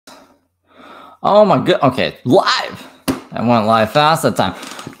Oh my god. Okay, live. I went live fast that time.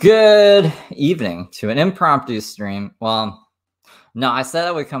 Good evening to an impromptu stream. Well, no, I said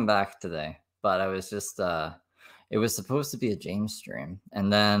I would come back today, but I was just it was supposed to be a James stream.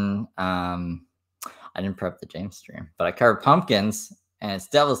 And then I didn't prep the James stream, but I carved pumpkins and it's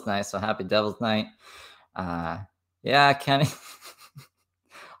Devil's Night, so happy Devil's Night. Yeah, Kenny.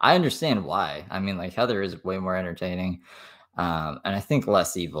 I understand why. I mean, like Heather is way more entertaining. And I think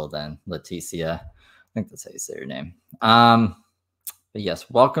less evil than Leticia. I think that's how you say your name. But yes,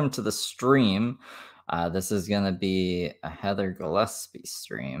 welcome to the stream. This is going to be a Heather Gillespie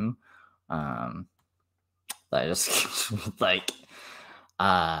stream. I just like in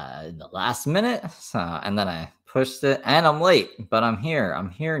the last minute. So, and then I pushed it and I'm late, but I'm here.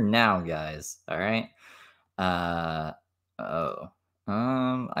 I'm here now, guys. All right. I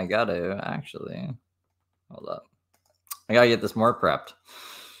gotta actually hold up. I gotta get this more prepped.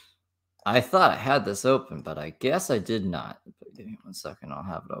 I thought I had this open, but I guess I did not. But give me 1 second, I'll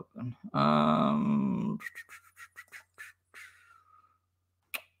have it open.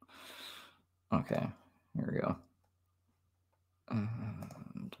 Okay, here we go.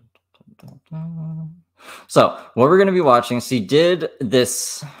 So what we're gonna be watching, she did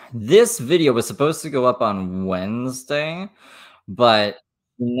this video was supposed to go up on Wednesday, but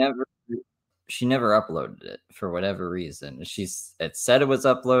she never uploaded it for whatever reason. It said it was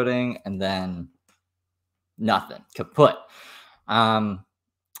uploading and then nothing, kaput. And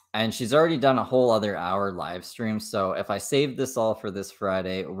she's already done a whole other hour live stream. So if I save this all for this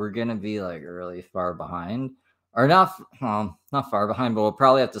Friday, we're gonna be like really far behind, or not far behind, but we'll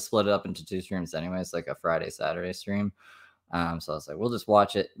probably have to split it up into 2 streams anyways, like a Friday Saturday stream. So I was like, we'll just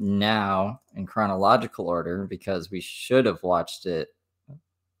watch it now in chronological order because we should have watched it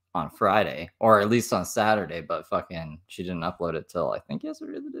on Friday or at least on Saturday, but fucking she didn't upload it till I think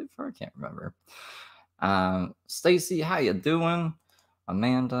yesterday or the day before. I can't remember. Stacy, how you doing?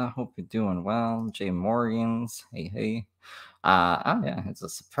 Amanda, hope you're doing well. Jay Morgans, hey. Oh yeah, it's a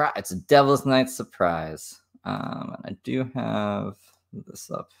surprise. It's a Devil's Night surprise. And I do have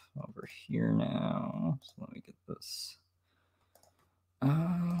this up over here now. So let me get this.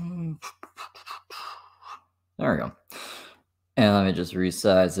 There we go. And let me just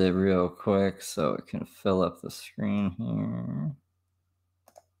resize it real quick so it can fill up the screen here.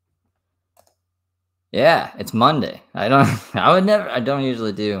 Yeah, it's Monday. I don't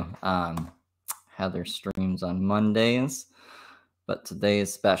usually do Heather streams on Mondays, but today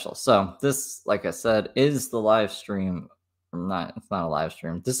is special. So this, like I said, is the live stream. It's not a live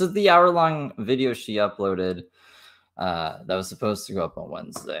stream. This is the hour-long video she uploaded that was supposed to go up on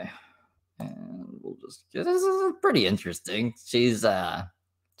Wednesday. And we'll just get this is pretty interesting. She's mad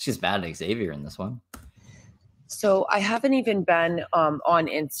at Xavier in this one. So I haven't even been on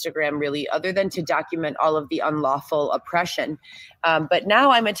Instagram really, other than to document all of the unlawful oppression. But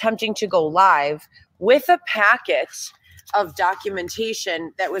now I'm attempting to go live with a packet of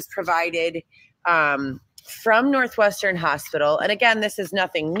documentation that was provided from Northwestern Hospital. And again, this is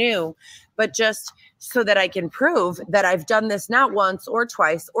nothing new, but just so that I can prove that I've done this not once or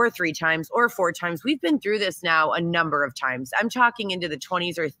twice or 3 times or 4 times. We've been through this now a number of times. I'm talking into the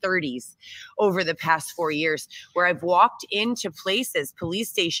 20s or 30s over the past 4 years, where I've walked into places, police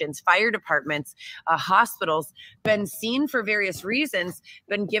stations, fire departments, hospitals, been seen for various reasons,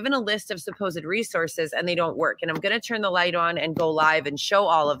 been given a list of supposed resources, and they don't work. And I'm going to turn the light on and go live and show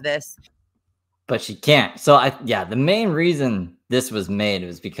all of this. But she can't. So the main reason this was made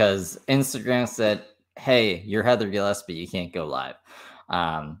was because Instagram said, hey, you're Heather Gillespie, you can't go live.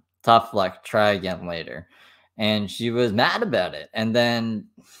 Tough luck, try again later. And she was mad about it. And then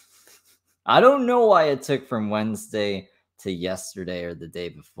I don't know why it took from Wednesday to yesterday or the day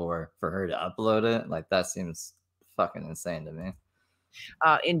before for her to upload it. Like, that seems fucking insane to me.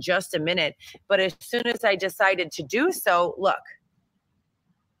 In just a minute. But as soon as I decided to do so, look.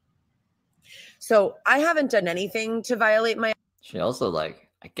 So I haven't done anything to violate my... She also, like,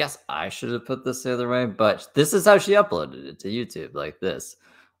 I guess I should have put this the other way, but this is how she uploaded it to YouTube, like this.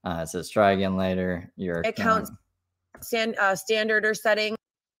 It says, try again later. Your account standard or setting.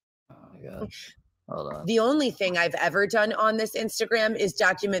 Oh my God. Hold on. The only thing I've ever done on this Instagram is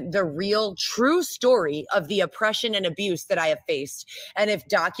document the real, true story of the oppression and abuse that I have faced. And if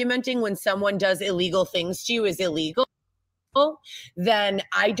documenting when someone does illegal things to you is illegal, then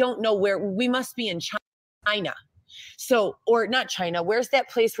I don't know where we must be in China. So, or not China. Where's that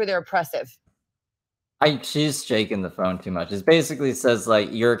place where they're oppressive? She's shaking the phone too much. It basically says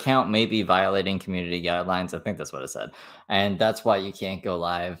like your account may be violating community guidelines. I think that's what it said. And that's why you can't go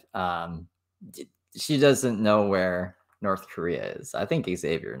live. She doesn't know where North Korea is. I think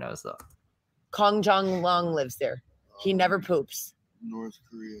Xavier knows though. Kong Jong Long lives there. He never poops.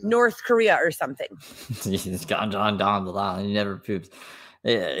 North Korea or something. He's gone John Don the line. He never poops.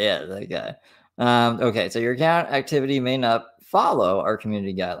 Yeah, that guy. Okay, so your account activity may not follow our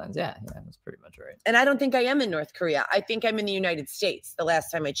community guidelines. Yeah, that's pretty much right. And I don't think I am in North Korea. I think I'm in the United States. The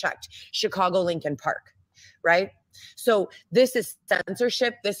last time I checked, Chicago, Lincoln Park, right? So this is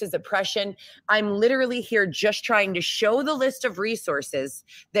censorship. This is oppression. I'm literally here just trying to show the list of resources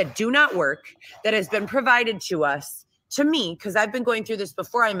that do not work, that has been provided to us, to me, because I've been going through this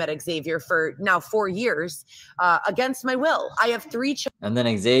before I met Xavier for now 4 years, against my will. I have 3 children. And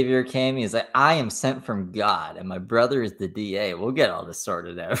then Xavier came. He's like, I am sent from God, and my brother is the DA. We'll get all this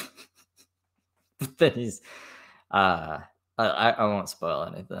sorted out. But then he's, I won't spoil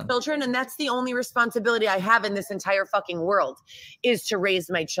anything. Children, and that's the only responsibility I have in this entire fucking world, is to raise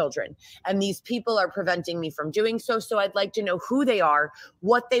my children. And these people are preventing me from doing so. So I'd like to know who they are,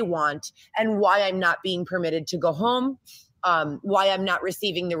 what they want, and why I'm not being permitted to go home. Why I'm not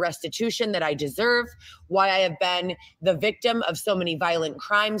receiving the restitution that I deserve, why I have been the victim of so many violent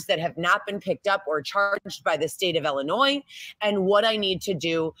crimes that have not been picked up or charged by the state of Illinois, and what I need to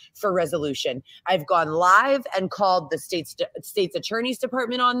do for resolution. I've gone live and called the state's attorney's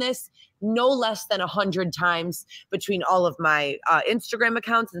department on this no less than 100 times between all of my Instagram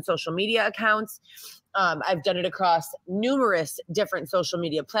accounts and social media accounts. I've done it across numerous different social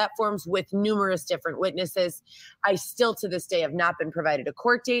media platforms with numerous different witnesses. I still to this day have not been provided a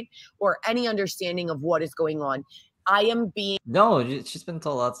court date or any understanding of what is going on. I am being... No, she's been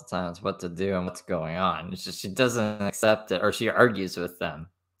told lots of times what to do and what's going on. It's just she doesn't accept it, or she argues with them.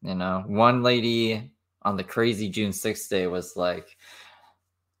 You know, one lady on the crazy June 6th day was like,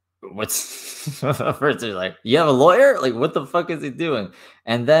 what's first they're like, you have a lawyer? Like, what the fuck is he doing?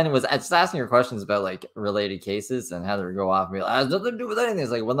 And then was just asking her questions about like related cases and had her go off and be like, it has nothing to do with anything.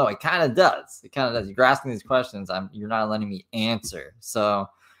 It's like, well, no, it kind of does. It kind of does. You're asking these questions. You're not letting me answer. So,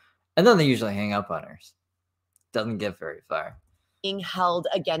 and then they usually hang up on her. Doesn't get very far. Being held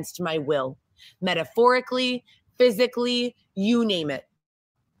against my will, metaphorically, physically, you name it.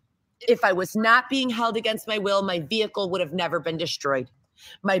 If I was not being held against my will, my vehicle would have never been destroyed.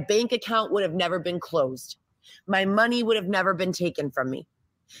 My bank account would have never been closed. My money would have never been taken from me.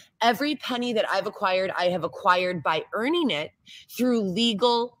 Every penny that I've acquired, I have acquired by earning it through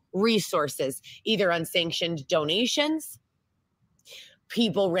legal resources, either unsanctioned donations,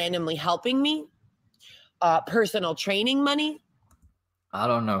 people randomly helping me, personal training money. I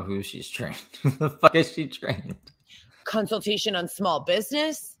don't know who she's trained. Who the fuck is she trained? Consultation on small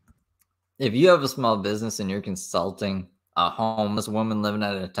business. If you have a small business and you're consulting a homeless woman living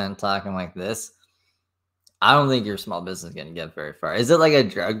out of a tent talking like this, I don't think your small business is going to get very far. Is it like a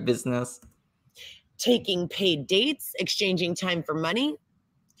drug business? Taking paid dates, exchanging time for money.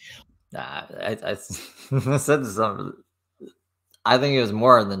 I said something. I think it was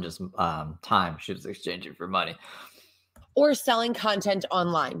more than just time she was exchanging for money. Or selling content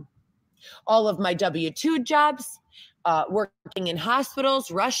online. All of my W-2 jobs, working in hospitals,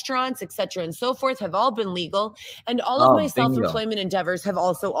 restaurants, etc., and so forth have all been legal. And all of my self-employment endeavors have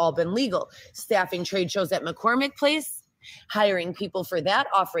also all been legal. Staffing trade shows at McCormick Place, hiring people for that,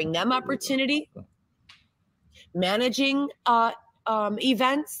 offering them opportunity, managing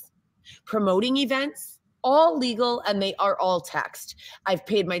events, promoting events, all legal, and they are all taxed. I've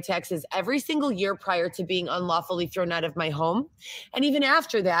paid my taxes every single year prior to being unlawfully thrown out of my home. And even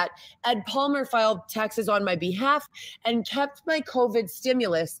after that, Ed Palmer filed taxes on my behalf and kept my COVID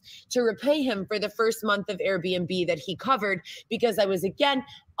stimulus to repay him for the first month of Airbnb that he covered, because I was, again,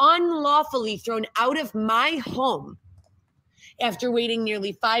 unlawfully thrown out of my home after waiting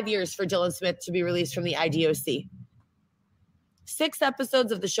nearly 5 years for Dylan Smith to be released from the IDOC. 6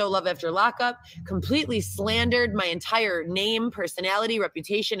 episodes of the show Love After Lockup completely slandered my entire name, personality,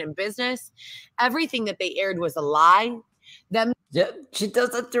 reputation, and business. Everything that they aired was a lie. Yeah, she does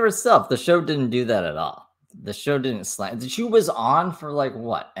that to herself. The show didn't do that at all. The show didn't slander. She was on for like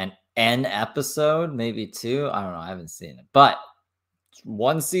what, an episode, maybe 2. I don't know. I haven't seen it, but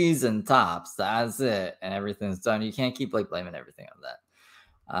 1 season tops. That's it, and everything's done. You can't keep like blaming everything on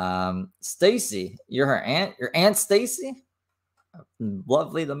that. Stacy, you're her aunt. Your Aunt Stacy.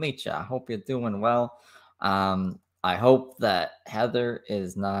 Lovely to meet you. I hope you're doing well. I hope that Heather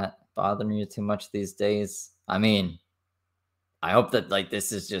is not bothering you too much these days. I mean, I hope that like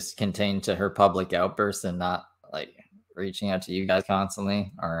this is just contained to her public outbursts and not like reaching out to you guys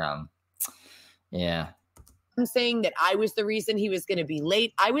constantly. Or yeah. I'm saying that I was the reason he was going to be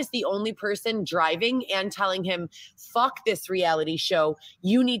late. I was the only person driving and telling him, fuck this reality show.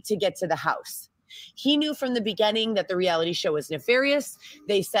 You need to get to the house. He knew from the beginning that the reality show was nefarious.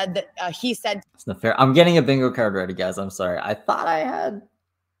 They said that he said It's nefarious. I'm getting a bingo card ready, guys. I'm sorry. I thought I had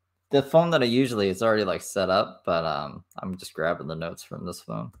the phone that I usually is already like set up, but I'm just grabbing the notes from this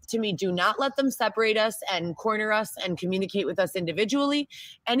phone. To me, do not let them separate us and corner us and communicate with us individually.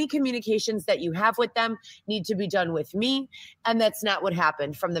 Any communications that you have with them need to be done with me. And that's not what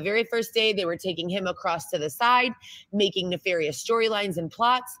happened. From the very first day, they were taking him across to the side, making nefarious storylines and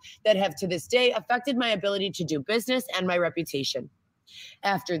plots that have to this day affected my ability to do business and my reputation.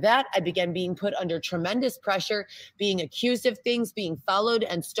 After that, I began being put under tremendous pressure, being accused of things, being followed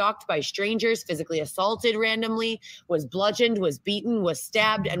and stalked by strangers, physically assaulted randomly, was bludgeoned, was beaten, was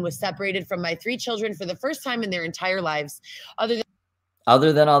stabbed, and was separated from my 3 children for the first time in their entire lives.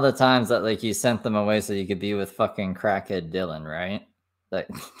 Other than all the times that like you sent them away so you could be with fucking crackhead Dylan, right? Like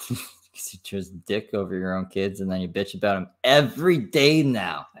you chose dick over your own kids and then you bitch about them every day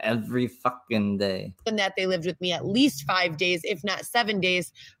now, every fucking day. And that they lived with me at least 5 days, if not 7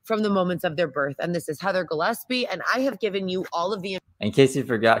 days from the moments of their birth. And this is Heather Gillespie. And I have given you all of the in case you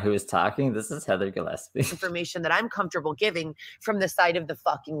forgot who was talking, this is Heather Gillespie. Information that I'm comfortable giving from the side of the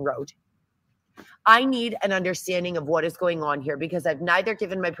fucking road. I need an understanding of what is going on here because I've neither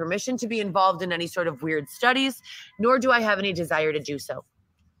given my permission to be involved in any sort of weird studies, nor do I have any desire to do so.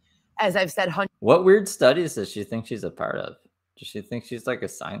 As I've said, what weird studies does she think she's a part of? Does she think she's like a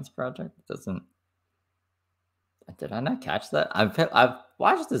science project? Did I not catch that? I've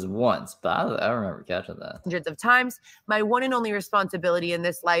watched this once, but I don't remember catching that. Hundreds of times. My one and only responsibility in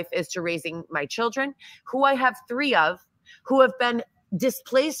this life is to raising my children, who I have 3 of, who have been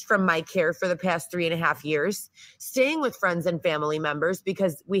displaced from my care for the past 3.5 years, staying with friends and family members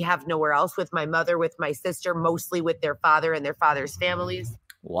because we have nowhere else, with my mother, with my sister, mostly with their father and their father's families.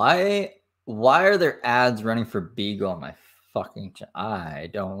 Why are there ads running for Beagle on my fucking I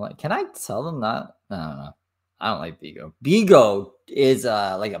don't like. Can I tell them that? I don't know. I don't like Bigo. Bigo is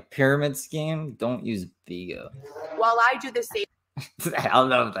like a pyramid scheme. Don't use Bigo. While I do the same. I don't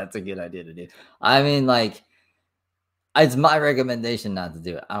know if that's a good idea to do. I mean, like, it's my recommendation not to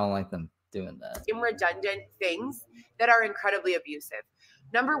do it. I don't like them doing that. Redundant things that are incredibly abusive.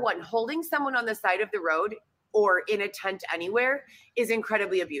 Number one, holding someone on the side of the road or in a tent anywhere is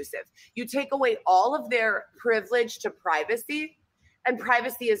incredibly abusive. You take away all of their privilege to privacy, and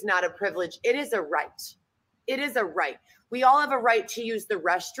privacy is not a privilege. It is a right. It is a right. We all have a right to use the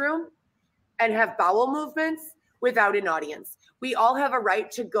restroom and have bowel movements without an audience. We all have a right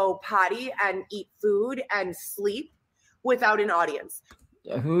to go potty and eat food and sleep without an audience.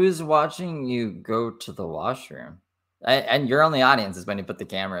 Who is watching you go to the washroom? And your only audience is when you put the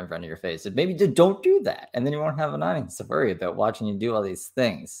camera in front of your face. So maybe don't do that, and then you won't have an audience to worry about watching you do all these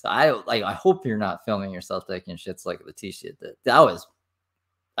things. I hope you're not filming yourself taking shits like the T-shit did. That was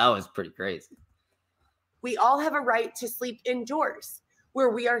pretty crazy. We all have a right to sleep indoors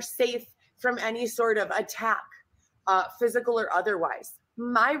where we are safe from any sort of attack, physical or otherwise.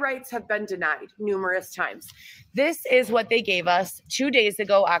 My rights have been denied numerous times. This is what they gave us 2 days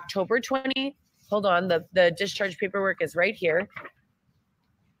ago, October 20. Hold on, the discharge paperwork is right here.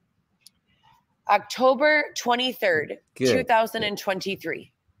 October 23rd,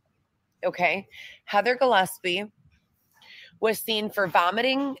 2023. Okay. Heather Gillespie was seen for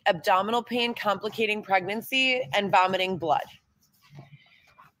vomiting, abdominal pain, complicating pregnancy, and vomiting blood.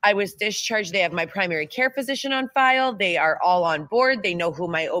 I was discharged. They have my primary care physician on file. They are all on board. They know who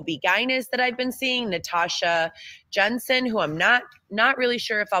my OB-GYN is that I've been seeing, Natasha Jensen, who I'm not really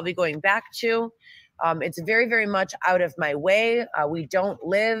sure if I'll be going back to. It's very, very much out of my way. We don't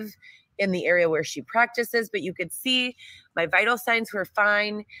live in the area where she practices, but you could see my vital signs were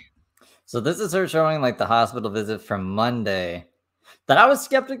fine. So this is her showing like the hospital visit from Monday that I was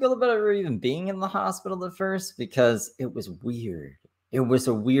skeptical about her even being in the hospital at first because it was weird. It was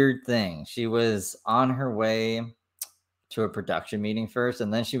a weird thing. She was on her way to a production meeting first,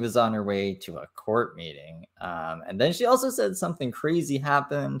 and then she was on her way to a court meeting. And then she also said something crazy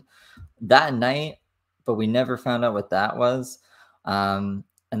happened that night, but we never found out what that was. And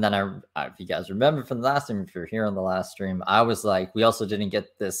then if you guys remember from the last stream, if you're here on the last stream, I was like, we also didn't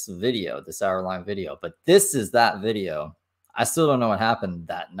get this video, this hour-long video, but this is that video. I still don't know what happened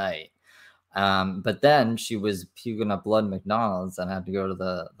that night. But then she was puking up blood at McDonald's and had to go to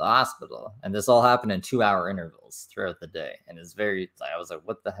the hospital. And this all happened in 2-hour intervals throughout the day. And it's I was like,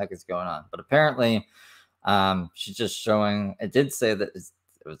 what the heck is going on? But apparently, she's just showing, it did say that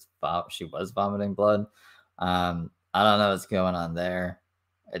she was vomiting blood. I don't know what's going on there.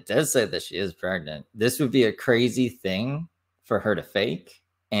 It does say that she is pregnant. This would be a crazy thing for her to fake.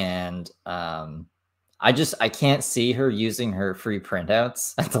 And I I can't see her using her free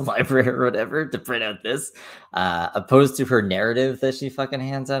printouts at the library or whatever to print out this, opposed to her narrative that she fucking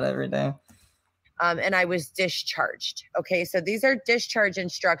hands out every day. And I was discharged. Okay, so these are discharge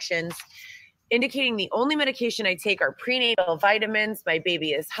instructions indicating the only medication I take are prenatal vitamins. My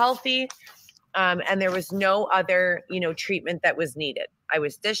baby is healthy, and there was no other, treatment that was needed. I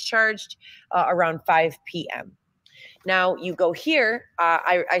was discharged around 5 p.m. Now you go here.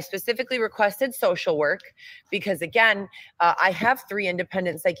 I specifically requested social work because, again, I have 3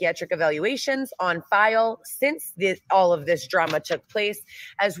 independent psychiatric evaluations on file since all of this drama took place,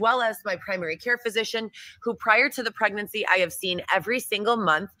 as well as my primary care physician, who prior to the pregnancy, I have seen every single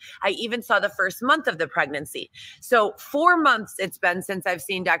month. I even saw the first month of the pregnancy. So 4 months it's been since I've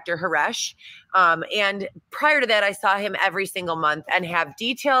seen Dr. Haresh. And prior to that, I saw him every single month and have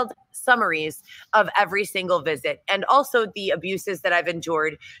detailed summaries of every single visit and also the abuses that I've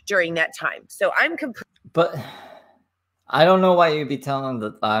endured during that time. So I'm But I don't know why you'd be telling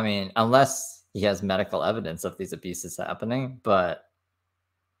that. I mean, unless he has medical evidence of these abuses happening, but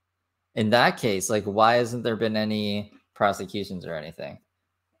in that case, like, why hasn't there been any prosecutions or anything?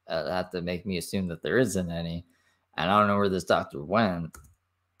 That have to make me assume that there isn't any. And I don't know where this doctor went.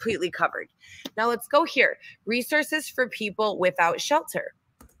 completely covered. Now let's go here. Resources for people without shelter.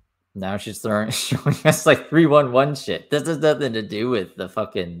 Now she's showing us like 311 shit. This has nothing to do with the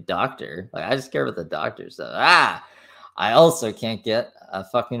fucking doctor. Like, I just care about the doctor stuff. I also can't get a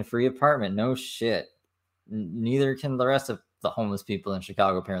fucking free apartment. No shit. Neither can the rest of the homeless people in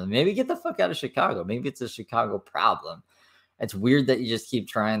Chicago, apparently. Maybe get the fuck out of Chicago. Maybe it's a Chicago problem. It's weird that you just keep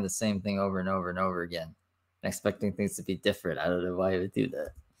trying the same thing over and over and over again and expecting things to be different. I don't know why you would do that.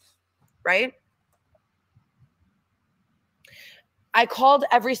 Right? I called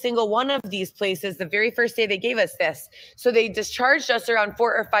every single one of these places the very first day they gave us this. So they discharged us around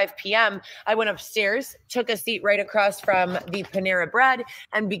 4 or 5 p.m. I went upstairs, took a seat right across from the Panera Bread,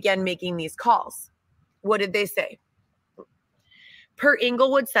 and began making these calls. What did they say? Per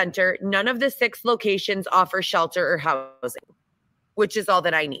Inglewood Center, none of the 6 locations offer shelter or housing, which is all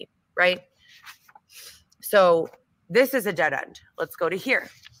that I need, right? So this is a dead end. Let's go to here.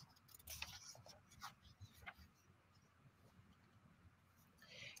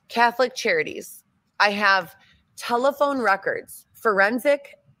 Catholic Charities. I have telephone records,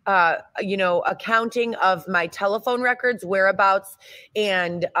 forensic, accounting of my telephone records, whereabouts,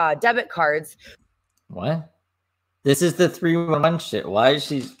 and debit cards. What? This is the 311 shit. Why is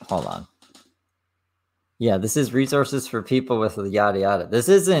she? Hold on. Yeah, this is resources for people with yada yada. This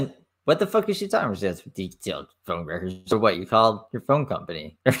isn't. What the fuck is she talking about? She has detailed phone records. So what, you called your phone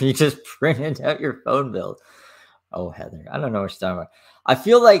company? Or you just printed out your phone bill? Oh, Heather, I don't know what she's talking about. I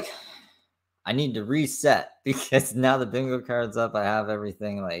feel like I need to reset because now the bingo card's up. I have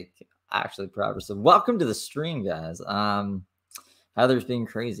everything like actually proper. So welcome to the stream, guys. Heather's being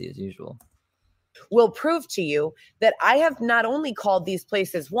crazy as usual. Will prove to you that I have not only called these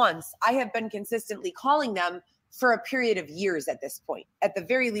places once, I have been consistently calling them for a period of years at this point, at the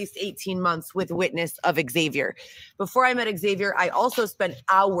very least 18 months with witness of Xavier. Before I met Xavier, I also spent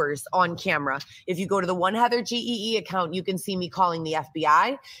hours on camera. If you go to the One Heather GEE account, you can see me calling the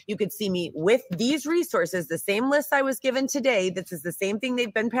FBI. You could see me with these resources, the same list I was given today. This is the same thing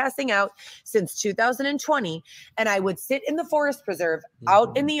they've been passing out since 2020. And I would sit in the forest preserve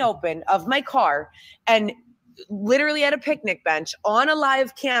out in the open of my car and literally at a picnic bench on a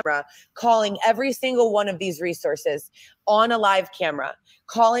live camera, calling every single one of these resources on a live camera,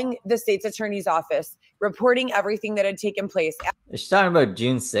 calling the state's attorney's office, reporting everything that had taken place. She's talking about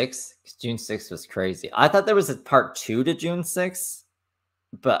June 6th. June 6th was crazy. I thought there was a part 2 to June 6th,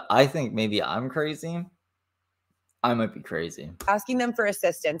 but I think maybe I'm crazy. I might be crazy. Asking them for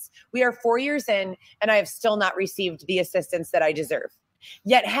assistance. We are 4 years in, and I have still not received the assistance that I deserve.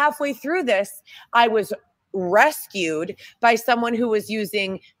 Yet halfway through this, I was rescued by someone who was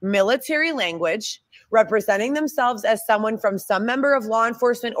using military language, representing themselves as someone from some member of law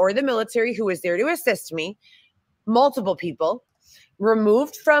enforcement or the military who was there to assist me. Multiple people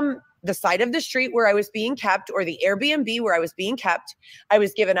removed from the side of the street where I was being kept, or the Airbnb where I was being kept. I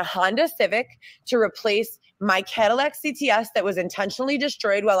was given a Honda Civic to replace my Cadillac CTS that was intentionally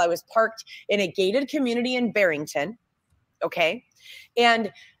destroyed while I was parked in a gated community in Barrington. Okay.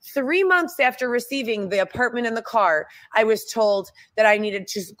 And 3 months after receiving the apartment and the car, I was told that I needed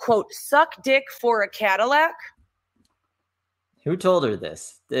to, quote, suck dick for a Cadillac. Who told her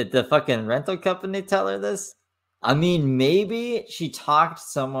this? Did the fucking rental company tell her this? I mean, maybe she talked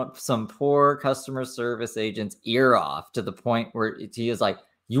some poor customer service agent's ear off to the point where he was like,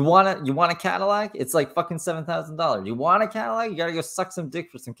 You want a Cadillac? It's like fucking $7,000. You want a Cadillac? You gotta go suck some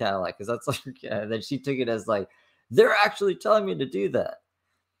dick for some Cadillac, because that's like. Then she took it as like, they're actually telling me to do that.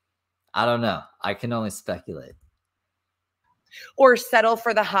 I don't know. I can only speculate. Or settle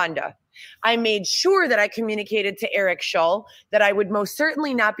for the Honda. I made sure that I communicated to Eric Schull that I would most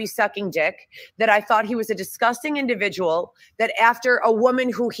certainly not be sucking dick, that I thought he was a disgusting individual, that after a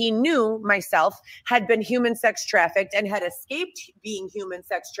woman who he knew, myself, had been human sex trafficked and had escaped being human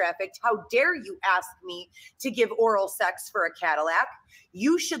sex trafficked, how dare you ask me to give oral sex for a Cadillac?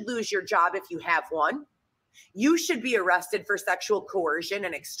 You should lose your job if you have one. You should be arrested for sexual coercion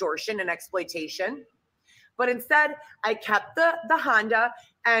and extortion and exploitation. But instead, I kept the Honda,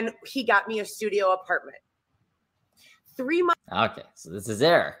 and he got me a studio apartment. 3 months. Okay, so this is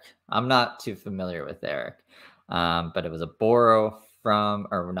Eric. I'm not too familiar with Eric, but it was a borrow from,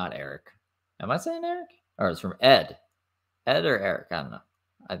 or not Eric. Am I saying Eric? Or it's from Ed. Ed or Eric? I don't know.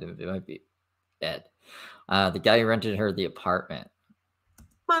 I think it might be Ed. The guy who rented her the apartment.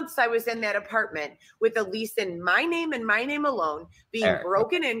 Months I was in that apartment with a lease in my name and my name alone, being Eric.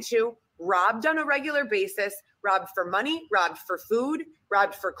 Broken into, robbed on a regular basis, robbed for money, robbed for food,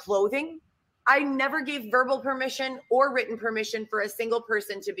 robbed for clothing. I never gave verbal permission or written permission for a single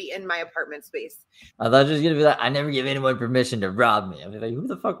person to be in my apartment space. I thought you were going to be like, I never give anyone permission to rob me. I'd be like, who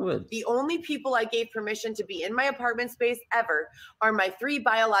the fuck would? The only people I gave permission to be in my apartment space ever are my 3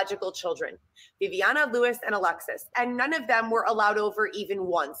 biological children, Viviana, Lewis, and Alexis. And none of them were allowed over even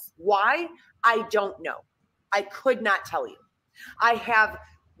once. Why? I don't know. I could not tell you. I have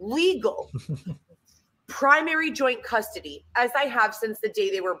legal primary joint custody, as I have since the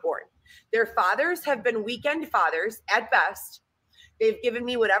day they were born. Their fathers have been weekend fathers at best. They've given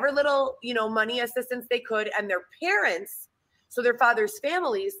me whatever little, money assistance they could, and their parents, so their fathers'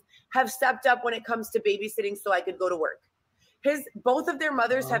 families, have stepped up when it comes to babysitting so I could go to work. Both of their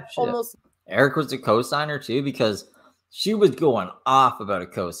mothers have almost. Eric was a co-signer too, because she was going off about a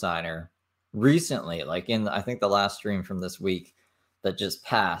co-signer recently, like in I think the last stream from this week that just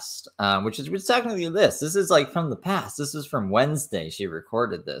passed, which is technically this. This is like from the past. This is from Wednesday. She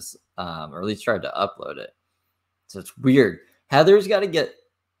recorded this, or at least tried to upload it. So it's weird. Heather's got to get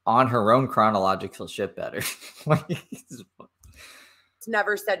on her own chronological shit better.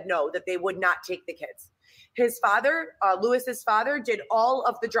 Never said no, that they would not take the kids. His father, Lewis's father, did all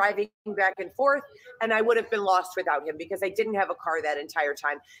of the driving back and forth, and I would have been lost without him because I didn't have a car that entire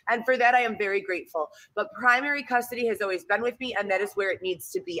time. And for that, I am very grateful. But primary custody has always been with me, and that is where it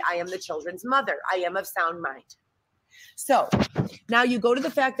needs to be. I am the children's mother. I am of sound mind. So now you go to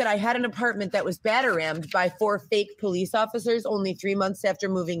the fact that I had an apartment that was batter-rammed by 4 fake police officers only 3 months after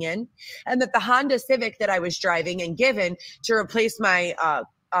moving in, and that the Honda Civic that I was driving and given to replace my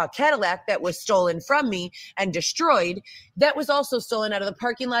Cadillac that was stolen from me and destroyed, that was also stolen out of the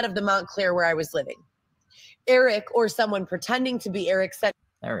parking lot of the Montclair where I was living. Eric, or someone pretending to be Eric, sent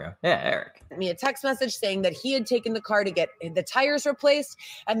There we go. Yeah, Eric. me a text message saying that he had taken the car to get the tires replaced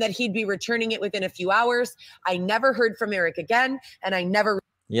and that he'd be returning it within a few hours. I never heard from Eric again, and I never.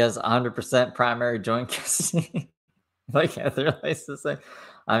 He has 100% primary joint custody. Like Heather likes to say.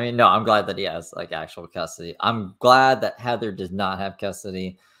 I mean, no, I'm glad that he has like actual custody. I'm glad that Heather does not have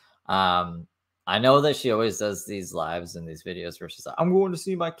custody. I know that she always does these lives and these videos where she's like, I'm going to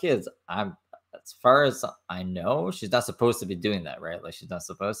see my kids. As far as I know, she's not supposed to be doing that, right? Like she's not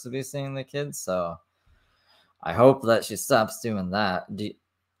supposed to be seeing the kids. So I hope that she stops doing that.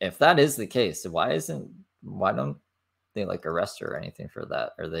 If that is the case, why don't they like arrest her or anything for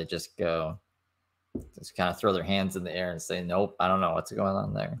that? Or they just kind of throw their hands in the air and say, nope, I don't know what's going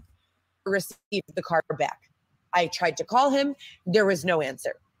on there. Received the car back. I tried to call him. There was no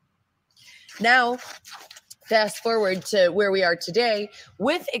answer. Now, fast forward to where we are today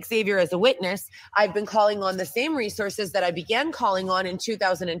with Xavier as a witness. I've been calling on the same resources that I began calling on in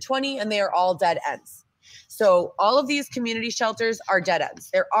 2020, and they are all dead ends. So all of these community shelters are dead ends.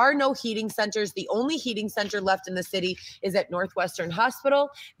 There are no heating centers. The only heating center left in the city is at Northwestern Hospital.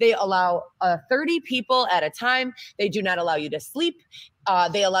 They allow 30 people at a time. They do not allow you to sleep.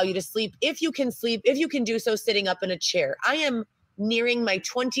 They allow you to sleep if you can do so sitting up in a chair. I am nearing my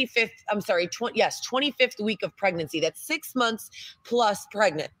 25th week of pregnancy. That's 6 months plus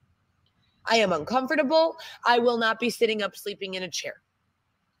pregnant. I am uncomfortable. I will not be sitting up sleeping in a chair.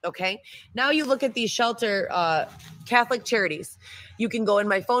 Okay. Now you look at these shelter Catholic charities. You can go in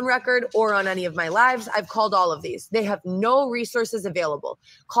my phone record or on any of my lives. I've called all of these. They have no resources available.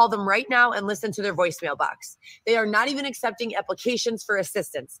 Call them right now and listen to their voicemail box. They are not even accepting applications for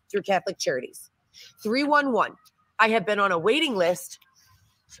assistance through Catholic charities. 311. I have been on a waiting list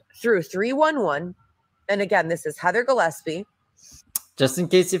through 311. And again, this is Heather Gillespie. Just in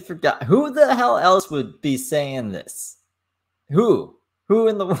case you forgot, who the hell else would be saying this? Who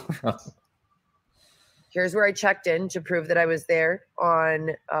in the world? Here's where I checked in to prove that I was there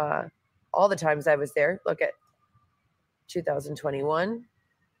on all the times I was there. Look at 2021,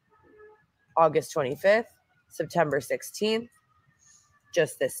 August 25th, September 16th,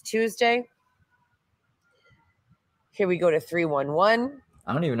 just this Tuesday. Here we go to 311.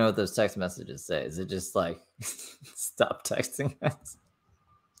 I don't even know what those text messages say. Is it just like, stop texting us?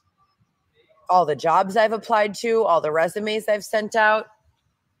 All the jobs I've applied to, all the resumes I've sent out,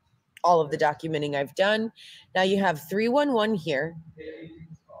 all of the documenting I've done. Now you have 311 here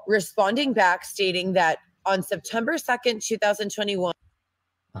responding back stating that on September 2nd, 2021.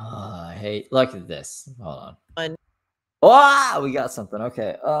 I hate, look at this. Hold on. Oh, we got something.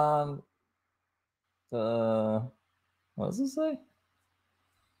 Okay. What does it say?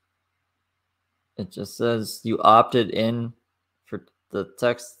 It just says you opted in for the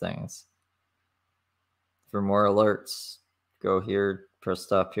text things. For more alerts, go here, press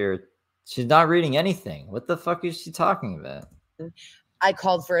stop here. She's not reading anything. What the fuck is she talking about? I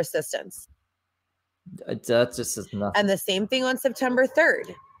called for assistance. That just is nothing. And the same thing on September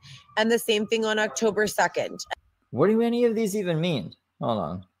 3rd. And the same thing on October 2nd. What do any of these even mean?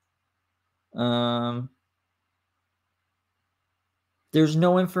 Hold on. There's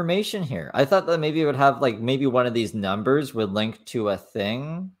no information here. I thought that maybe it would have like maybe one of these numbers would link to a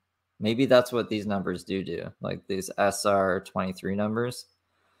thing. Maybe that's what these numbers do. Like these SR23 numbers.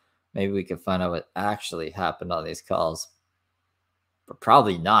 Maybe we could find out what actually happened on these calls. But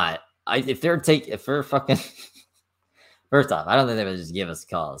probably not. If they're fucking first off, I don't think they would just give us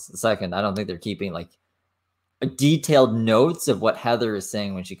calls. Second, I don't think they're keeping like detailed notes of what Heather is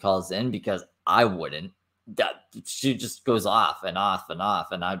saying when she calls in, because I wouldn't. That she just goes off and off and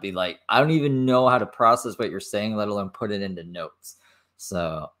off, and I'd be like, I don't even know how to process what you're saying, let alone put it into notes.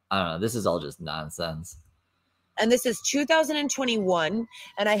 So I don't know. This is all just nonsense. And this is 2021,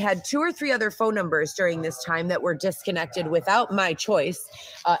 and I had 2 or 3 other phone numbers during this time that were disconnected without my choice.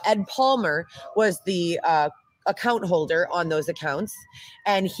 Ed Palmer was the account holder on those accounts,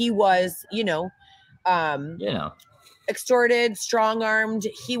 and he was, extorted, strong-armed.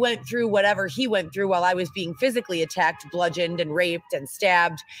 He went through whatever he went through while I was being physically attacked, bludgeoned, and raped and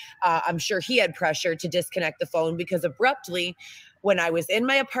stabbed. I'm sure he had pressure to disconnect the phone because abruptly, when I was in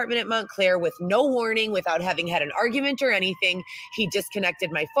my apartment at Montclair with no warning, without having had an argument or anything, he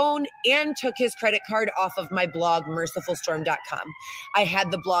disconnected my phone and took his credit card off of my blog, mercifulstorm.com. I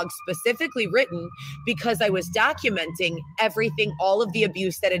had the blog specifically written because I was documenting everything, all of the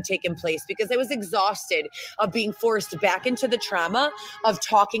abuse that had taken place, because I was exhausted of being forced back into the trauma of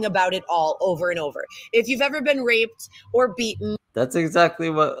talking about it all over and over. If you've ever been raped or beaten. That's exactly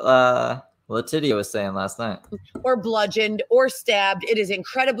what Letitia was saying last night. Or bludgeoned or stabbed. It is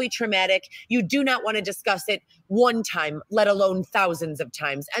incredibly traumatic. You do not want to discuss it one time, let alone thousands of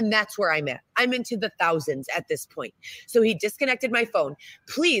times. And that's where I'm at. I'm into the thousands at this point. So he disconnected my phone.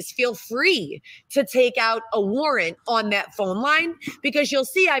 Please feel free to take out a warrant on that phone line, because you'll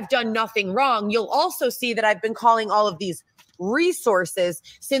see I've done nothing wrong. You'll also see that I've been calling all of these resources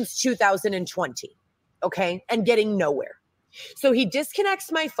since 2020. Okay. And getting nowhere. So he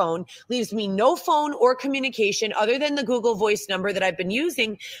disconnects my phone, leaves me no phone or communication other than the Google Voice number that I've been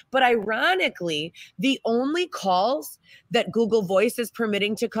using. But ironically, the only calls that Google Voice is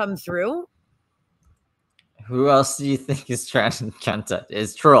permitting to come through. Who else do you think is trying to contact?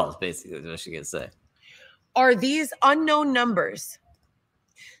 Is trolls, basically, is what she could say. Are these unknown numbers?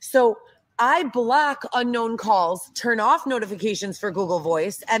 So I block unknown calls, turn off notifications for Google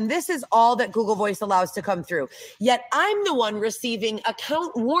Voice, and this is all that Google Voice allows to come through. Yet I'm the one receiving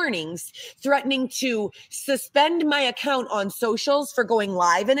account warnings threatening to suspend my account on socials for going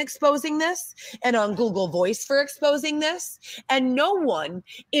live and exposing this, and on Google Voice for exposing this. And no one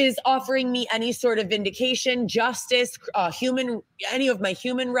is offering me any sort of vindication, justice, any of my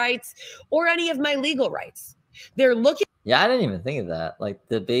human rights, or any of my legal rights. They're looking. Yeah, I didn't even think of that. Like,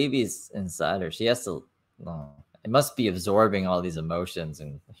 the baby's inside her. She has to, it must be absorbing all these emotions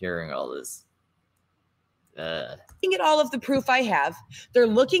and hearing all this. Looking at all of the proof I have. They're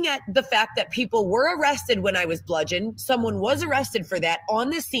looking at the fact that people were arrested when I was bludgeoned. Someone was arrested for that on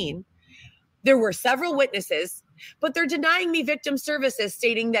the scene. There were several witnesses, but they're denying me victim services,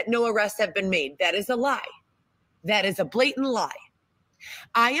 stating that no arrests have been made. That is a lie. That is a blatant lie.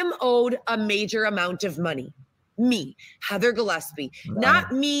 I am owed a major amount of money. Me, Heather Gillespie,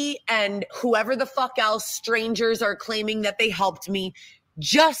 not me and whoever the fuck else strangers are claiming that they helped me,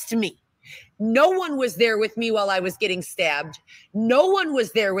 just me. No one was there with me while I was getting stabbed. No one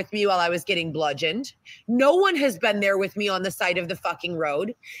was there with me while I was getting bludgeoned. No one has been there with me on the side of the fucking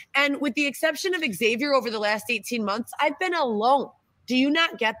road. And with the exception of Xavier over the last 18 months, I've been alone. Do you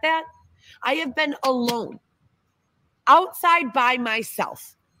not get that? I have been alone, outside by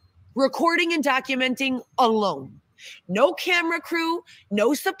myself, recording and documenting alone. No camera crew,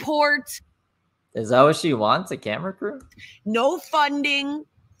 no support. Is that what she wants, a camera crew? No funding.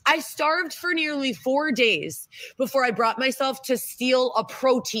 I starved for nearly 4 days before I brought myself to steal a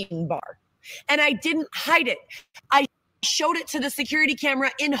protein bar. And I didn't hide it. I showed it to the security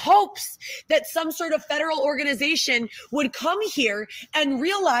camera in hopes that some sort of federal organization would come here and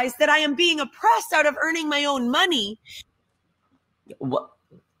realize that I am being oppressed out of earning my own money. What?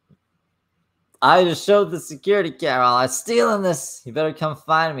 I just showed the security camera. I'm stealing this. You better come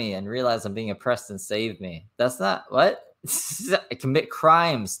find me and realize I'm being oppressed and save me. That's not what? I commit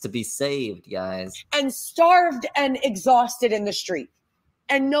crimes to be saved, guys. And starved and exhausted in the street.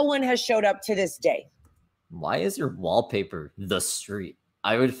 And no one has showed up to this day. Why is your wallpaper the street?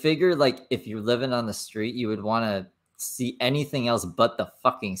 I would figure, like, if you're living on the street, you would want to see anything else but the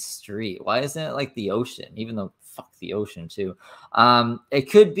fucking street. Why isn't it like the ocean? Even though, fuck the ocean, too. It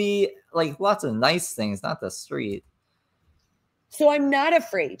could be, like, lots of nice things, not the street. So I'm not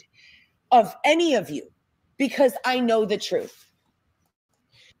afraid of any of you because I know the truth.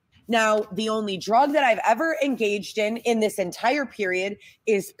 Now, the only drug that I've ever engaged in this entire period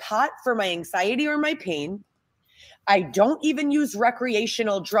is pot for my anxiety or my pain. I don't even use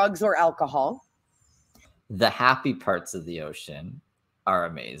recreational drugs or alcohol. The happy parts of the ocean are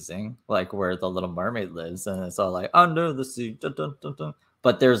amazing, like where the Little Mermaid lives, and it's all like under the sea. Dun, dun, dun, dun.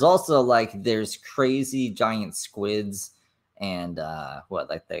 But there's also like there's crazy giant squids and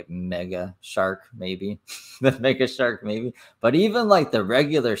like the mega shark maybe, the mega shark maybe. But even like the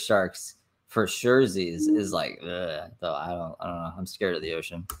regular sharks for surezies is like, ugh, though I don't know. I'm scared of the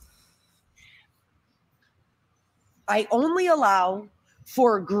ocean. I only allow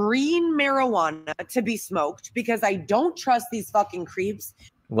for green marijuana to be smoked because I don't trust these fucking creeps.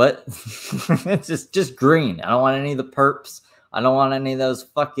 What? It's just green. I don't want any of the perps. I don't want any of those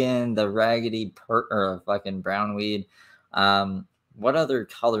fucking the raggedy or fucking brown weed. What other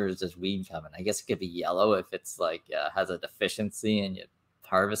colors does weed come in? I guess it could be yellow if it's like has a deficiency and you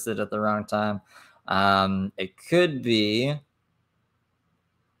harvest it at the wrong time. It could be.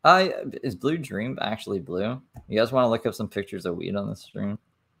 Is Blue Dream actually blue? You guys want to look up some pictures of weed on the stream?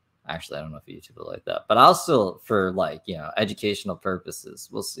 Actually, I don't know if YouTube will like that, but I'll still, for like, you know, educational purposes,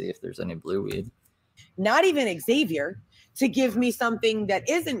 we'll see if there's any blue weed. Not even Xavier to give me something that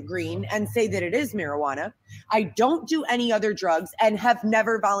isn't green and say that it is marijuana. I don't do any other drugs and have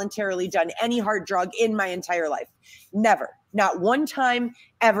never voluntarily done any hard drug in my entire life. Never. Not one time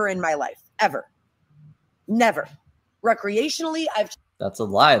ever in my life. Ever. Never. Recreationally, That's a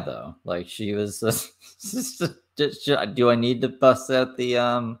lie, though. Like, she was do I need to bust out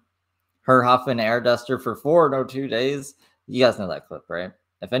the her huffing air duster for 402 days? You guys know that clip, right?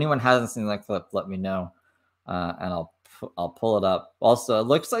 If anyone hasn't seen that clip, let me know, and I'll pull it up. Also, it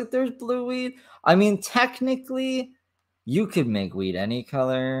looks like there's blue weed. I mean, technically, you could make weed any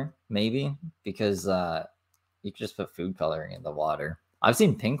color, maybe, because you could just put food coloring in the water. I've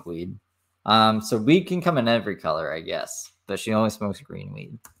seen pink weed. So weed can come in every color, I guess, but she only smokes green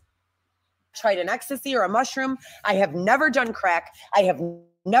weed. Tried an ecstasy or a mushroom. I have never done crack. I have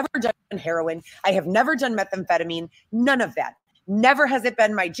never done heroin. I have never done methamphetamine. None of that. Never has it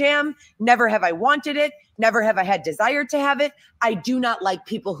been my jam. Never have I wanted it. Never have I had desire to have it. I do not like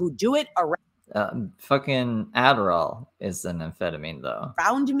people who do it fucking Adderall is an amphetamine, though.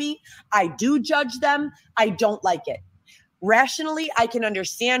 Around me. I do judge them. I don't like it. Rationally, I can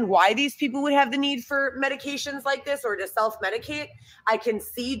understand why these people would have the need for medications like this or to self-medicate. I can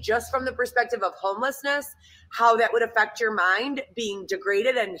see just from the perspective of homelessness, how that would affect your mind being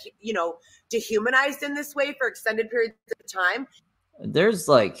degraded and, you know, dehumanized in this way for extended periods of time. There's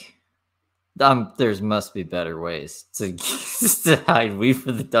like, there's must be better ways to hide weed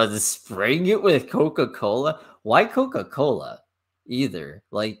from the dust. Spraying it with Coca-Cola. Why Coca-Cola either?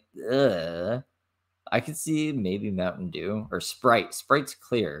 Like, I could see maybe Mountain Dew or Sprite. Sprite's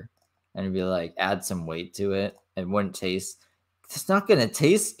clear. And it'd be like, add some weight to it. It wouldn't taste. It's not going to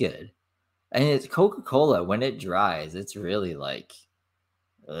taste good. And it's Coca-Cola. When it dries, it's really like,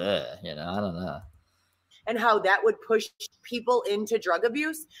 you know, I don't know. And how that would push people into drug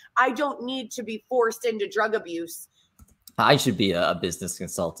abuse. I don't need to be forced into drug abuse. I should be a business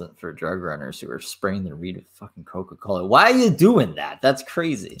consultant for drug runners who are spraying their weed with fucking Coca-Cola. Why are you doing that? That's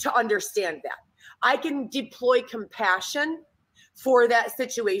crazy. To understand that. I can deploy compassion for that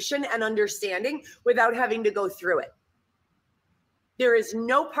situation and understanding without having to go through it. There is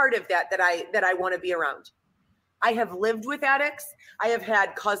no part of that I want to be around. I have lived with addicts. I have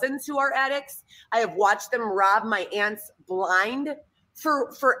had cousins who are addicts. I have watched them rob my aunts blind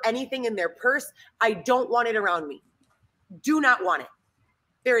for anything in their purse. I don't want it around me. Do not want it.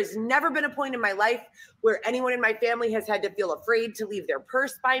 There has never been a point in my life where anyone in my family has had to feel afraid to leave their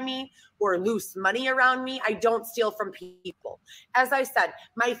purse by me or loose money around me. I don't steal from people. As I said,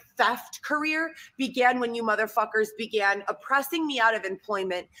 my theft career began when you motherfuckers began oppressing me out of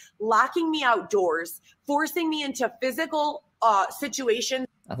employment, locking me outdoors, forcing me into physical situations.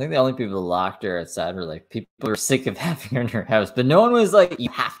 I think the only people who locked her outside were like people who were sick of having her in her house, but no one was like, you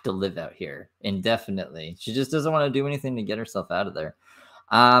have to live out here indefinitely. She just doesn't want to do anything to get herself out of there.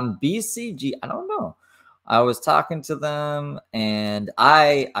 BCG, I don't know. I was talking to them and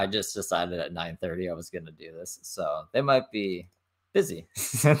I just decided at 9:30 I was going to do this. So they might be busy.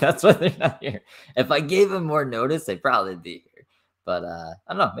 That's why they're not here. If I gave them more notice, they'd probably be here. But I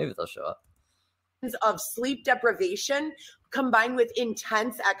don't know. Maybe they'll show up. Of sleep deprivation combined with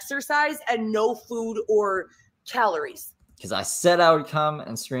intense exercise and no food or calories. Because I said I would come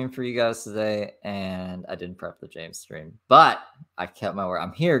and stream for you guys today, and I didn't prep the James stream. But I kept my word.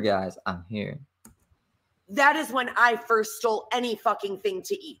 I'm here, guys. I'm here. That is when I first stole any fucking thing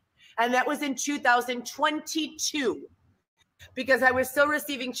to eat. And that was in 2022. Because I was still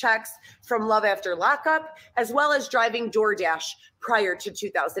receiving checks from Love After Lockup, as well as driving DoorDash prior to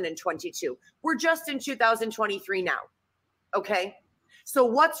 2022. We're just in 2023 now. Okay? So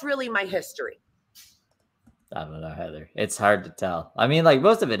what's really my history? I don't know, Heather. It's hard to tell. I mean, like,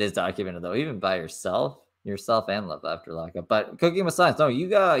 most of it is documented, though, even by yourself and Love After Lockup. But Cooking with Science, no,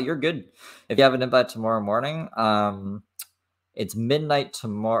 you're good. If you have an invite tomorrow morning, it's midnight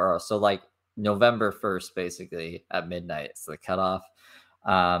tomorrow. So, like, November 1st, basically, at midnight. It's the cutoff.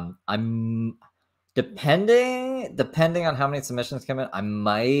 I'm depending on how many submissions come in, I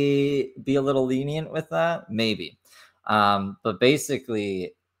might be a little lenient with that. Maybe. But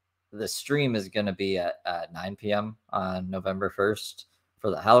basically, the stream is going to be at 9 p.m. on November 1st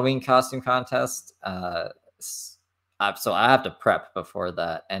for the Halloween costume contest. So I have to prep before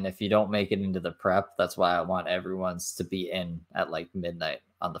that. And if you don't make it into the prep, that's why I want everyone's to be in at like midnight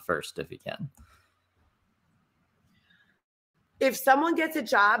on the 1st, if you can. If someone gets a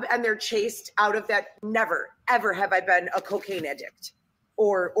job and they're chased out of that, never, ever have I been a cocaine addict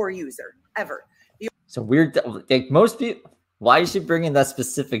or user, ever. So weird. Like most people, why is she bringing that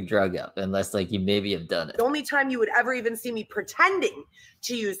specific drug up unless like you maybe have done it? The only time you would ever even see me pretending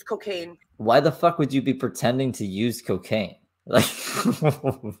to use cocaine. Why the fuck would you be pretending to use cocaine? Like,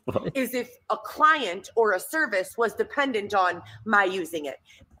 is if a client or a service was dependent on my using it.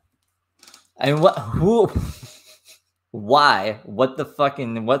 And why?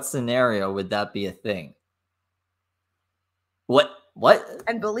 What scenario would that be a thing? What?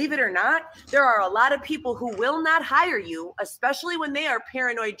 And believe it or not, there are a lot of people who will not hire you, especially when they are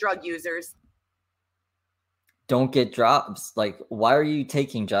paranoid drug users. Don't get jobs. Like, why are you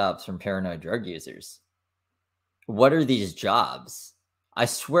taking jobs from paranoid drug users? What are these jobs? I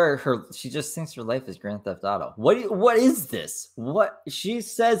swear she just thinks her life is Grand Theft Auto. What is this? What she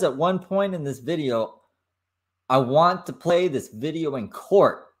says at one point in this video, I want to play this video in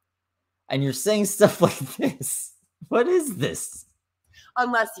court. And you're saying stuff like this. What is this?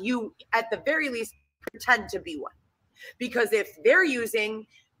 Unless you, at the very least, pretend to be one. Because if they're using,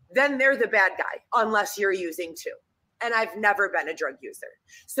 then they're the bad guy, unless you're using too. And I've never been a drug user.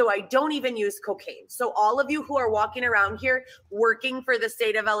 So I don't even use cocaine. So all of you who are walking around here working for the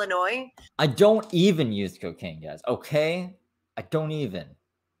state of Illinois. I don't even use cocaine, guys. Okay? I don't even.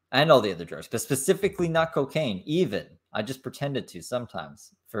 And all the other drugs, but specifically not cocaine, even. I just pretended to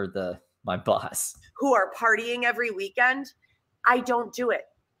sometimes for my boss. Who are partying every weekend. I don't do it.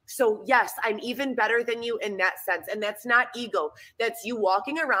 So yes, I'm even better than you in that sense. And that's not ego. That's you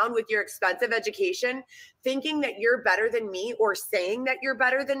walking around with your expensive education, thinking that you're better than me, or saying that you're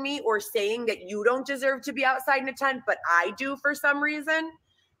better than me, or saying that you don't deserve to be outside in a tent, but I do for some reason.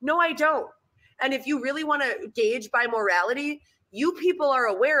 No, I don't. And if you really want to gauge by morality, you people are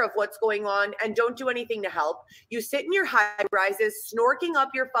aware of what's going on and don't do anything to help. You sit in your high rises, snorking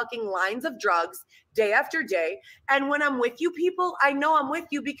up your fucking lines of drugs day after day. And when I'm with you people, I know I'm with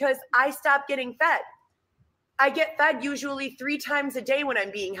you because I stopped getting fed. I get fed usually 3 times a day when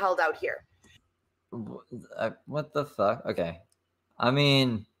I'm being held out here. What the fuck? Okay. I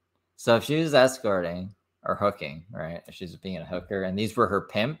mean, so if she was escorting or hooking, right? If she's being a hooker and these were her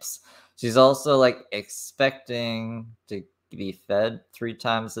pimps, she's also like expecting to be fed 3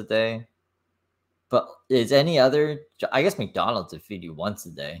 times a day. But is any other, I guess McDonald's would feed you once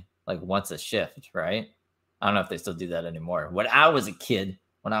a day, like once a shift, right? I don't know if they still do that anymore. When I was a kid,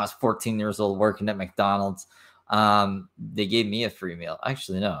 when I was 14 years old working at McDonald's, they gave me a free meal.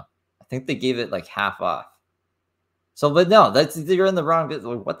 Actually, no. I think they gave it like half off. So, but no, you're in the wrong.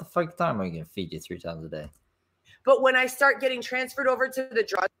 Like, what the fuck time are you going to feed you 3 times a day? But when I start getting transferred over to the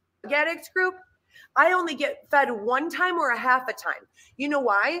drug addicts group, I only get fed 1 time or a half a time. You know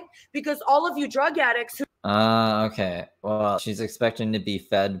why? Because all of you drug addicts who okay. Well, she's expecting to be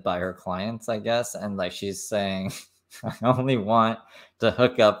fed by her clients, I guess. And like she's saying, I only want to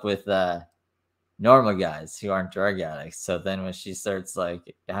hook up with normal guys who aren't drug addicts. So then when she starts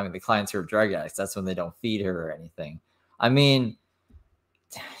like having the clients who are drug addicts, that's when they don't feed her or anything. I mean,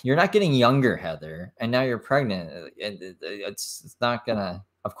 you're not getting younger, Heather, and now you're pregnant. It's not gonna.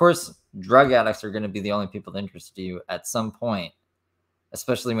 Of course, drug addicts are going to be the only people that interest you at some point,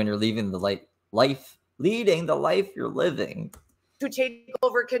 especially when you're leaving the leading the life you're living. To take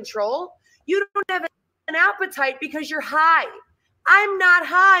over control, you don't have an appetite because you're high. I'm not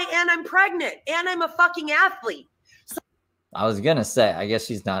high, and I'm pregnant, and I'm a fucking athlete. So I was gonna say, I guess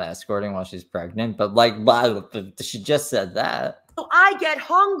she's not escorting while she's pregnant, but like, she just said that. So I get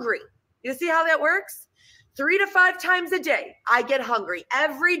hungry. You see how that works? 3 to 5 times a day, I get hungry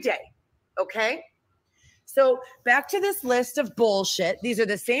every day. Okay. So back to this list of bullshit. These are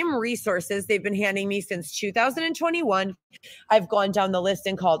the same resources they've been handing me since 2021. I've gone down the list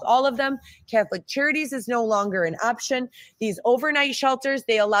and called all of them. Catholic Charities is no longer an option. These overnight shelters,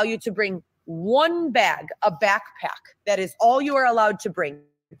 they allow you to bring 1 bag, a backpack. That is all you are allowed to bring.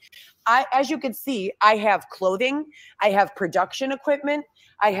 As you can see, I have clothing, I have production equipment,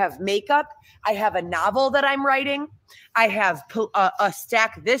 I have makeup, I have a novel that I'm writing, I have a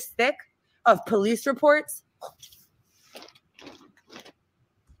stack this thick of police reports.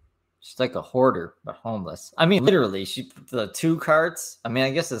 She's like a hoarder, but homeless. I mean, literally, the 2 carts. I mean,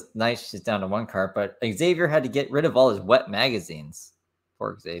 I guess it's nice she's down to 1 cart, but Xavier had to get rid of all his wet magazines.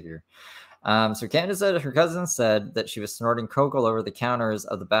 Poor Xavier. So Candace said her cousin said that she was snorting coke all over the counters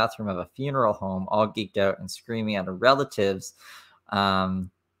of the bathroom of a funeral home, all geeked out and screaming at her relatives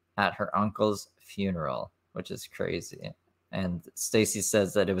at her uncle's funeral, which is crazy. And Stacy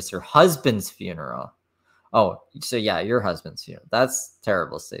says that it was her husband's funeral. Oh, so yeah, your husband's funeral. That's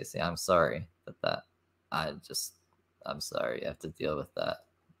terrible, Stacy. I'm sorry that I'm sorry you have to deal with that.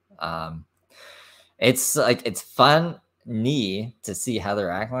 It's like, it's funny to see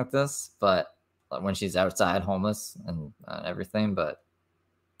Heather acting like this, but when she's outside homeless and everything, but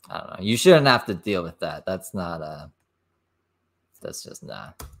I don't know. You shouldn't have to deal with that. That's just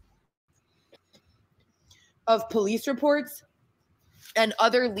not. Of police reports and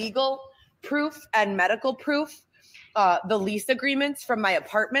other legal proof and medical proof, the lease agreements from my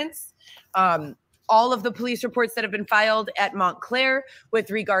apartments, all of the police reports that have been filed at Montclair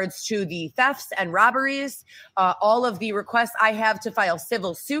with regards to the thefts and robberies, all of the requests I have to file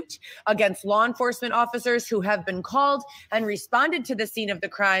civil suit against law enforcement officers who have been called and responded to the scene of the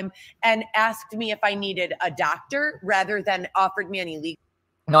crime and asked me if I needed a doctor rather than offered me any legal.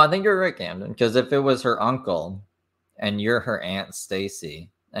 No, I think you're right, Camden, because if it was her uncle and you're her Aunt Stacy,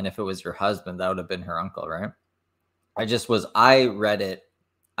 and if it was your husband, that would have been her uncle, right? I read it.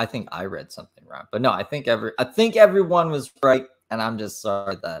 I think I read something wrong, but no, I think everyone was right, and I'm just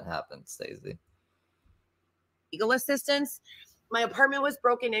sorry that happened, Stacey. Legal assistance. My apartment was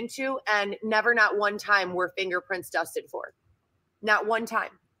broken into, and not 1 time were fingerprints dusted for. Not 1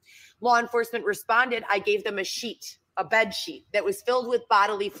 time. Law enforcement responded. I gave them a bed sheet that was filled with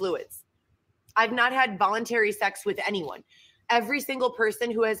bodily fluids. I've not had voluntary sex with anyone. Every single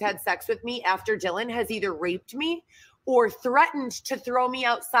person who has had sex with me after Dylan has either raped me or threatened to throw me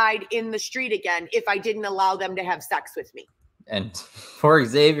outside in the street again if I didn't allow them to have sex with me. And poor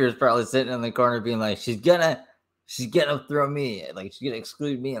Xavier is probably sitting in the corner being like, she's gonna throw me, like she's gonna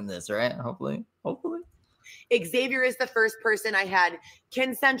exclude me in this, right? Hopefully. Xavier is the first person I had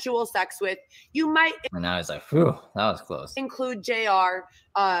consensual sex with. You might. And now he's like, whew, that was close. Include JR.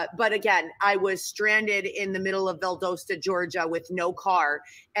 But again, I was stranded in the middle of Valdosta, Georgia with no car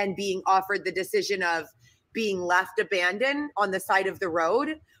and being offered the decision of being left abandoned on the side of the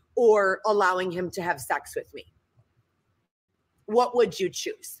road or allowing him to have sex with me. What would you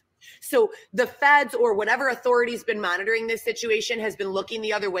choose? So the feds or whatever authority's been monitoring this situation has been looking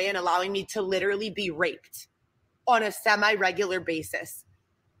the other way and allowing me to literally be raped on a semi-regular basis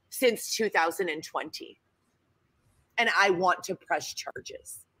since 2020. And I want to press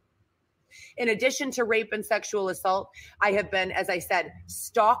charges. In addition to rape and sexual assault, I have been, as I said,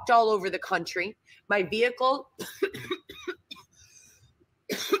 stalked all over the country. My vehicle,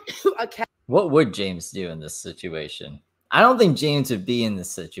 What would James do in this situation? I don't think James would be in this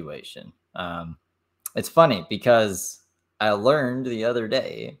situation. It's funny because I learned the other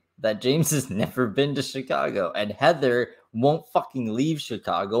day that James has never been to Chicago and Heather won't fucking leave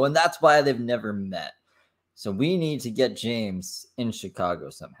Chicago, and that's why they've never met. So we need to get James in Chicago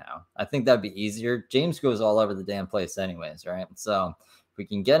somehow. I think that'd be easier. James goes all over the damn place anyways, right? So if we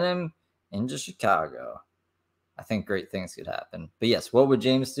can get him into Chicago, I think great things could happen. But yes, what would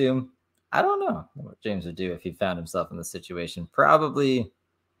James do? I don't know what James would do if he found himself in this situation. Probably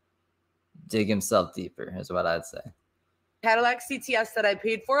dig himself deeper is what I'd say. Cadillac CTS that I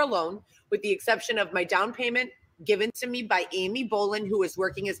paid for alone, with the exception of my down payment given to me by Amy Bolin, who was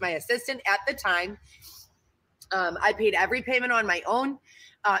working as my assistant at the time. I paid every payment on my own.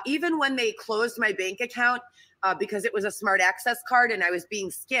 Even when they closed my bank account, because it was a smart access card and I was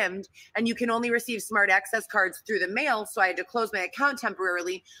being skimmed, and you can only receive smart access cards through the mail. So I had to close my account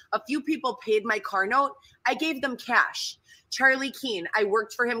temporarily. A few people paid my car note. I gave them cash. Charlie Keene, I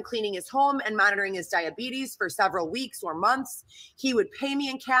worked for him cleaning his home and monitoring his diabetes for several weeks or months. He would pay me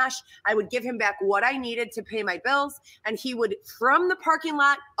in cash. I would give him back what I needed to pay my bills. And he would, from the parking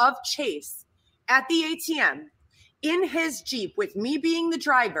lot of Chase at the ATM, in his Jeep with me being the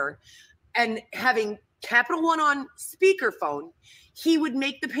driver and having Capital One on speakerphone, he would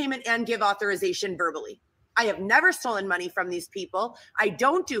make the payment and give authorization verbally. I have never stolen money from these people. I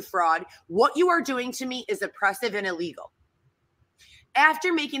don't do fraud. What you are doing to me is oppressive and illegal.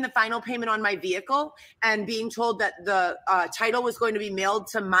 After making the final payment on my vehicle and being told that the title was going to be mailed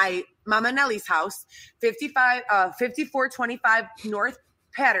to my Mama Nellie's house, 5425 North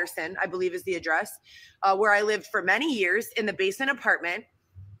Patterson, I believe is the address, where I lived for many years in the basement apartment.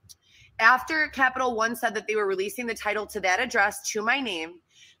 After Capital One said that they were releasing the title to that address to my name,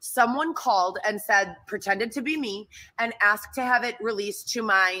 someone called and said, pretended to be me, and asked to have it released to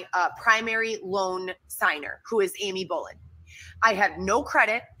my primary loan signer, who is Amy Bolin. I had no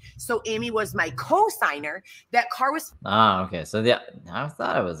credit, so Amy was my co-signer. That car was... Okay. So yeah, I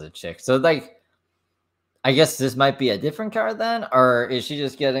thought it was a chick. So like, I guess this might be a different car then, or is she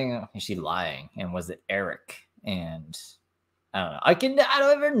just getting? Is she lying? And was it Eric? And I don't know. I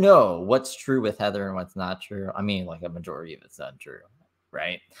don't ever know what's true with Heather and what's not true. I mean, like a majority of it's not true,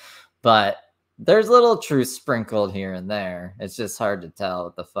 right? But there's little truth sprinkled here and there. It's just hard to tell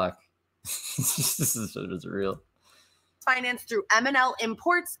what the fuck this is real. Financed through M&L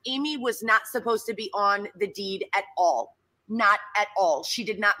Imports. Amy was not supposed to be on the deed at all. Not at all. She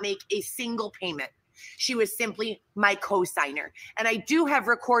did not make a single payment. She was simply my co-signer. And I do have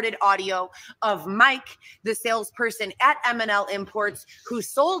recorded audio of Mike, the salesperson at M&L Imports, who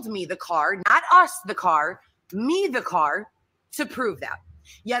sold me the car, not us the car, me the car, to prove that.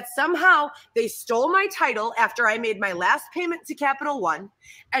 Yet somehow they stole my title after I made my last payment to Capital One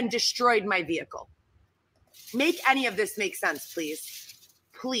and destroyed my vehicle. Make any of this make sense, please.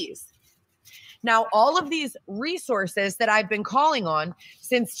 Please. Now, all of these resources that I've been calling on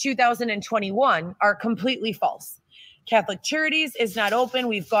since 2021 are completely false. Catholic Charities is not open.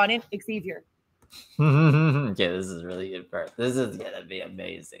 We've gone in. Xavier. Okay, this is really good part. This is going to be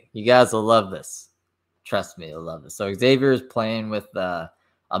amazing. You guys will love this. Trust me, you'll love this. So Xavier is playing with a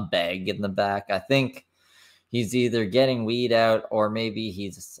bag in the back. I think he's either getting weed out or maybe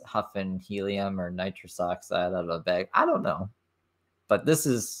he's huffing helium or nitrous oxide out of a bag. I don't know. But this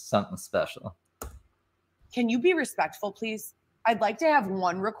is something special. Can you be respectful, please? I'd like to have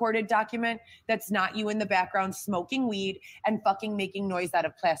one recorded document that's not you in the background smoking weed and fucking making noise out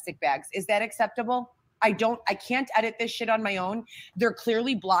of plastic bags. Is that acceptable? I can't edit this shit on my own. They're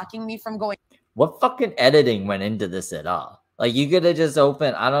clearly blocking me from going. What fucking editing went into this at all? Like, you could have just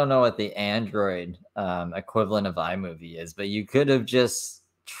opened, I don't know what the Android equivalent of iMovie is, but you could have just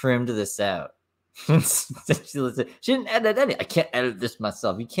trimmed this out. She didn't edit any. I can't edit this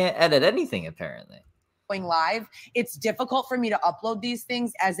myself. You can't edit anything, apparently. Live, it's difficult for me to upload these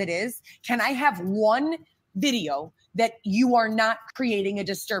things as it is. Can I have one video that you are not creating a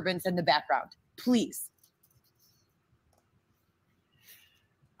disturbance in the background, please?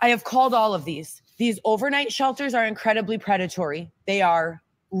 I have called all of these. These overnight shelters are incredibly predatory. They are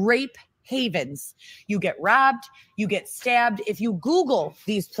rape havens. You get robbed, you get stabbed. If you Google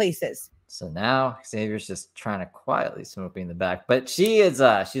these places. So now Xavier's just trying to quietly smoke me in the back, but she's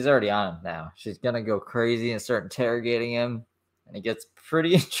already on him now. She's gonna go crazy and start interrogating him, and it gets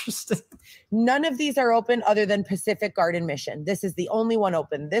pretty interesting. None of these are open other than Pacific Garden Mission. This is the only one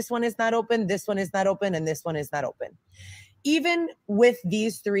open. This one is not open. This one is not open, and this one is not open. Even with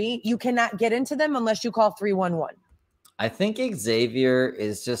these three, you cannot get into them unless you call 311. I think Xavier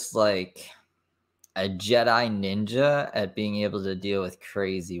is just like a Jedi ninja at being able to deal with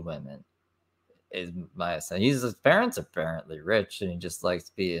crazy women. is my son. His parents are apparently rich, and he just likes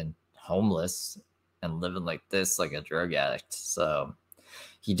being homeless and living like this, like a drug addict. So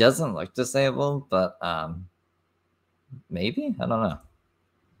he doesn't look disabled, but maybe, I don't know.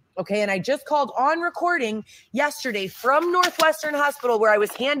 Okay, and I just called on recording yesterday from Northwestern Hospital where I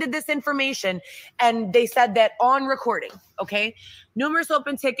was handed this information, and they said that on recording, okay? Numerous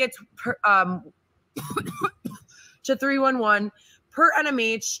open tickets per, to 311 per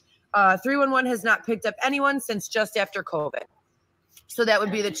NMH. 311 has not picked up anyone since just after COVID. So that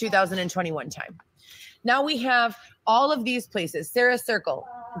would be the 2021 time. Now we have all of these places, Sarah's Circle,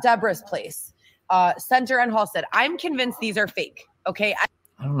 Deborah's Place, Center and Halstead. I'm convinced these are fake, okay?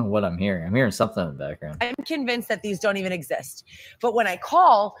 I don't know what I'm hearing. I'm hearing something in the background. I'm convinced that these don't even exist. But when I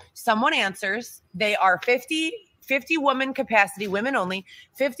call, someone answers. They are 50 women capacity, women only,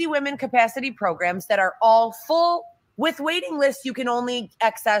 50 women capacity programs that are all full with waiting lists you can only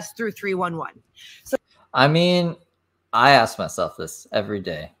access through 311. So, I mean, I ask myself this every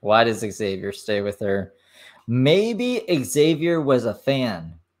day. Why does Xavier stay with her? Maybe Xavier was a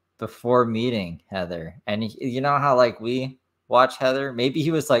fan before meeting Heather. And you know how like we watch Heather? Maybe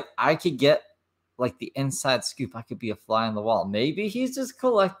he was like, I could get like the inside scoop. I could be a fly on the wall. Maybe he's just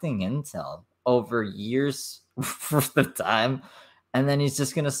collecting intel over years worth of time. And then he's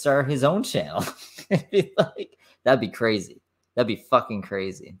just going to start his own channel. Like, that'd be crazy. That'd be fucking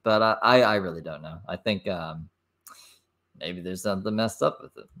crazy. But I really don't know. I think maybe there's something messed up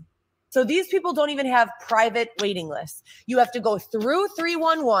with it. So these people don't even have private waiting lists. You have to go through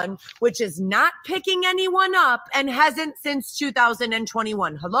 311, which is not picking anyone up and hasn't since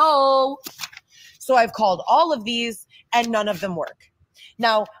 2021. Hello? So I've called all of these and none of them work.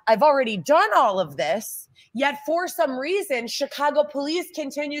 Now, I've already done all of this, yet for some reason, Chicago police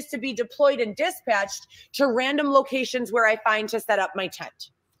continues to be deployed and dispatched to random locations where I find to set up my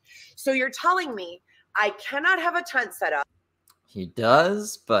tent. So you're telling me I cannot have a tent set up. He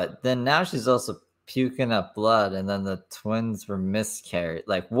does, but then now she's also puking up blood, and then the twins were miscarried.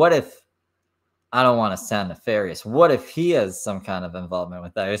 Like, what if, I don't want to sound nefarious, what if he has some kind of involvement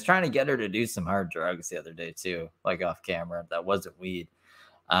with that? I was trying to get her to do some hard drugs the other day too, like off camera. That wasn't weed.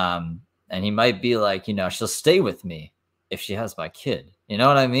 And he might be like, you know, she'll stay with me if she has my kid. You know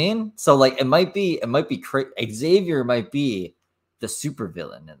what I mean? So like, it might be Xavier might be the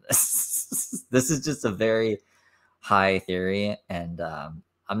supervillain in this. This is just a very high theory, and I'm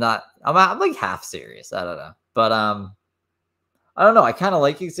like half serious. I don't know, but I don't know. I kind of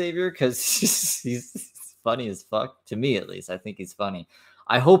like Xavier because he's funny as fuck, to me at least. I think he's funny.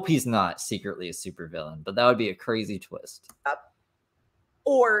 I hope he's not secretly a supervillain, but that would be a crazy twist.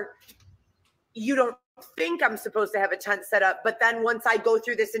 Or you don't think I'm supposed to have a tent set up, but then once I go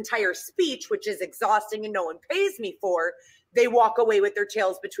through this entire speech, which is exhausting and no one pays me for, they walk away with their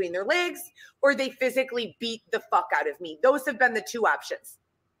tails between their legs, or they physically beat the fuck out of me. Those have been the two options.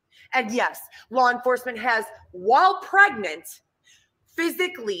 And yes, law enforcement has, while pregnant,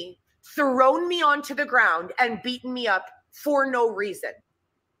 physically thrown me onto the ground and beaten me up for no reason.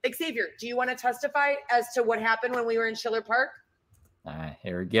 Xavier, do you want to testify as to what happened when we were in Schiller Park? All right,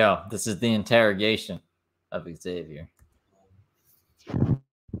 here we go. This is the interrogation of Xavier. You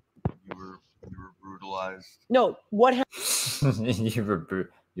were brutalized. No, what happened? you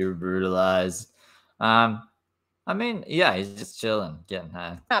were brutalized. I mean, yeah, he's just chilling, getting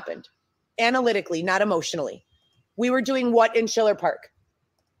high. Happened analytically, not emotionally. We were doing what in Schiller Park?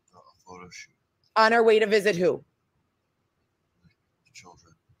 A photo shoot. On our way to visit who? The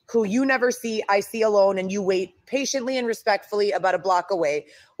children. Who you never see, I see alone, and you wait patiently and respectfully about a block away,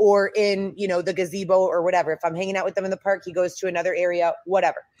 or in, you know, the gazebo or whatever. If I'm hanging out with them in the park, he goes to another area,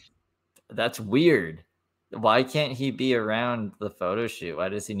 whatever. That's weird. Why can't he be around the photo shoot? Why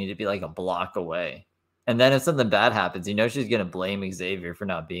does he need to be like a block away? And then if something bad happens, you know she's going to blame Xavier for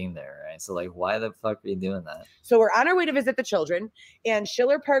not being there, right? So like, why the fuck are you doing that? So we're on our way to visit the children, and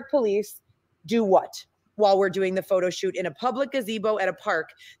Schiller Park police do what? While we're doing the photo shoot in a public gazebo at a park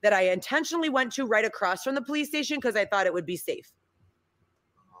that I intentionally went to right across from the police station because I thought it would be safe.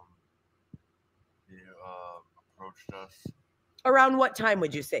 They approached us. Around what time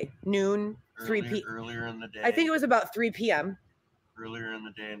would you say? Noon? 3 p.m.? Earlier in the day. I think it was about 3 p.m. Earlier in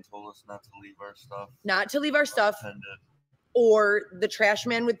the day, and told us not to leave our stuff. Not to leave our stuff, Unattended. or the trash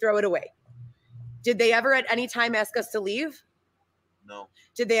man would throw it away. Did they ever at any time ask us to leave? No.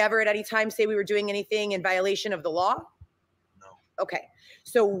 Did they ever at any time say we were doing anything in violation of the law? No. Okay.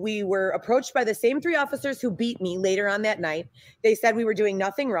 So we were approached by the same 3 officers who beat me later on that night. They said we were doing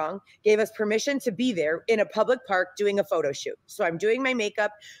nothing wrong, gave us permission to be there in a public park doing a photo shoot. So I'm doing my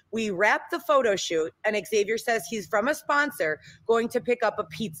makeup. We wrap the photo shoot, and Xavier says he's from a sponsor going to pick up a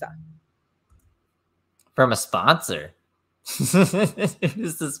pizza. From a sponsor. Who's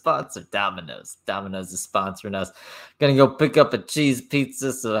the sponsor? Domino's. Domino's is sponsoring us. Gonna go pick up a cheese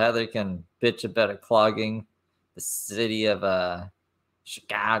pizza so Heather can bitch about it clogging the city of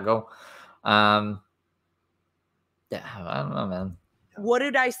Chicago. Yeah, I don't know, man. What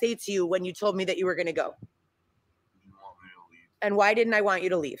did I say to you when you told me that you were going to go? You want me to leave And why didn't I want you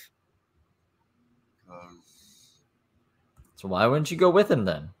to leave? because So why wouldn't you go with him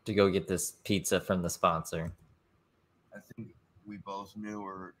then to go get this pizza from the sponsor? I think we both knew,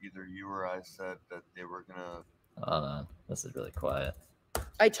 or either you or I said that they were gonna. Hold on, this is really quiet.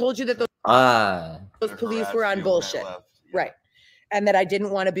 I told you that those police harass were on you when I bullshit. left. Yeah. Right. And that I didn't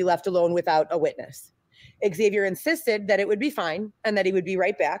want to be left alone without a witness. Xavier insisted that it would be fine and that he would be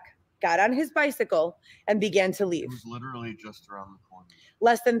right back, got on his bicycle, and began to It leave. was literally just around the corner.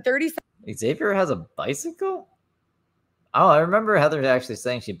 Less than 30 seconds. Xavier has a bicycle? Oh, I remember Heather actually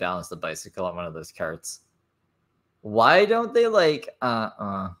saying she balanced the bicycle on one of those carts. Why don't they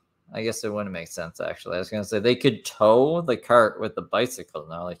I guess it wouldn't make sense actually. I was gonna say they could tow the cart with the bicycle.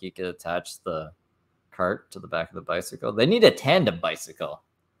 No, like you could attach the cart to the back of the bicycle. They need a tandem bicycle.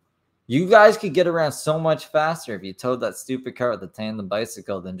 You guys could get around so much faster if you towed that stupid cart with a tandem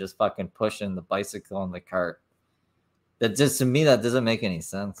bicycle than just fucking pushing the bicycle in the cart. That just, to me, that doesn't make any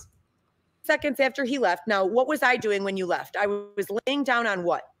sense. Seconds after he left. Now, what was I doing when you left? I was laying down on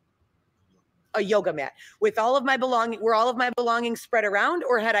what? A yoga mat with all of my belongings. Were all of my belongings spread around,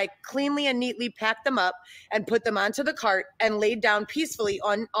 or had I cleanly and neatly packed them up and put them onto the cart and laid down peacefully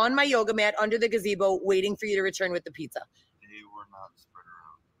on my yoga mat under the gazebo, waiting for you to return with the pizza? They were not spread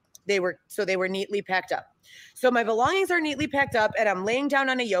around. They were neatly packed up. So my belongings are neatly packed up, and I'm laying down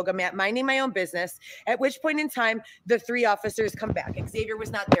on a yoga mat, minding my own business. At which point in time, the 3 officers come back. Xavier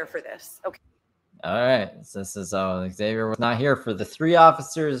was not there for this. Okay. All right. So this is Xavier was not here for the 3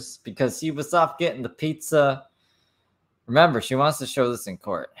 officers because he was off getting the pizza. Remember, she wants to show this in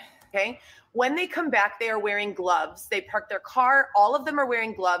court. Okay. When they come back, they are wearing gloves. They park their car. All of them are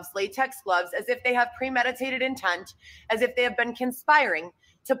wearing gloves, latex gloves, as if they have premeditated intent, as if they have been conspiring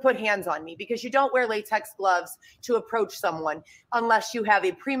to put hands on me, because you don't wear latex gloves to approach someone unless you have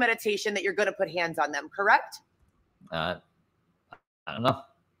a premeditation that you're going to put hands on them. Correct? I don't know.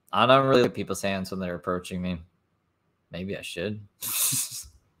 I don't really look at people's hands when they're approaching me. Maybe I should.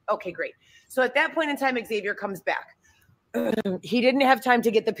 Okay, great. So at that point in time, Xavier comes back. He didn't have time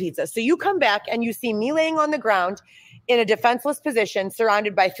to get the pizza. So you come back and you see me laying on the ground in a defenseless position,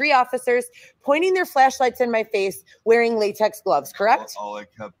 surrounded by 3 officers, pointing their flashlights in my face, wearing latex gloves, correct? All I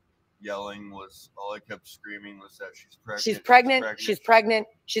kept screaming was that she's pregnant. She's pregnant. She's pregnant.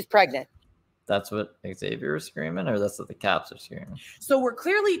 She's pregnant. That's what Xavier is screaming, or that's what the cops are screaming? So we're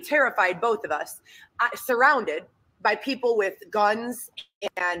clearly terrified, both of us, surrounded by people with guns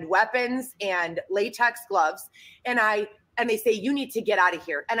and weapons and latex gloves. And they say, you need to get out of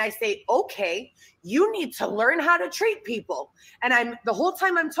here. And I say, okay, you need to learn how to treat people. And the whole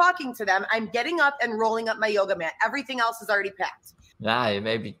time I'm talking to them, I'm getting up and rolling up my yoga mat. Everything else is already packed. Nah,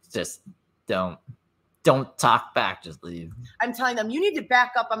 maybe just don't talk back, just leave. I'm telling them, you need to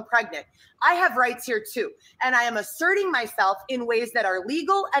back up. I'm pregnant. I have rights here too. And I am asserting myself in ways that are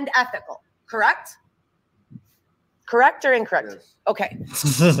legal and ethical. Correct? Correct or incorrect? Yes.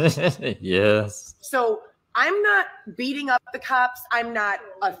 Okay. Yes. So I'm not beating up the cops. I'm not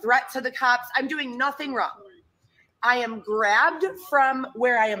a threat to the cops. I'm doing nothing wrong. I am grabbed from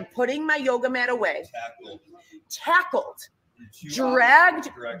where I am putting my yoga mat away, tackled, dragged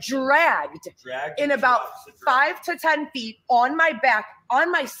in about 5 to 10 feet on my back,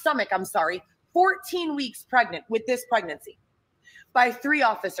 on my stomach, 14 weeks pregnant with this pregnancy, by 3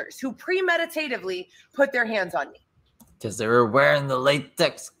 officers who premeditatively put their hands on me. Because they were wearing the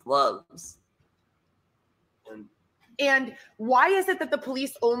latex gloves. And why is it that the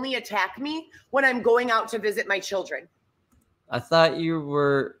police only attack me when I'm going out to visit my children? I thought you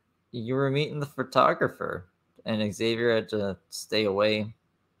were meeting the photographer, and Xavier had to stay away,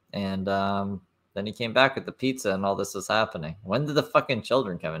 and then he came back with the pizza, and all this was happening. When did the fucking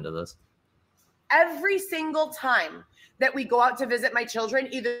children come into this? Every single time that we go out to visit my children,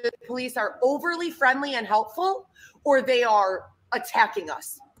 either the police are overly friendly and helpful, or they are attacking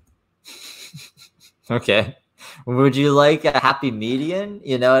us. Okay. Would you like a happy median?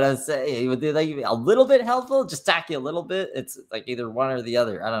 You know what I'm saying? Would they like a little bit helpful? Just tack you a little bit? It's like either one or the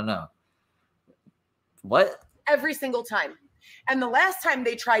other. I don't know. What? Every single time. And the last time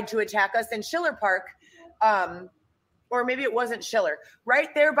they tried to attack us in Schiller Park, or maybe it wasn't Schiller, right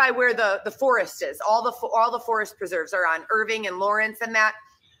there by where the forest is. All the forest preserves are on Irving and Lawrence and that.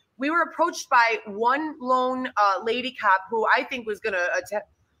 We were approached by one lone lady cop who I think was going to attack.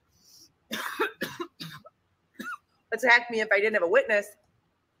 attack me if I didn't have a witness.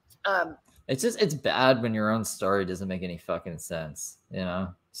 It's bad when your own story doesn't make any fucking sense, you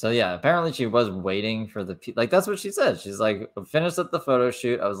know? So yeah, apparently she was waiting for the like that's what she said. She's like, finished up the photo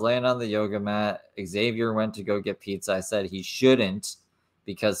shoot. I was laying on the yoga mat. Xavier went to go get pizza. I said he shouldn't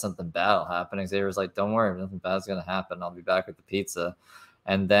because something bad will happen. Xavier was like, don't worry, nothing bad's gonna happen. I'll be back with the pizza.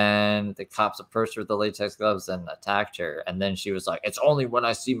 And then the cops approached her with the latex gloves and attacked her. And then she was like, it's only when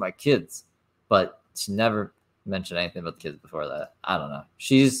I see my kids. But she never mentioned anything about the kids before that. I don't know.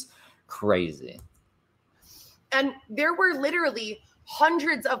 She's crazy. And there were literally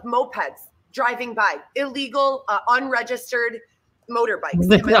hundreds of mopeds driving by, illegal, unregistered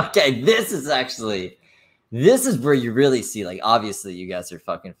motorbikes. Okay, this is where you really see, like, obviously you guys are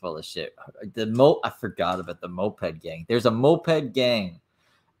fucking full of shit. I forgot about the moped gang. There's a moped gang,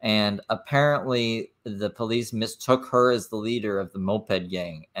 and apparently the police mistook her as the leader of the moped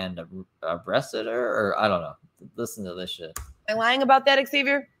gang and arrested her, or I don't know. Listen to this shit. Am I lying about that,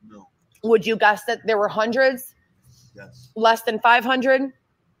 Xavier? No. Would you guess that there were hundreds? Yes. Less than 500? Less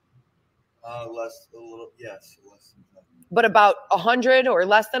than 500. But about 100 or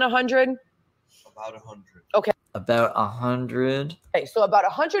less than 100? About 100. Okay. About 100. Okay, so about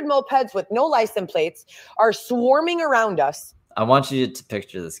 100 mopeds with no license plates are swarming around us. I want you to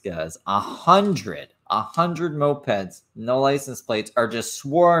picture this, guys. 100 mopeds, no license plates, are just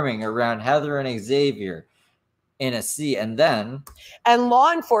swarming around Heather and Xavier in a sea, and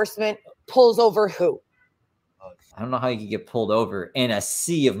law enforcement pulls over who? I don't know how you could get pulled over in a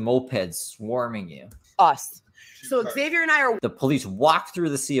sea of mopeds swarming you. Us. So Xavier and I are... The police walk through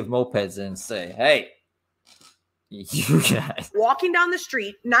the sea of mopeds and say, hey, you guys... walking down the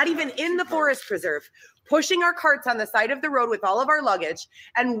street, not even in the forest preserve, pushing our carts on the side of the road with all of our luggage,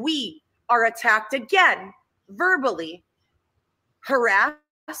 and we are attacked again, verbally,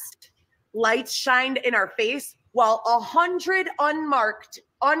 harassed, lights shined in our face, while 100 unmarked,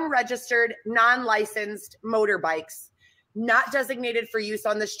 unregistered, non-licensed motorbikes, not designated for use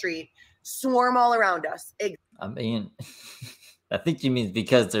on the street, swarm all around us. I mean, I think you mean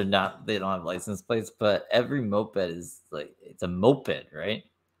because they don't have license plates, but every moped is like, it's a moped, right?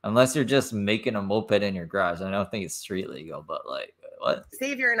 Unless you're just making a moped in your garage. I don't think it's street legal, but like, what?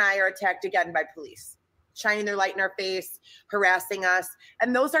 Xavier and I are attacked again by police, shining their light in our face, harassing us.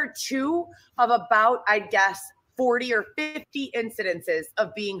 And those are two of about, I guess, 40 or 50 incidences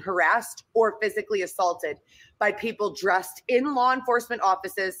of being harassed or physically assaulted by people dressed in law enforcement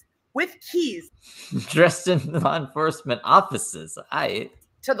offices with keys. Dressed in law enforcement offices.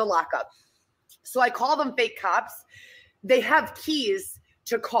 To the lockup. So I call them fake cops. They have keys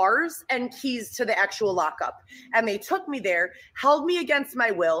to cars and keys to the actual lockup. And they took me there, held me against my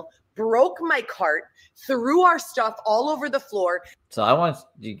will, broke my cart, threw our stuff all over the floor. So I want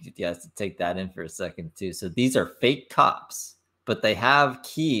you guys to take that in for a second too. So these are fake cops, but they have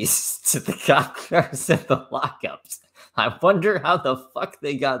keys to the cop cars and the lockups. I wonder how the fuck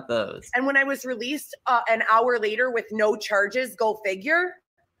they got those. And when I was released an hour later with no charges, go figure,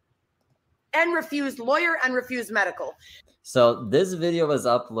 and refused lawyer and refused medical. So this video was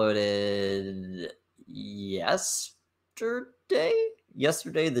uploaded yesterday,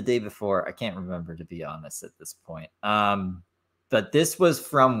 the day before. I can't remember, to be honest, at this point. But this was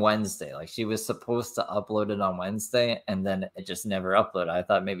from Wednesday. Like, she was supposed to upload it on Wednesday, and then it just never uploaded. I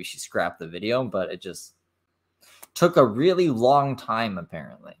thought maybe she scrapped the video, but it just took a really long time,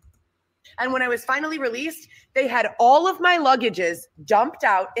 apparently. And when I was finally released, they had all of my luggages dumped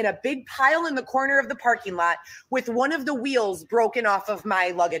out in a big pile in the corner of the parking lot with one of the wheels broken off of my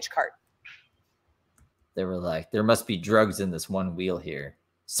luggage cart. They were like, there must be drugs in this one wheel here.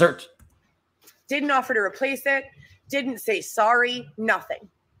 Search. Didn't offer to replace it. Didn't say sorry. Nothing.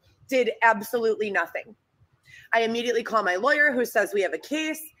 Did absolutely nothing. I immediately call my lawyer, who says we have a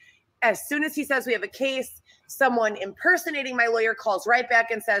case. As soon as he says we have a case, someone impersonating my lawyer calls right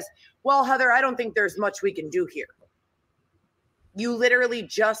back and says, well, Heather, I don't think there's much we can do here. You literally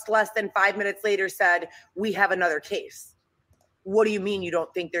just less than 5 minutes later said, we have another case. What do you mean you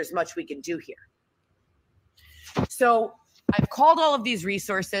don't think there's much we can do here? So I've called all of these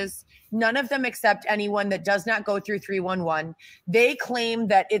resources. None of them accept anyone that does not go through 311. They claim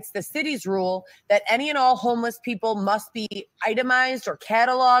that it's the city's rule that any and all homeless people must be itemized or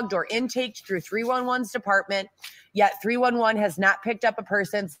cataloged or intaked through 311's department. Yet 311 has not picked up a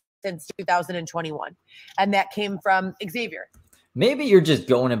person since 2021. And that came from Xavier. Maybe you're just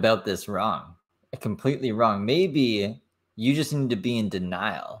going about this wrong, completely wrong. Maybe you just need to be in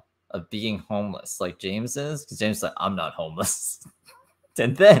denial of being homeless like James is, because James is like, I'm not homeless.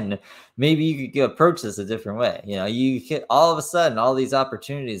 And then maybe you could approach this a different way. You know, you get all of a sudden all these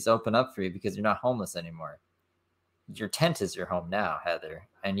opportunities open up for you because you're not homeless anymore. your tent is your home now, Heather,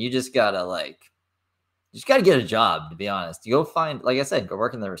 and you just gotta get a job. To be honest, you go find, like I said, go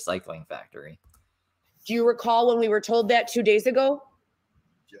work in the recycling factory. Do you recall when we were told that 2 days ago?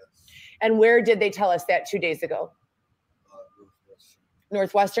 Yes. And where did they tell us that 2 days ago? Northwestern.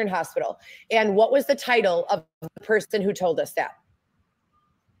 Northwestern Hospital. And what was the title of the person who told us that?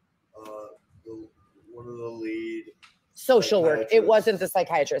 One of the lead social worker. It wasn't the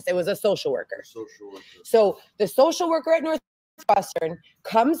psychiatrist. It was a social worker. Social worker. So the social worker at Northwestern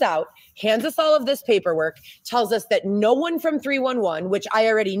comes out, hands us all of this paperwork, tells us that no one from 311, which I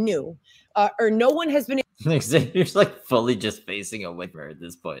already knew, or no one has been Xavier's like fully just facing a whimper at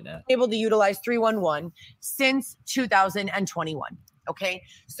this point now. able to utilize 311 since 2021. Okay,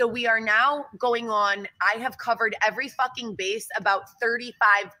 so we are now going on. I have covered every fucking base about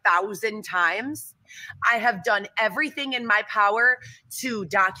 35,000 times. I have done everything in my power to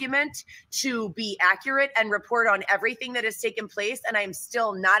document, to be accurate and report on everything that has taken place. And I am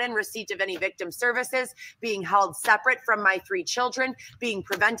still not in receipt of any victim services, being held separate from my 3 children, being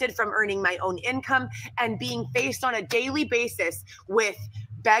prevented from earning my own income, and being faced on a daily basis with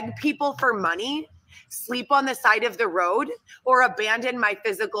beg people for money, sleep on the side of the road, or abandon my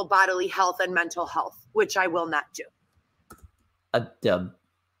physical bodily health and mental health, which I will not do.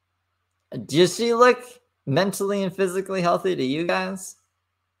 Does she look mentally and physically healthy to you guys?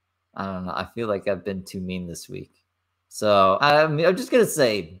 I don't know. I feel like I've been too mean this week. So I'm just going to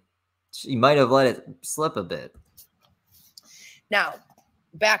say she might have let it slip a bit. Now,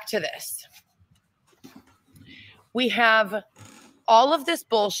 back to this. We have all of this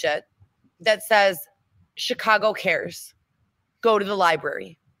bullshit that says Chicago cares. Go to the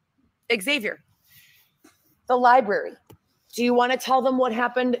library. Xavier, the library. Do you want to tell them what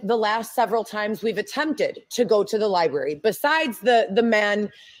happened the last several times we've attempted to go to the library? Besides the men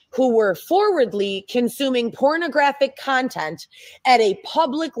who were forwardly consuming pornographic content at a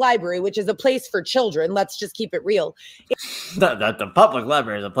public library, which is a place for children. Let's just keep it real. The public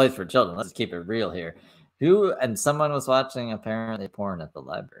library is a place for children. Let's keep it real here. Someone was watching apparently porn at the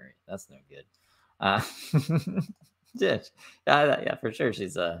library. That's no good. Yeah, for sure.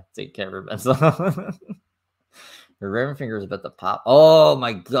 She's taking care of her mental health. Her ring finger is about to pop. Oh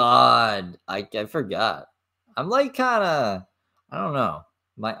my god. I forgot. I'm like kind of, I don't know.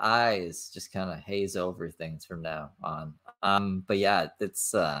 My eyes just kind of haze over things from now on. But yeah,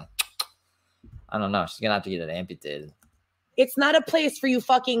 it's I don't know. She's gonna have to get it amputated. It's not a place for you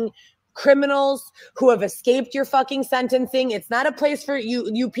fucking criminals who have escaped your fucking sentencing. It's not a place for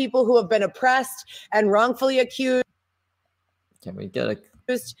you people who have been oppressed and wrongfully accused. Can we get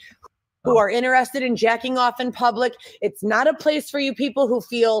who are interested in jacking off in public? It's not a place for you people who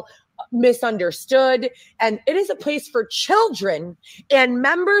feel misunderstood. And it is a place for children and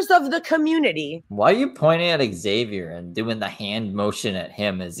members of the community. Why are you pointing at Xavier and doing the hand motion at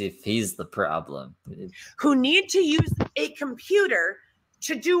him as if he's the problem? Who need to use a computer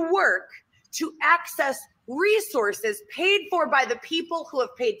to do work, to access resources paid for by the people who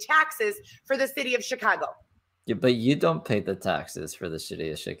have paid taxes for the city of Chicago. Yeah, but you don't pay the taxes for the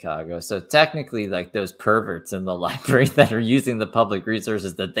city of Chicago. So technically, like those perverts in the library that are using the public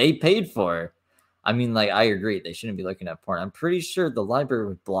resources that they paid for. I mean, like, I agree. They shouldn't be looking at porn. I'm pretty sure the library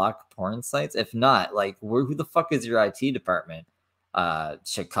would block porn sites. If not, like, who the fuck is your IT department?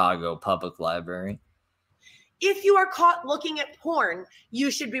 Chicago Public Library. If you are caught looking at porn,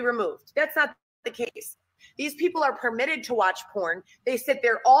 you should be removed. That's not the case. These people are permitted to watch porn. They sit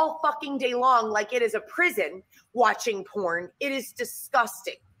there all fucking day long like it is a prison watching porn. It is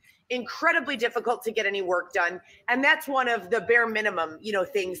disgusting. Incredibly difficult to get any work done. And that's one of the bare minimum,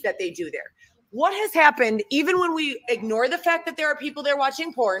 things that they do there. What has happened, even when we ignore the fact that there are people there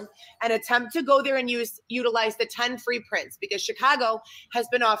watching porn and attempt to go there and utilize the 10 free prints, because Chicago has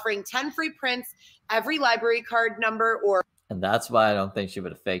been offering 10 free prints, every library card number, or... And that's why I don't think she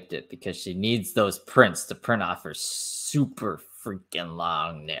would have faked it, because she needs those prints to print off her super freaking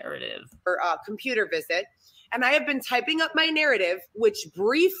long narrative. Or computer visit. And I have been typing up my narrative, which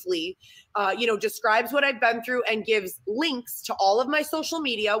briefly, describes what I've been through and gives links to all of my social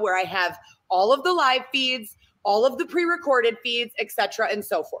media where I have all of the live feeds, all of the pre-recorded feeds, etc., and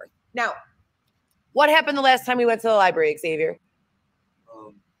so forth. Now, what happened the last time we went to the library, Xavier?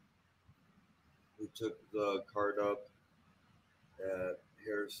 We took the card up at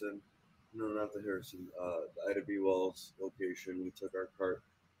Harrison. No, not the Harrison. The Ida B. Wells location. We took our cart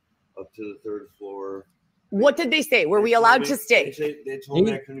up to the 3rd floor. What did they say? Were we allowed to stay? They told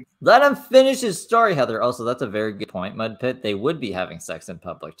me I couldn't. Let him finish his story, Heather. Also, that's a very good point, Mud Pit. They would be having sex in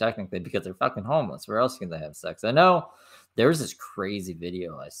public, technically, because they're fucking homeless. Where else can they have sex? I know there was this crazy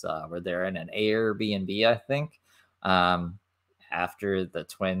video I saw where they're in an Airbnb, I think, After the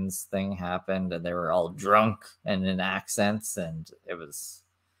twins thing happened and they were all drunk and in accents and it was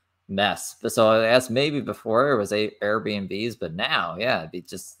mess. So I guess maybe before it was Airbnbs, but now, yeah, it'd be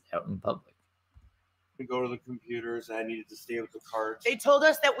just out in public. To go to the computers, I needed to stay with the cards. They told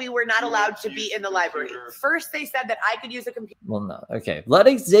us that we were not allowed to be in the library. First, they said that I could use a computer. Well, no. Okay. Let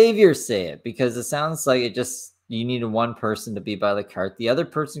Xavier say it because it sounds like it just, you needed one person to be by the cart. The other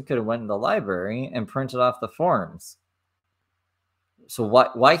person could have went in the library and printed off the forms. So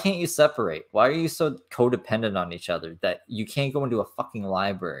why can't you separate? Why are you so codependent on each other that you can't go into a fucking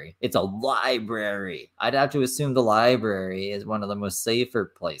library? It's a library. I'd have to assume the library is one of the most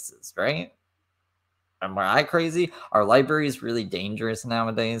safer places, right? Am I crazy? Are libraries really dangerous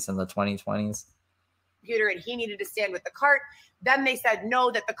nowadays in the 2020s? Computer, and he needed to stand with the cart. Then they said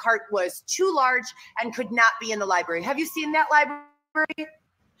no, that the cart was too large and could not be in the library. Have you seen that library?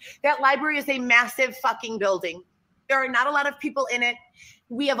 That library is a massive fucking building. There are not a lot of people in it.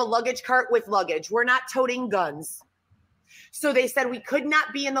 We have a luggage cart with luggage. We're not toting guns. So they said we could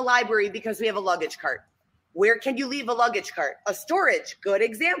not be in the library because we have a luggage cart. Where can you leave a luggage cart? A storage. Good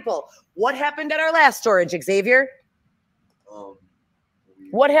example. What happened at our last storage, Xavier?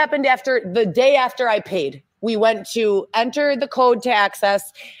 What happened after the day after I paid? We went to enter the code to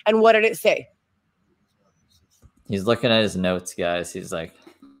access. And what did it say? He's looking at his notes, guys. He's like,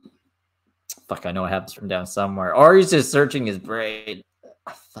 fuck, I know I have this written down somewhere. Or he's just searching his brain.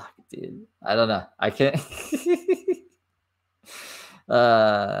 Oh, fuck, dude. I don't know. I can't.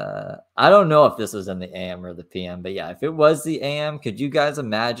 I don't know if this was in the AM or the PM, but yeah, if it was the AM, could you guys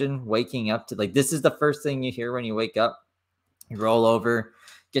imagine waking up to, like, this is the first thing you hear when you wake up? You roll over,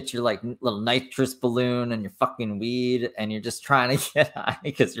 get your, like, little nitrous balloon and your fucking weed, and you're just trying to get high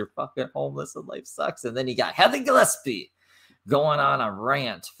because you're fucking homeless and life sucks. And then you got Heather Gillespie going on a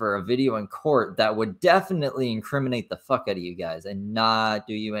rant for a video in court that would definitely incriminate the fuck out of you guys and not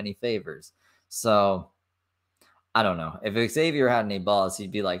do you any favors. So I don't know. If Xavier had any balls,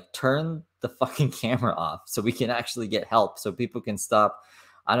 he'd be like, turn the fucking camera off so we can actually get help, so people can stop.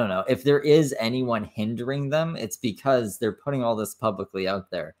 I don't know. If there is anyone hindering them, it's because they're putting all this publicly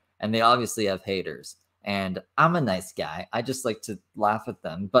out there, and they obviously have haters. And I'm a nice guy. I just like to laugh at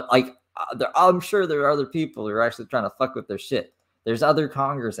them. But, like, I'm sure there are other people who are actually trying to fuck with their shit. There's other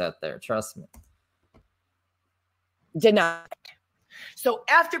Congers out there. Trust me. Denied. So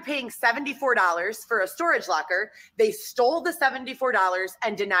after paying $74 for a storage locker, they stole the $74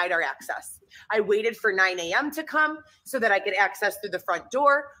 and denied our access. I waited for 9 a.m. to come so that I could access through the front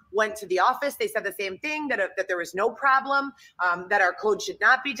door, went to the office. They said the same thing, that there was no problem, that our code should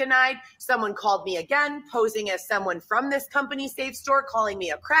not be denied. Someone called me again, posing as someone from this company safe store, calling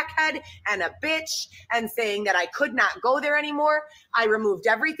me a crackhead and a bitch and saying that I could not go there anymore. I removed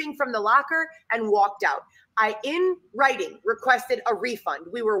everything from the locker and walked out. I, in writing, requested a refund.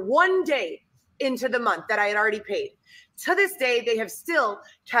 We were 1 day into the month that I had already paid. To this day, they have still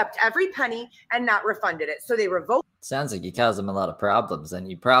kept every penny and not refunded it. So they revoked. Sounds like you caused them a lot of problems, and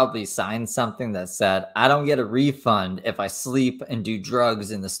you probably signed something that said, I don't get a refund if I sleep and do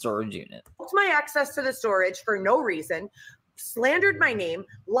drugs in the storage unit. My access to the storage for no reason, slandered my name,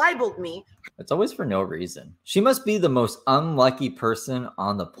 libeled me. It's always for no reason. She must be the most unlucky person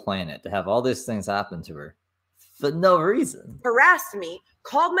on the planet to have all these things happen to her for no reason. Harassed me,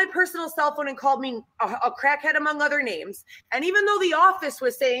 called my personal cell phone and called me a crackhead, among other names. And even though the office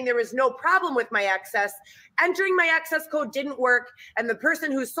was saying there was no problem with my access, entering my access code didn't work. And the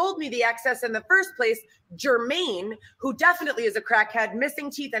person who sold me the access in the first place, Jermaine, who definitely is a crackhead,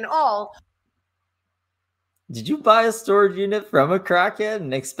 missing teeth and all. Did you buy a storage unit from a crackhead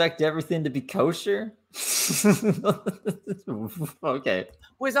and expect everything to be kosher? Okay.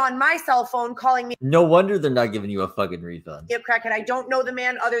 Was on my cell phone calling me. No wonder they're not giving you a fucking refund. A crackhead. I don't know the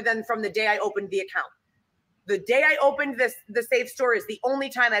man other than from the day I opened the account. The day I opened the safe store is the only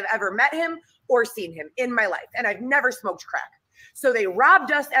time I've ever met him or seen him in my life. And I've never smoked crack. So they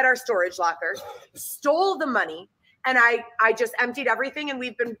robbed us at our storage locker, stole the money, and I just emptied everything, and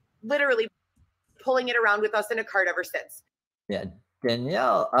we've been literally pulling it around with us in a cart ever since. Yeah,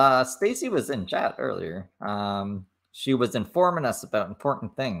 Danielle, Stacy was in chat earlier. She was informing us about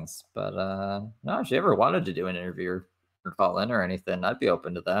important things, but no, if she ever wanted to do an interview or call in or anything, I'd be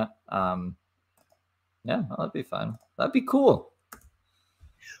open to that. Yeah, that'd be fun. That'd be cool.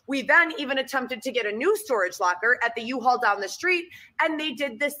 We then even attempted to get a new storage locker at the U-Haul down the street, and they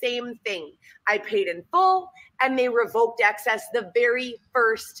did the same thing. I paid in full, and they revoked access the very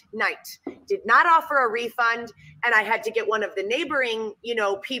first night. Did not offer a refund, and I had to get one of the neighboring,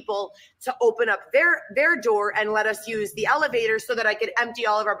 people to open up their door and let us use the elevator so that I could empty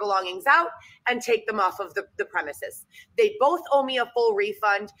all of our belongings out and take them off of the premises. They both owe me a full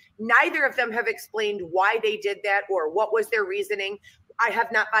refund. Neither of them have explained why they did that or what was their reasoning. I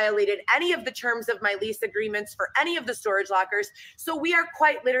have not violated any of the terms of my lease agreements for any of the storage lockers. So we are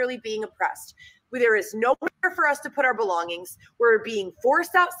quite literally being oppressed. There is nowhere for us to put our belongings. We're being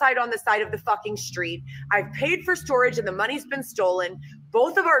forced outside on the side of the fucking street. I've paid for storage and the money's been stolen.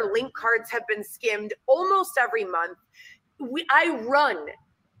 Both of our link cards have been skimmed almost every month. I run.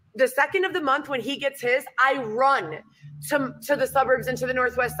 The second of the month when he gets his, I run to the suburbs and to the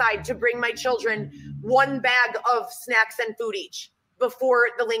northwest side to bring my children one bag of snacks and food each before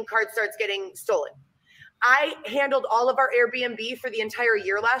the link card starts getting stolen. I handled all of our Airbnb for the entire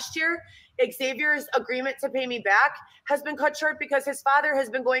year last year. Xavier's agreement to pay me back has been cut short because his father has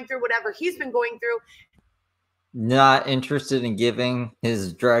been going through whatever he's been going through. Not interested in giving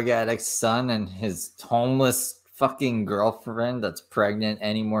his drug addict son and his homeless fucking girlfriend that's pregnant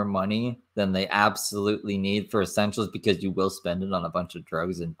any more money than they absolutely need for essentials, because you will spend it on a bunch of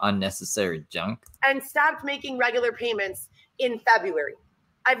drugs and unnecessary junk. And stopped making regular payments in February.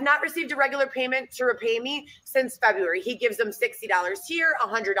 I've not received a regular payment to repay me since February. He gives them $60 here,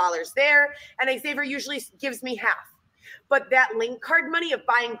 $100 there, and Xavier usually gives me half. But that link card money of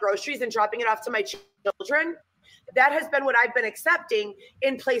buying groceries and dropping it off to my children, that has been what I've been accepting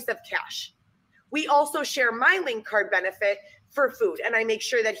in place of cash. We also share my link card benefit for food, and I make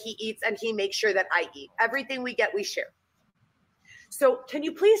sure that he eats and he makes sure that I eat. Everything we get, we share. So can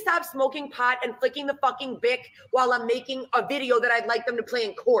you please stop smoking pot and flicking the fucking Bic while I'm making a video that I'd like them to play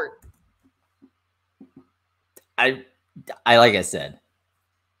in court? I like I said,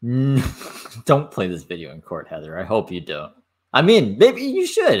 don't play this video in court, Heather. I hope you don't. I mean, maybe you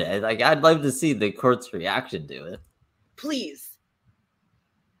should. I'd love to see the court's reaction to it. Please.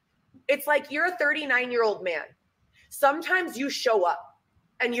 It's like you're a 39-year-old man. Sometimes you show up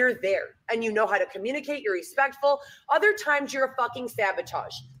and you're there and you know how to communicate. You're respectful. Other times you're a fucking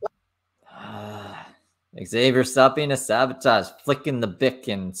sabotage. Xavier, stop being a sabotage, flicking the Bic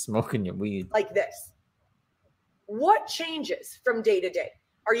and smoking your weed. Like this. What changes from day to day?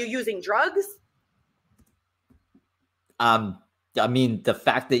 Are you using drugs? I mean, the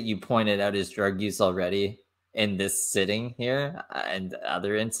fact that you pointed out his drug use already in this sitting here and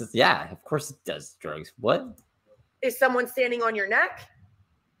other instances, yeah, of course it does drugs. What? Is someone standing on your neck?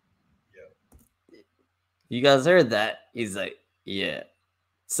 Yeah. You guys heard that? He's like, yeah,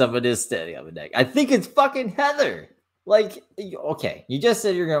 someone is standing on my neck. I think it's fucking Heather. Like, okay, you just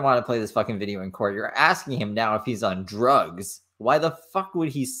said you're going to want to play this fucking video in court. You're asking him now if he's on drugs. Why the fuck would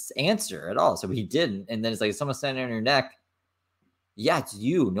he answer at all? So he didn't. And then it's like, someone standing on your neck. Yeah, it's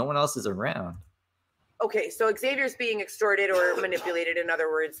you. No one else is around. Okay, so Xavier's being extorted or manipulated. In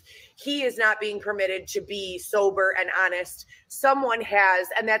other words, he is not being permitted to be sober and honest. Someone has,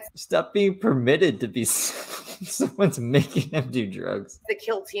 and that's... Stop being permitted to be... Someone's making him do drugs. The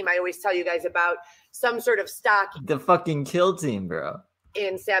kill team I always tell you guys about. Some sort of stock. The fucking kill team, bro.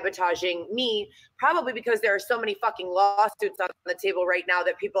 In sabotaging me, probably because there are so many fucking lawsuits on the table right now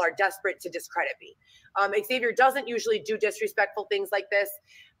that people are desperate to discredit me. Xavier doesn't usually do disrespectful things like this.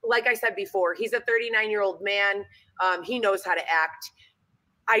 Like I said before, he's a 39-year-old man. He knows how to act.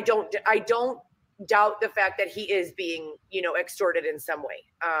 I don't doubt the fact that he is being, extorted in some way.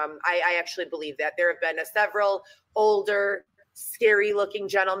 I actually believe that there have been several older, scary-looking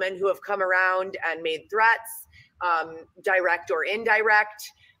gentlemen who have come around and made threats. Direct or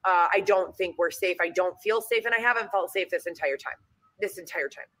indirect. I don't think we're safe. I don't feel safe, and I haven't felt safe this entire time.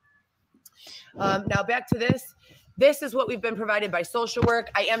 Now back to this. This is what we've been provided by social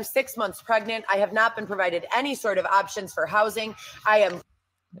work. I am 6 months pregnant. I have not been provided any sort of options for housing.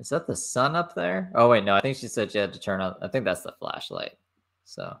 Is that the sun up there? Oh, wait, no. I think she said she had to turn on. I think that's the flashlight.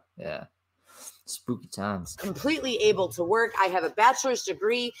 So, yeah. Spooky times. Completely able to work. I have a bachelor's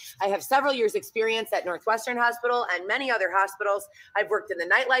degree. I have several years experience at Northwestern Hospital and many other hospitals. I've worked in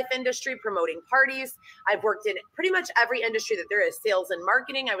the nightlife industry promoting parties. I've worked in pretty much every industry that there is, sales and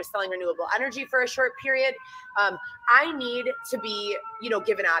marketing. I was selling renewable energy for a short period. I need to be,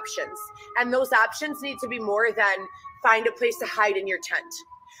 given options, and those options need to be more than find a place to hide in your tent.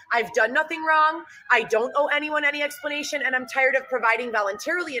 I've done nothing wrong. I don't owe anyone any explanation, and I'm tired of providing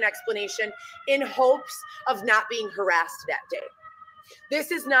voluntarily an explanation in hopes of not being harassed that day.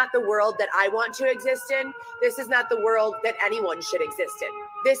 This is not the world that I want to exist in. This is not the world that anyone should exist in.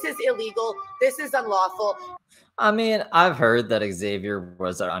 This is illegal. This is unlawful. I mean, I've heard that Xavier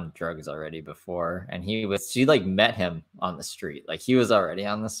was on drugs already before, and she like met him on the street. Like he was already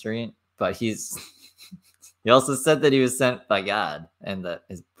on the street, but he also said that he was sent by God and that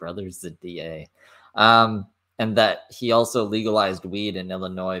his brother's the DA. And that he also legalized weed in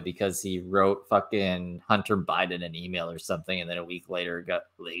Illinois because he wrote fucking Hunter Biden an email or something, and then a week later it got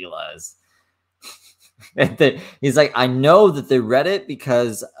legalized. And then he's like, I know that they read it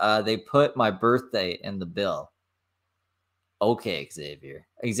because they put my birthday in the bill. Okay, Xavier.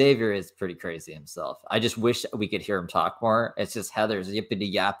 Xavier is pretty crazy himself. I just wish we could hear him talk more. It's just Heather's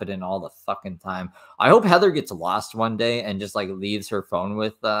yippity yapping all the fucking time. I hope Heather gets lost one day and just like leaves her phone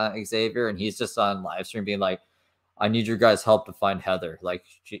with Xavier, and he's just on live stream being like, I need your guys' help to find Heather. Like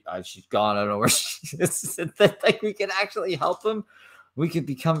she's gone. I don't know where she is. Like we could actually help him. We could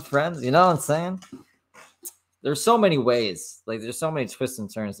become friends. You know what I'm saying? There's so many ways. Like there's so many twists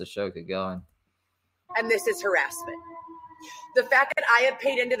and turns the show could go in. And this is harassment. The fact that I have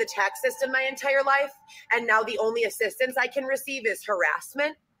paid into the tax system my entire life, and now the only assistance I can receive is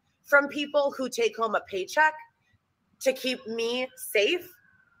harassment from people who take home a paycheck to keep me safe.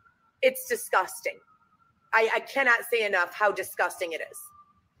 It's disgusting. I cannot say enough how disgusting it is.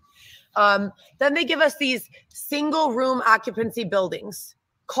 Then they give us these single room occupancy buildings,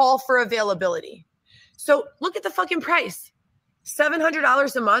 call for availability. So look at the fucking price.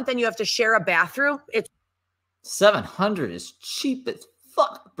 $700 a month and you have to share a bathroom. It's $700 is cheap as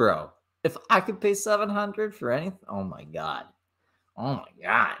fuck, bro. If I could pay $700 for anything, oh my god,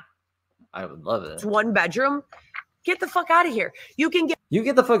 I would love it. It's one bedroom. Get the fuck out of here. You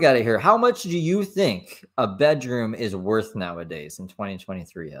get the fuck out of here. How much do you think a bedroom is worth nowadays in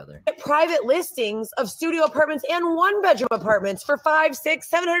 2023, Heather? Private listings of studio apartments and one bedroom apartments for $500, $600,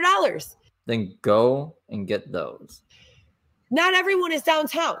 $700. Then go and get those. Not everyone is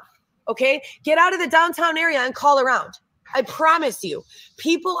downtown. Okay, get out of the downtown area and call around. I promise you,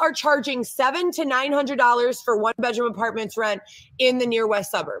 people are charging $700 to $900 for one bedroom apartments rent in the near west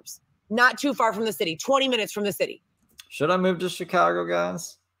suburbs. Not too far from the city, 20 minutes from the city. Should I move to Chicago,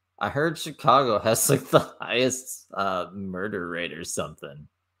 guys? I heard Chicago has like the highest murder rate or something.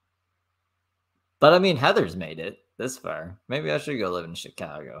 But I mean, Heather's made it this far. Maybe I should go live in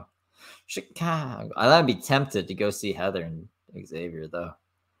Chicago. I'd be tempted to go see Heather and Xavier, though.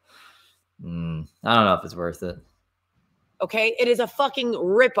 I don't know if it's worth it. Okay, it is a fucking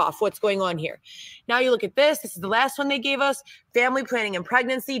ripoff what's going on here. Now you look at this. This is the last one they gave us. Family planning and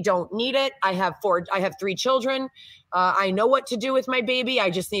pregnancy. Don't need it. I have 3 children. I know what to do with my baby. I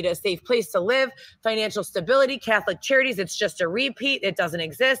just need a safe place to live. Financial stability. Catholic Charities. It's just a repeat. It doesn't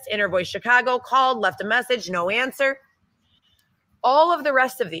exist. Inner Voice Chicago called, left a message, no answer. All of the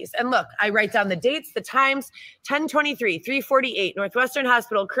rest of these. And look, I write down the dates, the times, 10:23, 3:48, Northwestern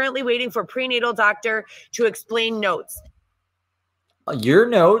Hospital, currently waiting for prenatal doctor to explain notes. Your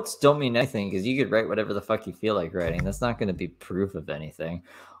notes don't mean anything because you could write whatever the fuck you feel like writing. That's not going to be proof of anything.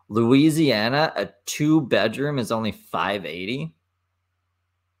 Louisiana, a 2-bedroom is only $580.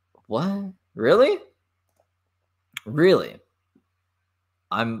 What? Really? Really?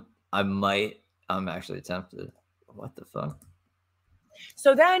 I'm actually tempted. What the fuck?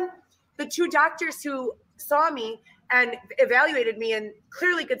 So then the 2 doctors who saw me and evaluated me and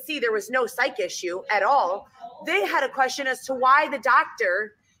clearly could see there was no psych issue at all, they had a question as to why the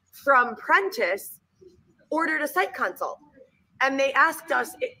doctor from Prentice ordered a psych consult. And they asked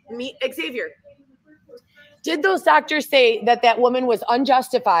us, Xavier, did those doctors say that that woman was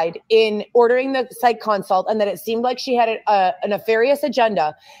unjustified in ordering the psych consult and that it seemed like she had a nefarious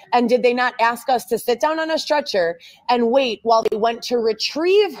agenda? And did they not ask us to sit down on a stretcher and wait while they went to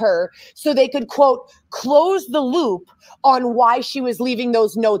retrieve her so they could, quote, close the loop on why she was leaving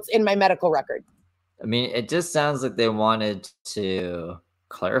those notes in my medical record? I mean, it just sounds like they wanted to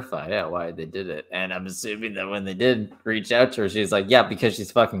clarify why they did it. And I'm assuming that when they did reach out to her, she's like, yeah, because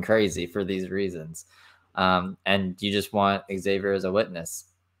she's fucking crazy for these reasons. And you just want Xavier as a witness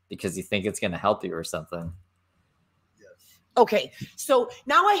because you think it's going to help you or something. Okay, so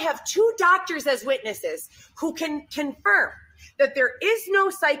now I have 2 doctors as witnesses who can confirm that there is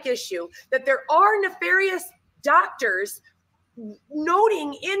no psych issue, that there are nefarious doctors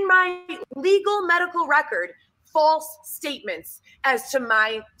noting in my legal medical record false statements as to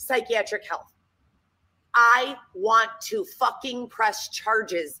my psychiatric health. I want to fucking press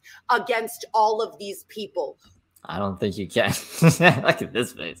charges against all of these people. I don't think you can. Look at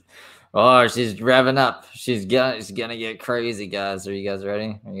this face. Oh, she's revving up. She's gonna get crazy, guys. Are you guys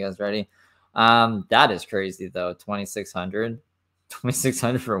ready? That is crazy though. $2,600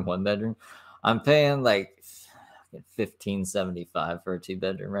 for a 1-bedroom. I'm paying like $1,575 for a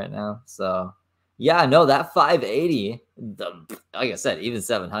 2-bedroom right now. So yeah, no, that 580, like I said, even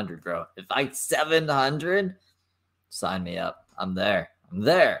 700, bro. If I 700, sign me up. I'm there.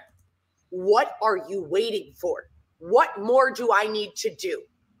 What are you waiting for? What more do I need to do?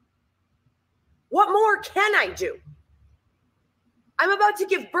 What more can I do? I'm about to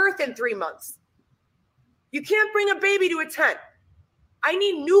give birth in 3 months. You can't bring a baby to a tent. I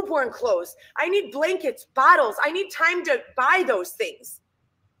need newborn clothes. I need blankets, bottles. I need time to buy those things.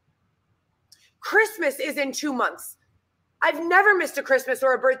 Christmas is in 2 months. I've never missed a Christmas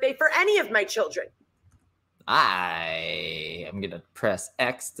or a birthday for any of my children. I am going to press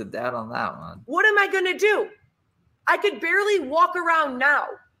X to that on that one. What am I going to do? I could barely walk around now.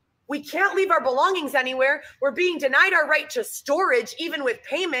 We can't leave our belongings anywhere. We're being denied our right to storage, even with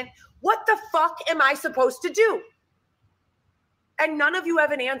payment. What the fuck am I supposed to do? And none of you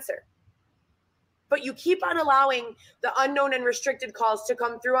have an answer. But you keep on allowing the unknown and restricted calls to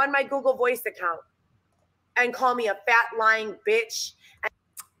come through on my Google Voice account and call me a fat lying bitch.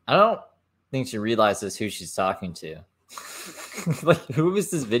 I don't think she realizes who she's talking to. Like, who is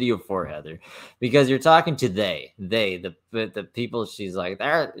this video for, Heather? Because you're talking to the people. She's like,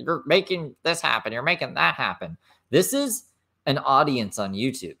 you're making this happen. You're making that happen. This is an audience on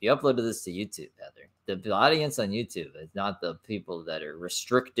YouTube. You uploaded this to YouTube, Heather. The audience on YouTube is not the people that are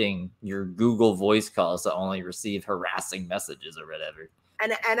restricting your Google Voice calls to only receive harassing messages or whatever.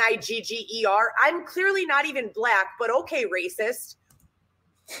 And Nigger. I'm clearly not even black, but okay, racist.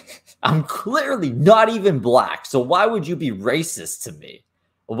 I'm clearly not even black, so why would you be racist to me?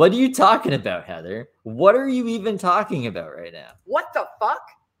 What are you talking about, Heather? What are you even talking about right now? What the fuck?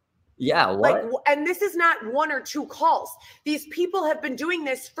 Yeah, what? Like, and this is not 1 or 2 calls. These people have been doing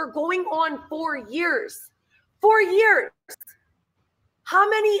this for going on 4 years. 4 years. How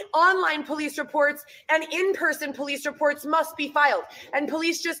many online police reports and in-person police reports must be filed? And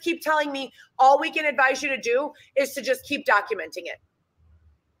police just keep telling me all we can advise you to do is to just keep documenting it.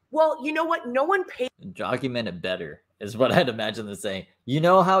 Well, you know what? No one pays. Document it better is what I'd imagine them saying. You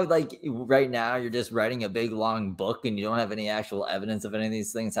know how, like, right now you're just writing a big long book and you don't have any actual evidence of any of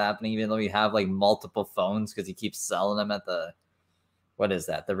these things happening, even though you have like multiple phones because you keep selling them at the, what is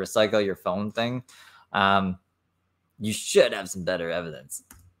that? The recycle your phone thing. You should have some better evidence.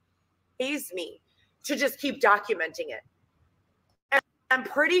 Pays me to just keep documenting it. And I'm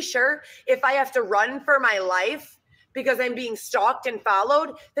pretty sure if I have to run for my life because I'm being stalked and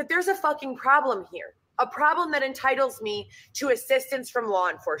followed, that there's a fucking problem here. A problem that entitles me to assistance from law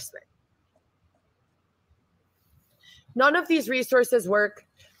enforcement. None of these resources work.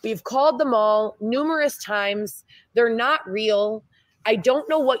 We've called them all numerous times. They're not real. I don't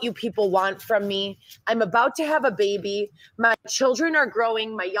know what you people want from me. I'm about to have a baby. My children are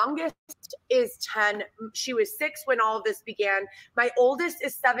growing. My youngest is 10. She was 6 when all of this began. My oldest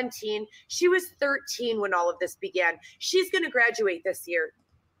is 17. She was 13 when all of this began. She's going to graduate this year.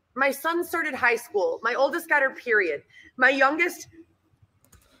 My son started high school. My oldest got her period. My youngest.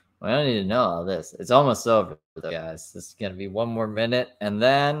 Well, I don't need to know all this. It's almost over, though, guys. This is going to be 1 more minute. And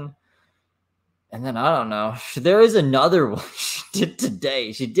then I don't know. There is another one she did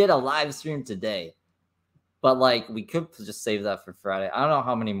today. She did a live stream today. But, like, we could just save that for Friday. I don't know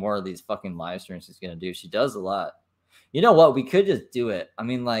how many more of these fucking live streams she's going to do. She does a lot. You know what? We could just do it. I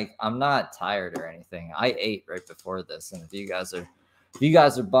mean, like, I'm not tired or anything. I ate right before this. And if you guys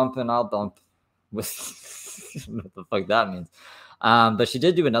are bumping, I'll bump with what the fuck that means. But she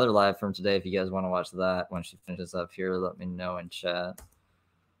did do another live from today. If you guys want to watch that when she finishes up here, let me know in chat.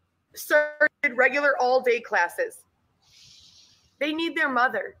 Started regular all-day classes. They need their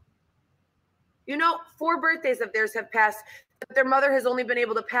mother. You know, 4 birthdays of theirs have passed, but their mother has only been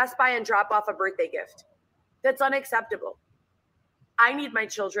able to pass by and drop off a birthday gift. That's unacceptable. I need my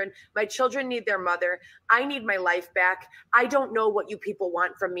children. My children need their mother. I need my life back. I don't know what you people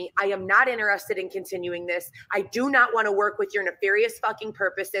want from me. I am not interested in continuing this. I do not want to work with your nefarious fucking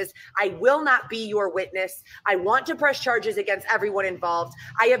purposes. I will not be your witness. I want to press charges against everyone involved.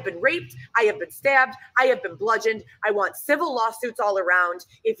 I have been raped. I have been stabbed. I have been bludgeoned. I want civil lawsuits all around.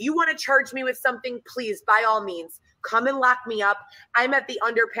 If you want to charge me with something, please, by all means, come and lock me up. I'm at the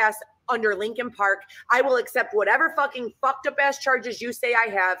underpass under Lincoln Park. I will accept whatever fucking fucked up ass charges you say I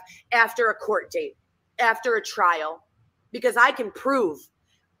have after a court date, after a trial, because I can prove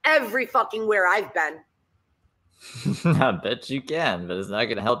every fucking where I've been. I bet you can, but it's not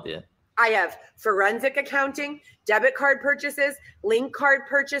going to help you. I have forensic accounting, debit card purchases, link card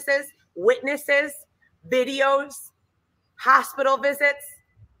purchases, witnesses, videos, hospital visits,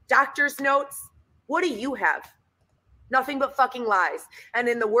 doctor's notes. What do you have? Nothing but fucking lies. And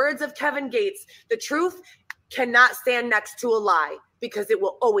in the words of Kevin Gates, the truth cannot stand next to a lie because it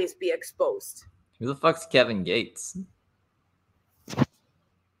will always be exposed. Who the fuck's Kevin Gates?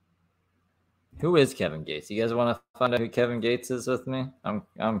 Who is Kevin Gates? You guys want to find out who Kevin Gates is with me?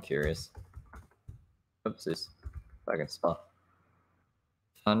 I'm curious. Oopsies. If I can spell.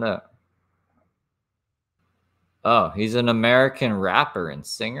 Find out. Oh, he's an American rapper and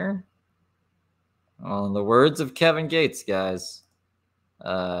singer. Well, in the words of Kevin Gates, guys.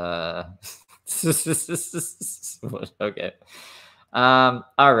 Okay.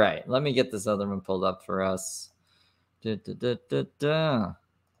 All right. Let me get this other one pulled up for us. This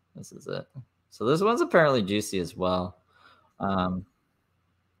is it. So this one's apparently juicy as well.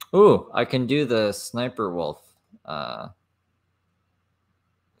 Ooh, I can do the Sniper Wolf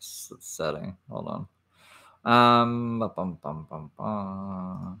setting. Hold on. I'm gonna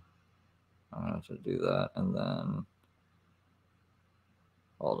have to do that, and then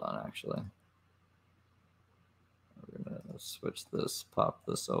hold on. Actually, we're gonna switch this. Pop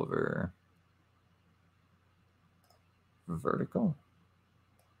this over vertical,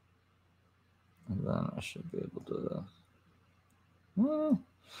 and then I should be able to. All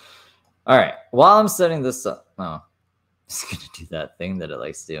right. While I'm setting this up, no, it's gonna do that thing that it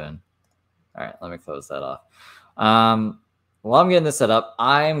likes doing. All right, let me close that off. While I'm getting this set up,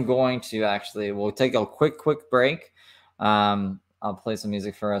 I'm going to we'll take a quick break. I'll play some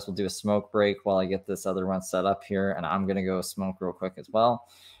music for us. We'll do a smoke break while I get this other one set up here, and I'm gonna go smoke real quick as well.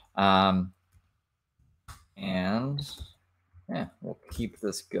 And yeah, we'll keep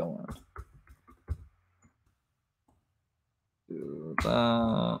this going. Do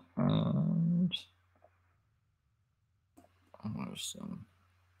that, and there's some.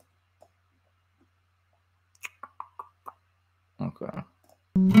 Okay.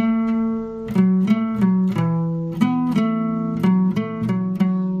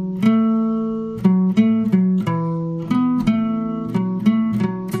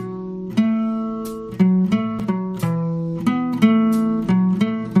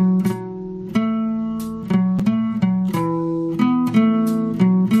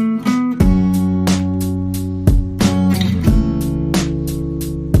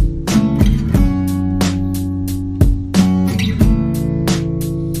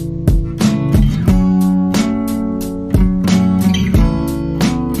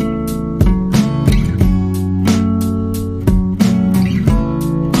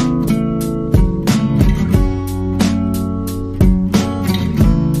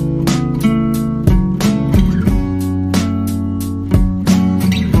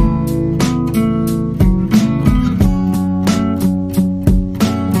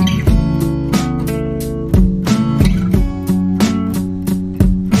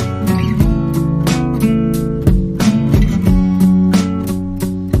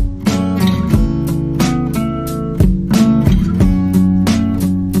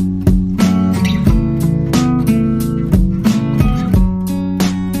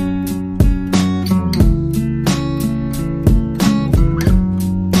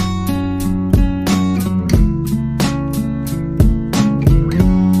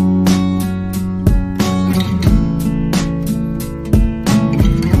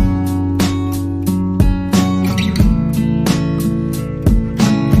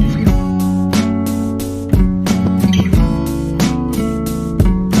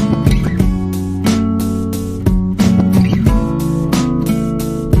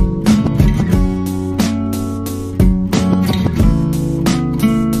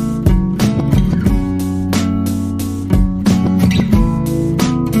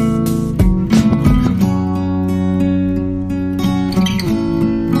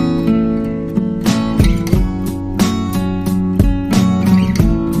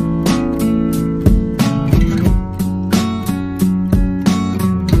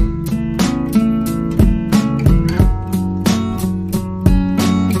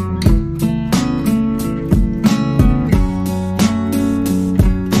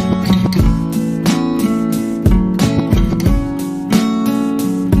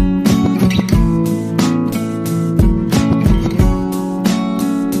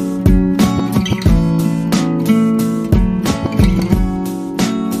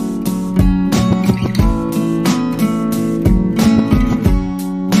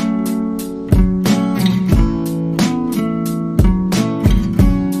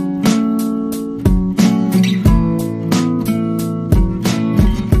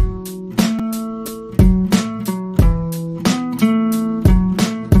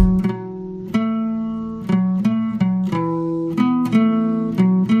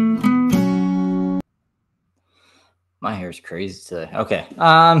 My hair's crazy today. Okay.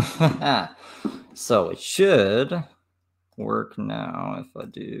 So it should work now if I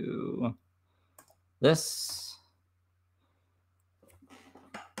do this.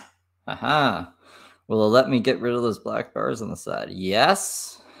 Aha. Will it let me get rid of those black bars on the side?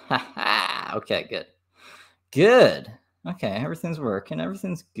 Yes. Haha. Okay, good. Good. Okay, everything's working.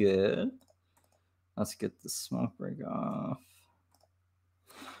 Everything's good. Let's get the smoke break off.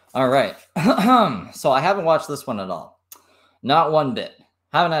 All right. So I haven't watched this one at all. Not one bit.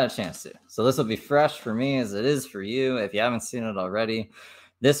 Haven't had a chance to. So this will be fresh for me as it is for you if you haven't seen it already.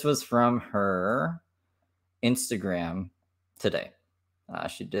 This was from her Instagram today.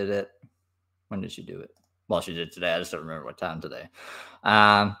 She did it. When did she do it? Well, she did today. I just don't remember what time today.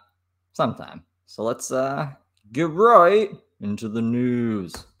 Sometime. So let's get right into the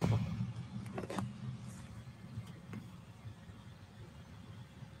news.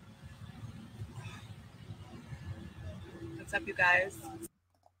 What's up, you guys?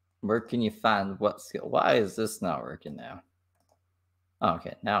 Where can you find what skill? Why is this not working now? Oh,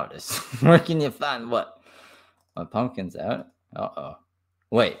 okay, now it is. Where can you find what? My pumpkin's out. Uh-oh.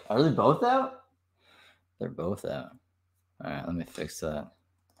 Wait, are they both out? They're both out. All right, let me fix that.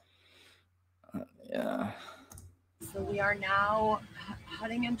 Yeah. So we are now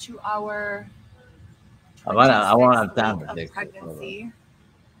heading into our I want to have time to fix pregnancy.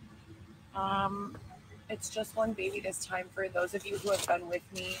 It's just one baby this time. For those of you who have been with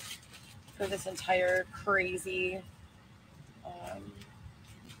me for this entire crazy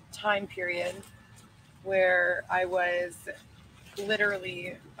time period where I was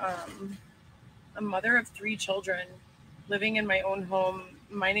literally a mother of 3 children, living in my own home,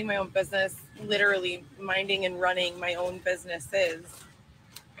 minding my own business, literally minding and running my own businesses,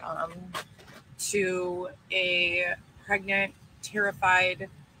 to a pregnant, terrified,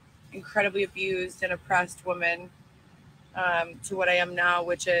 incredibly abused and oppressed woman, to what I am now,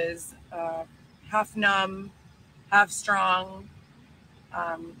 which is half numb, half strong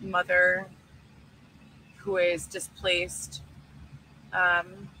mother who is displaced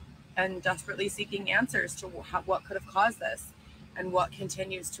and desperately seeking answers to what could have caused this and what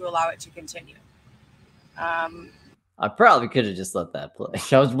continues to allow it to continue. I probably could have just let that play.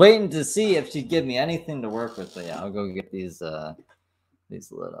 I was waiting to see if she'd give me anything to work with. But yeah, I'll go get these lit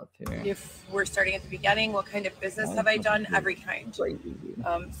up here. If we're starting at the beginning, what kind of business have I done? Every kind.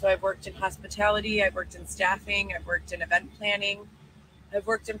 So I've worked in hospitality, I've worked in staffing, I've worked in event planning, I've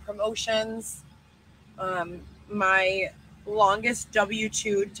worked in promotions. My longest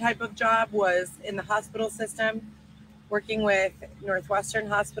W-2 type of job was in the hospital system, working with Northwestern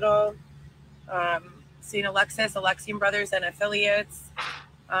Hospital, St. Alexium Brothers and affiliates.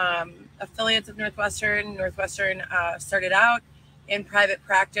 Affiliates of Northwestern. Northwestern started out in private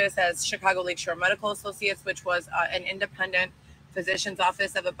practice as Chicago Lakeshore Medical Associates, which was an independent physician's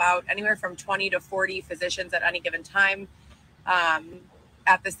office of about anywhere from 20 to 40 physicians at any given time,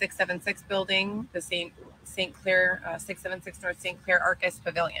 at the 676 building, the St. Clair, 676 North St. Clair Arcus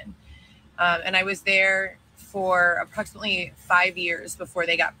Pavilion. And I was there for approximately 5 years before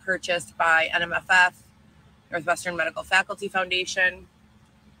they got purchased by NMFF, Northwestern Medical Faculty Foundation.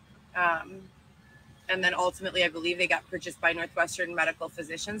 And then ultimately, I believe they got purchased by Northwestern Medical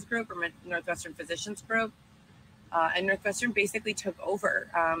Physicians Group or Northwestern Physicians Group. And Northwestern basically took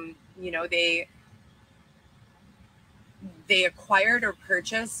over. They acquired or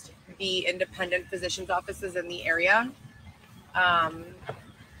purchased the independent physicians' offices in the area,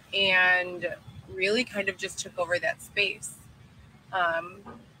 and really kind of just took over that space.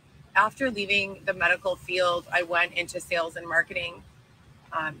 After leaving the medical field, I went into sales and marketing.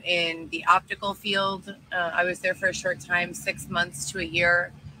 In the optical field, I was there for a short time, 6 months to a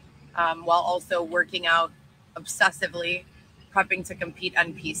year, while also working out obsessively, prepping to compete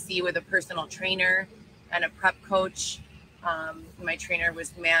on PC with a personal trainer and a prep coach. My trainer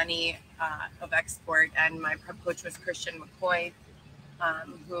was Manny of Export, and my prep coach was Christian McCoy,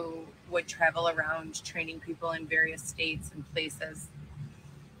 who would travel around training people in various states and places.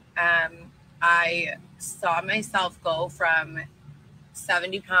 I saw myself go from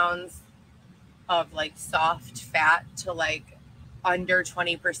 70 pounds of like soft fat to like under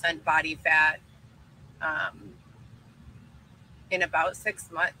 20% body fat in about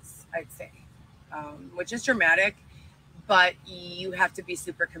 6 months, I'd say, which is dramatic, but you have to be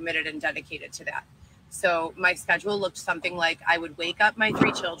super committed and dedicated to that. So my schedule looked something like I would wake up my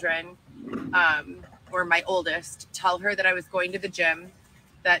 3 children, or my oldest, tell her that I was going to the gym,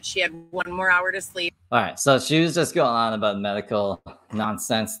 that she had 1 more hour to sleep. All right, so she was just going on about medical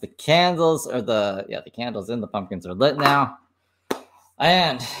nonsense. The candles in the pumpkins are lit now.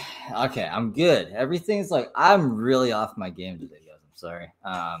 And okay, I'm good. Everything's like, I'm really off my game today, guys. I'm sorry.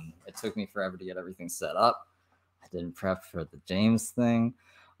 It took me forever to get everything set up. I didn't prep for the James thing.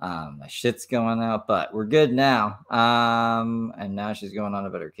 My shit's going out, but we're good now. And now she's going on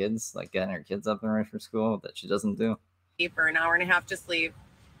about her kids, like getting her kids up and ready for school that she doesn't do. For an hour and a half to sleep.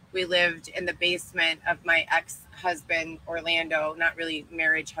 We lived in the basement of my ex-husband, Orlando, not really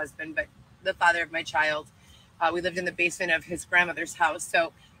marriage husband, but the father of my child. We lived in the basement of his grandmother's house.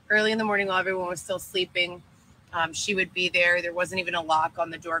 So early in the morning, while everyone was still sleeping, she would be there. There wasn't even a lock on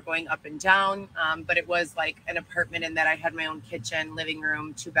the door going up and down, but it was like an apartment in that I had my own kitchen, living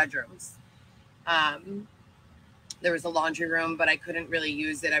room, 2 bedrooms. There was a laundry room, but I couldn't really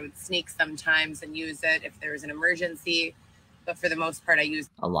use it. I would sneak sometimes and use it if there was an emergency. But for the most part, I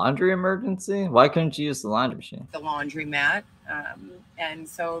used a laundry emergency. Why couldn't you use the laundry machine? The laundry mat. And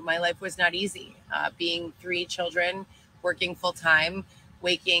so my life was not easy. Being 3 children, working full time,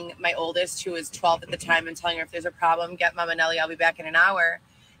 waking my oldest, who was 12 at the time, and telling her if there's a problem, get Mama Nelly, I'll be back in an hour.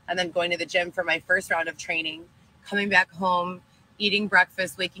 And then going to the gym for my first round of training, coming back home, eating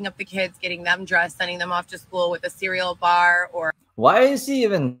breakfast, waking up the kids, getting them dressed, sending them off to school with a cereal bar. Or why is she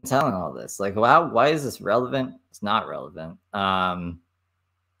even telling all this? Like, why is this relevant? It's not relevant.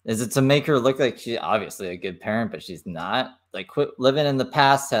 Is it to make her look like she's obviously a good parent, but she's not? Like, quit living in the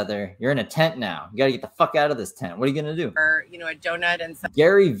past, Heather. You're in a tent now. You got to get the fuck out of this tent. What are you going to do? Or, you know, a donut and some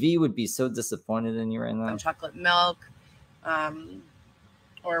Gary V would be so disappointed in you right now. Chocolate milk,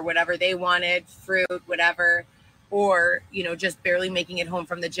 or whatever they wanted, fruit, whatever. Or, you know, just barely making it home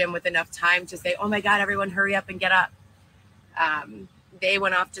from the gym with enough time to say, oh my God, everyone hurry up and get up. They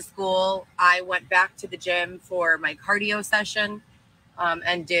went off to school. I went back to the gym for my cardio session,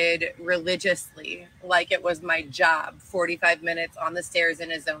 and did religiously, like it was my job, 45 minutes on the stairs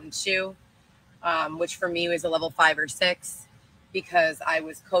in a zone 2, which for me was a level 5 or 6, because I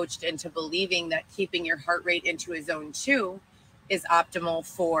was coached into believing that keeping your heart rate into a zone 2 is optimal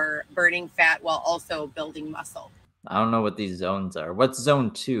for burning fat while also building muscle. I don't know what these zones are. What's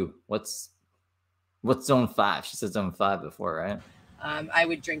zone 2? What's zone 5? She said zone 5 before, right? I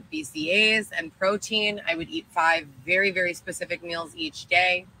would drink BCAAs and protein. I would eat 5 very, very specific meals each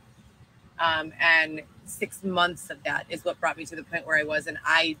day. And 6 months of that is what brought me to the point where I was. And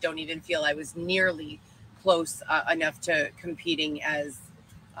I don't even feel I was nearly close enough to competing as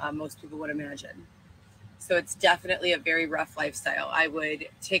most people would imagine. So it's definitely a very rough lifestyle. I would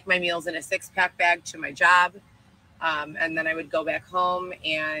take my meals in a 6-pack bag to my job. And then I would go back home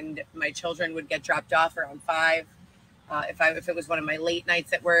and my children would get dropped off around 5. If it was one of my late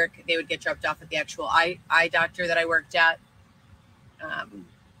nights at work, they would get dropped off at the actual eye doctor that I worked at.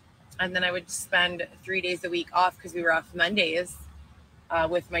 And then I would spend 3 days a week off because we were off Mondays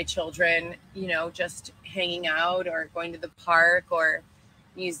with my children, you know, just hanging out or going to the park or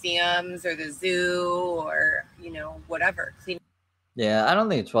museums or the zoo or, you know, whatever. Yeah, I don't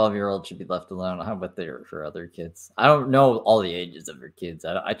think a 12-year-old should be left alone. How about there for other kids? I don't know all the ages of her kids.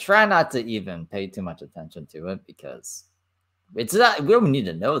 I try not to even pay too much attention to it because it's not, we don't need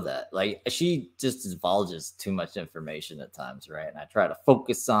to know that. Like, she just divulges too much information at times, right? And I try to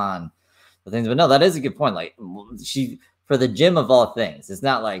focus on the things. But no, that is a good point. Like, she, for the gym of all things, it's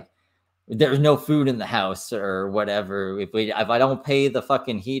not like there's no food in the house or whatever. If I don't pay the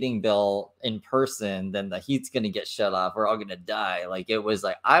fucking heating bill in person, then the heat's going to get shut off. We're all going to die. Like, it was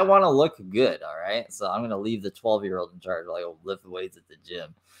like, I want to look good. All right. So I'm going to leave the 12-year-old in charge. Like, lift weights at the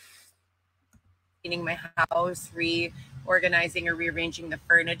gym. Cleaning my house, reorganizing or rearranging the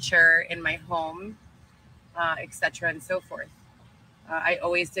furniture in my home, etc. and so forth. I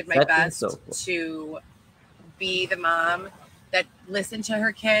always did my best to be the mom that listened to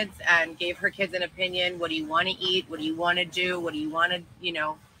her kids and gave her kids an opinion. What do you want to eat? What do you want to do? What do you want to, you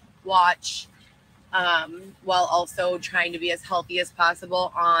know, watch? While also trying to be as healthy as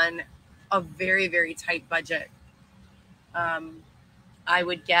possible on a very, very tight budget. I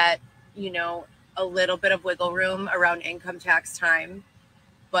would get, you know, a little bit of wiggle room around income tax time.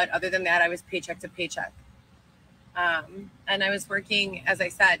 But other than that, I was paycheck to paycheck. And I was working, as I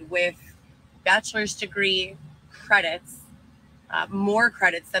said, with bachelor's degree credits, more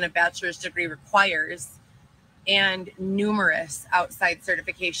credits than a bachelor's degree requires, and numerous outside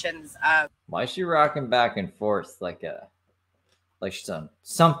certifications. Why is she rocking back and forth like she's on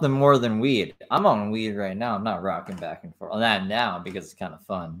something more than weed? I'm on weed right now. I'm not rocking back and forth. Well, not now because it's kind of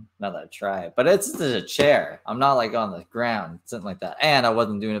fun. Now that I try it, but it's just a chair. I'm not like on the ground, something like that. And I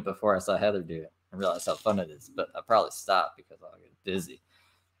wasn't doing it before I saw Heather do it. I realized how fun it is, but I probably stopped because I'll get dizzy.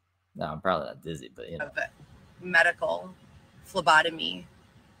 No, I'm probably not dizzy, but you know. Medical, phlebotomy,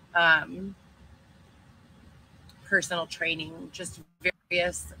 personal training, just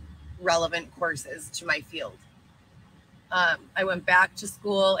various relevant courses to my field. I went back to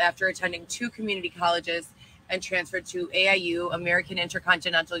school after attending 2 community colleges and transferred to AIU, American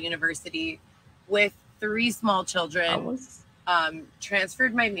Intercontinental University, with 3 small children.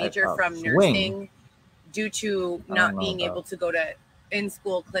 Transferred my major from nursing due to not being able to go to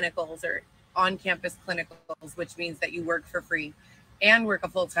in-school clinicals or on-campus clinicals, which means that you work for free and work a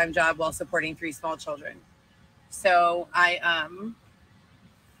full-time job while supporting 3 small children. So I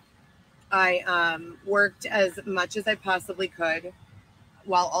worked as much as I possibly could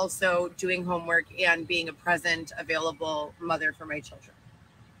while also doing homework and being a present, available mother for my children.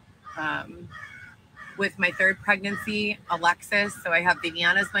 With my 3rd pregnancy, Alexis, so I have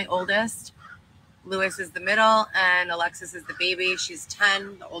Viviana as my oldest, Lewis is the middle, and Alexis is the baby. She's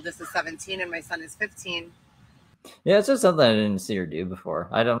 10, the oldest is 17, and my son is 15. Yeah, it's just something I didn't see her do before.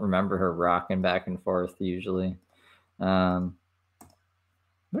 I don't remember her rocking back and forth usually. What are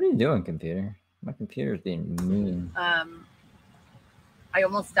you doing, computer? My computer's being mean. I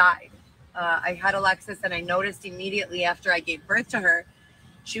almost died. I had Alexis, and I noticed immediately after I gave birth to her,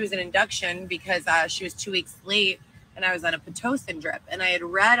 she was an induction because she was 2 weeks late, and I was on a Pitocin drip. And I had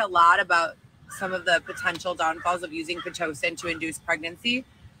read a lot about some of the potential downfalls of using Pitocin to induce pregnancy.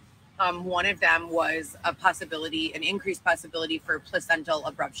 One of them was an increased possibility for placental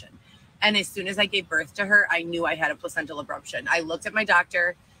abruption. And as soon as I gave birth to her, I knew I had a placental abruption. I looked at my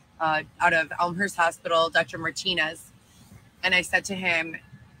doctor out of Elmhurst Hospital, Dr. Martinez, and I said to him,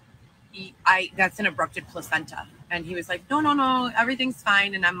 that's an abrupted placenta. And he was like, no, everything's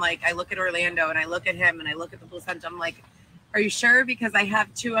fine. And I'm like, I look at Orlando and I look at him and I look at the placenta. I'm like, are you sure? Because I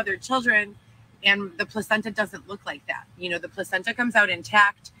have 2 other children and the placenta doesn't look like that. You know, the placenta comes out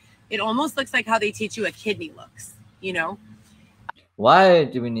intact. It almost looks like how they teach you a kidney looks, you know? Why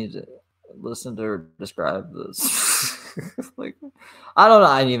do we need to listen to her describe this? Like, I don't know.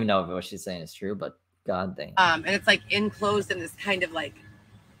 I don't even know if what she's saying is true, but god dang. And it's like enclosed in this kind of like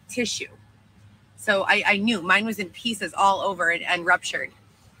tissue. So I knew mine was in pieces all over it and ruptured.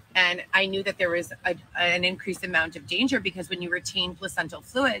 And I knew that there was an increased amount of danger because when you retain placental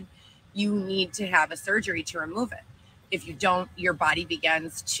fluid, you need to have a surgery to remove it. If you don't, your body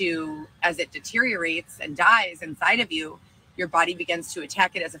begins to, as it deteriorates and dies inside of you, your body begins to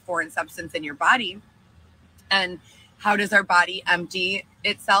attack it as a foreign substance in your body. And how does our body empty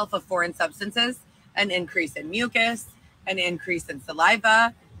itself of foreign substances? An increase in mucus, an increase in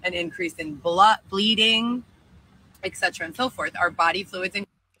saliva, an increase in blood, bleeding, etc. and so forth. Our body fluids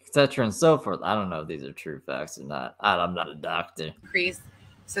etc. and so forth. I don't know if these are true facts or not. I'm not a doctor. Increase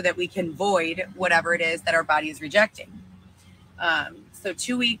so that we can void whatever it is that our body is rejecting. So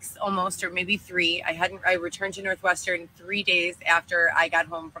 2 weeks almost, or maybe 3. I returned to Northwestern 3 days after I got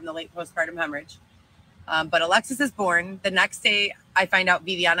home from the late postpartum hemorrhage. But Alexis is born. The next day, I find out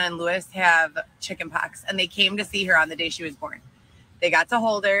Viviana and Lewis have chickenpox, and they came to see her on the day she was born. They got to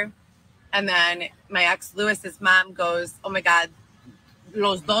hold her, and then my ex Lewis's mom goes, "Oh my God,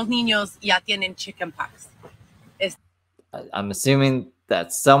 los dos niños ya tienen chickenpox." I'm assuming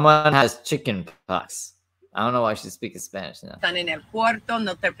that someone has chickenpox. I don't know why she's speaking Spanish now. Están en el cuarto,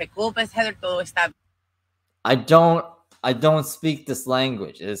 no te preocupes, Heather, todo está. I don't speak this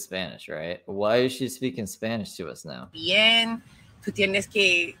language. It is Spanish, right? Why is she speaking Spanish to us now? Bien, tú tienes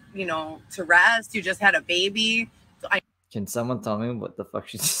que, to rest. You just had a baby. So Can someone tell me what the fuck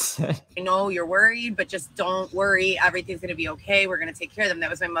she just said? I know you're worried, but just don't worry. Everything's going to be okay. We're going to take care of them. That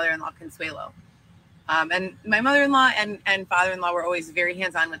was my mother-in-law, Consuelo. And my mother-in-law and father-in-law were always very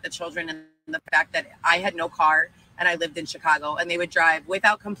hands-on with the children, and the fact that I had no car and I lived in Chicago, and they would drive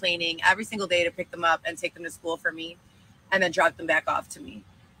without complaining every single day to pick them up and take them to school for me and then drop them back off to me.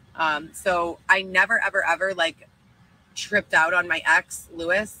 So I never, ever, ever tripped out on my ex,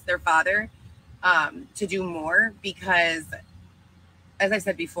 Lewis, their father, to do more because, as I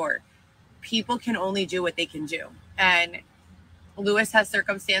said before, people can only do what they can do. And Lewis has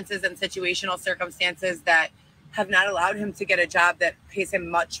circumstances and situational circumstances that have not allowed him to get a job that pays him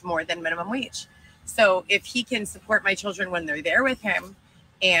much more than minimum wage. So if he can support my children when they're there with him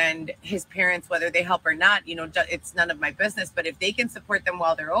and his parents, whether they help or not, it's none of my business. But if they can support them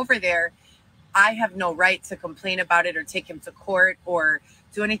while they're over there, I have no right to complain about it or take him to court or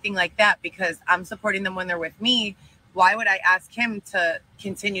do anything like that because I'm supporting them when they're with me. Why would I ask him to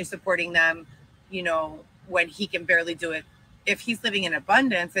continue supporting them, when he can barely do it? If he's living in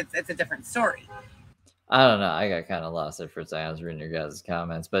abundance, it's a different story. I don't know. I got kind of lost at first. I was reading your guys'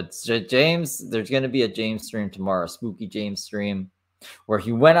 comments. But James, there's going to be a James stream tomorrow, a spooky James stream, where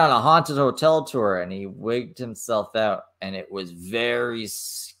he went on a haunted hotel tour and he wigged himself out. And it was very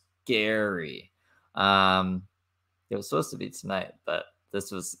scary. It was supposed to be tonight, but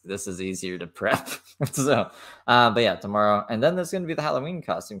this is easier to prep. So, but yeah, tomorrow, and then there's going to be the Halloween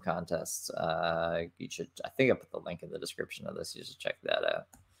costume contest. You should, I think I put the link in the description of this. You should check that out.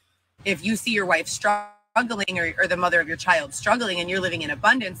 If you see your wife struggling, or the mother of your child struggling, and you're living in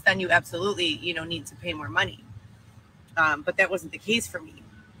abundance, then you absolutely, need to pay more money. But that wasn't the case for me.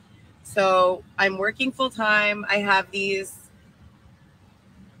 So I'm working full time. I have these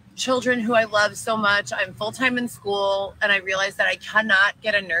children who I love so much. I'm full time in school, and I realized that I cannot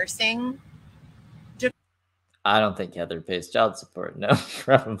get a nursing I don't think Heather pays child support. No,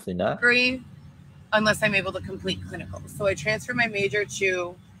 probably not. degree unless I'm able to complete clinicals. So I transferred my major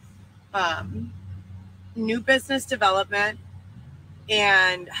to new business development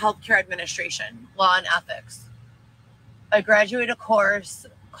and healthcare administration, law and ethics. I graduated a course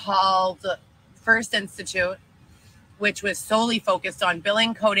called First Institute, which was solely focused on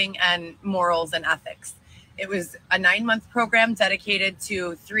billing, coding, and morals and ethics. It was a 9-month program dedicated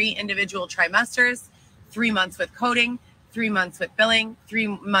to 3 individual trimesters, 3 months with coding, 3 months with billing, 3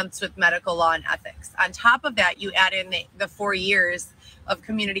 months with medical law and ethics. On top of that, you add in the 4 years of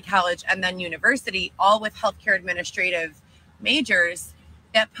community college and then university, all with healthcare administrative majors.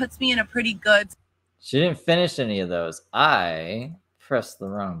 That puts me in a pretty good... She didn't finish any of those. I pressed the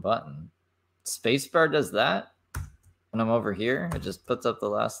wrong button. Spacebar does that. When I'm over here, it just puts up the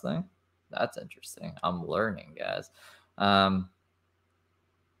last thing. That's interesting. I'm learning, guys. No,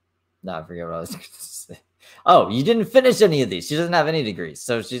 I forget what I was going to say. Oh, you didn't finish any of these. She doesn't have any degrees.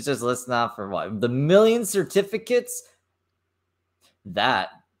 So she's just listing off for what? The million certificates?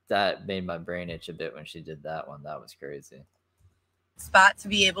 That made my brain itch a bit when she did that one. That was crazy. Spot to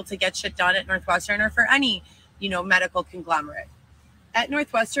be able to get shit done at Northwestern, or for any, medical conglomerate. At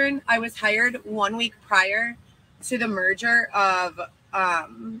Northwestern, I was hired 1 week prior to the merger of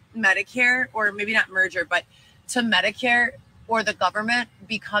Medicare, or maybe not merger, but to Medicare or the government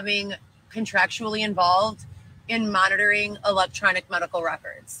becoming contractually involved in monitoring electronic medical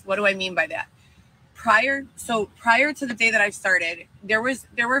records. What do I mean by that? Prior to the day that I started, there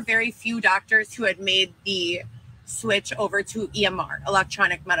were very few doctors who had made the switch over to EMR,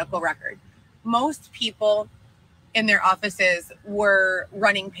 electronic medical record. Most people in their offices were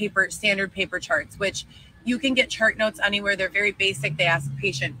running standard paper charts, which you can get chart notes anywhere. They're very basic. They ask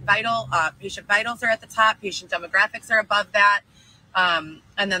patient vitals are at the top, patient demographics are above that, and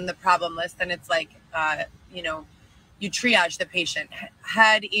then the problem list. And it's like, you triage the patient: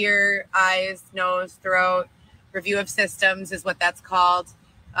 head, ear, eyes, nose, throat. Review of systems is what that's called.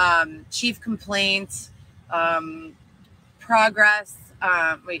 Chief complaint, progress.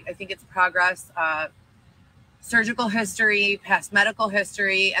 I think it's progress. Surgical history, past medical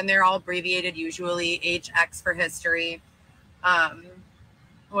history, and they're all abbreviated, usually HX for history.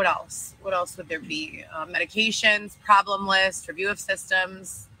 What else? What else would there be? Medications, problem list, review of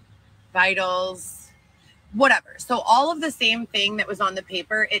systems, vitals, whatever. So all of the same thing that was on the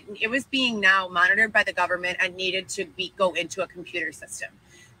paper, it was being now monitored by the government and needed to go into a computer system.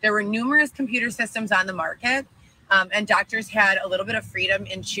 There were numerous computer systems on the market, and doctors had a little bit of freedom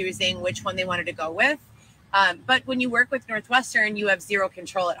in choosing which one they wanted to go with. But when you work with Northwestern, you have zero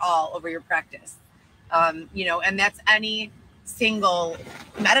control at all over your practice. And that's any single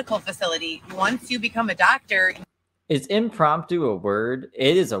medical facility. Once you become a doctor. Is impromptu a word?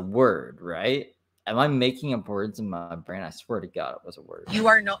 It is a word, right? Am I making up words in my brain? I swear to God, it was a word. You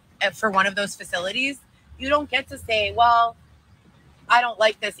are for one of those facilities, you don't get to say, well, I don't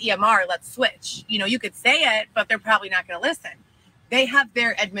like this EMR, let's switch. You could say it, but they're probably not going to listen. They have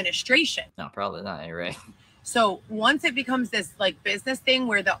their administration. No, probably not. You're right. So once it becomes this like business thing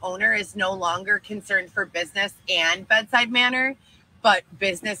where the owner is no longer concerned for business and bedside manner, but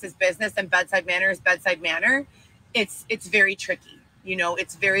business is business and bedside manner is bedside manner, it's very tricky.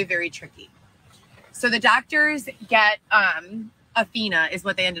 It's very, very tricky. So the doctors get Athena is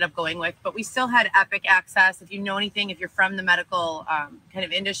what they ended up going with, but we still had Epic access. If you know anything, if you're from the medical kind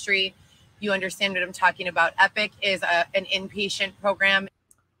of industry, you understand what I'm talking about. Epic is an inpatient program.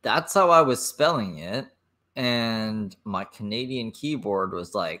 That's how I was spelling it. And my Canadian keyboard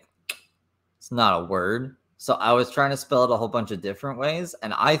was like, it's not a word. So I was trying to spell it a whole bunch of different ways.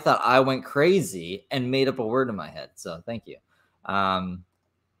 And I thought I went crazy and made up a word in my head. So thank you. I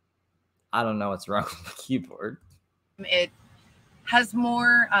don't know what's wrong with the keyboard. It has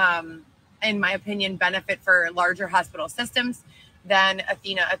more, in my opinion, benefit for larger hospital systems than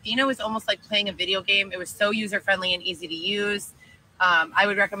Athena. Athena was almost like playing a video game. It was so user-friendly and easy to use. I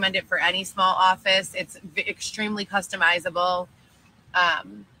would recommend it for any small office. It's extremely customizable.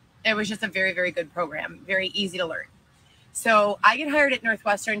 It was just a very, very good program, very easy to learn. So I get hired at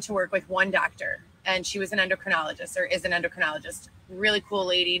Northwestern to work with one doctor. and she was an endocrinologist, or is an endocrinologist. Really cool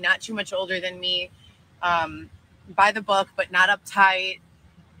lady, not too much older than me, by the book, but not uptight.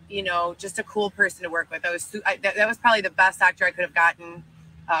 You know, just a cool person to work with. That was probably the best doctor I could have gotten.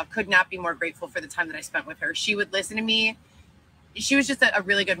 Could not be more grateful for the time that I spent with her. She would listen to me. She was just a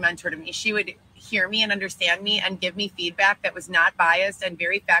really good mentor to me. She would hear me and understand me and give me feedback that was not biased and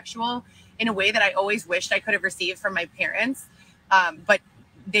very factual in a way that I always wished I could have received from my parents. But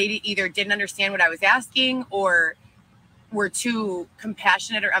they either didn't understand what I was asking or were too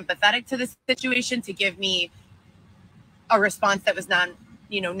compassionate or empathetic to the situation to give me a response that was not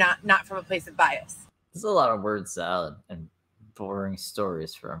from a place of bias. There's a lot of word salad and boring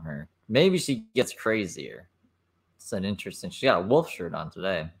stories from her. Maybe she gets crazier. It's an interesting. She got a wolf shirt on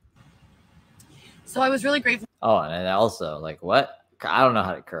today. So I was really grateful. Oh, and also, like, what? I don't know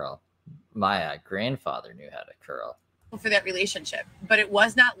how to curl. My grandfather knew how to curl. For that relationship, but it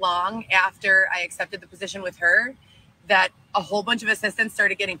was not long after I accepted the position with her that a whole bunch of assistants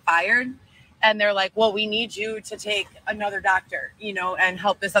started getting fired, and they're like, well, we need you to take another doctor, you know, and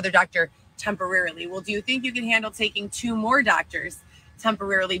help this other doctor temporarily. Well, do you think you can handle taking 2 more doctors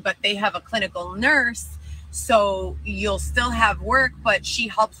temporarily, but they have a clinical nurse, so you'll still have work, but she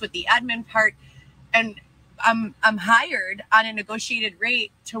helps with the admin part? And I'm hired on a negotiated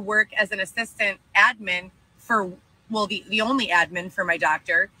rate to work as an assistant admin for, well, the only admin for my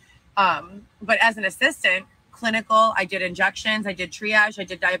doctor. But as an assistant, clinical, I did injections, I did triage, I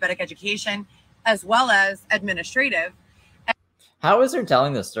did diabetic education, as well as administrative. How is her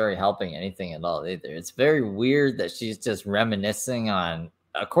telling the story helping anything at all either? It's very weird that she's just reminiscing on,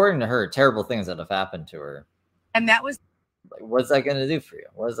 according to her, terrible things that have happened to her. And that was... Like, what's that going to do for you?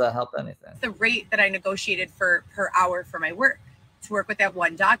 What does that help anything? The rate that I negotiated for per hour for my work, to work with that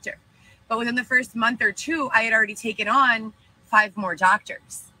one doctor. But within the first month or 2, I had already taken on 5 more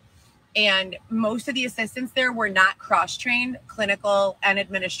doctors. And most of the assistants there were not cross-trained, clinical and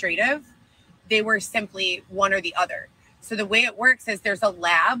administrative. They were simply one or the other. So the way it works is there's a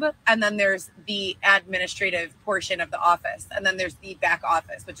lab, and then there's the administrative portion of the office, and then there's the back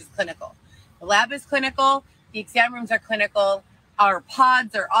office, which is clinical. The lab is clinical, the exam rooms are clinical, our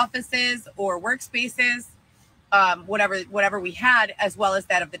pods or offices or workspaces, whatever we had, as well as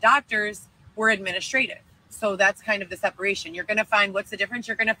that of the doctors, were administrative. So that's kind of the separation. You're going to find, what's the difference?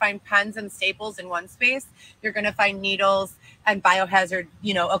 You're going to find pens and staples in one space. You're going to find needles and biohazard,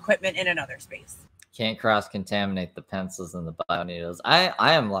 equipment in another space. Can't cross-contaminate the pencils and the bio needles. I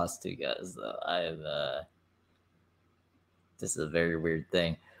am lost too, guys, though. This is a very weird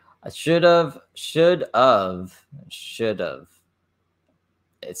thing. I should have.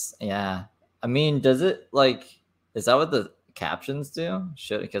 It's, yeah. I mean, does it, like, is that what the captions do?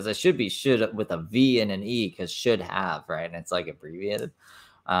 Should, because it should be should with a V and an E, because should have, right? And it's like abbreviated.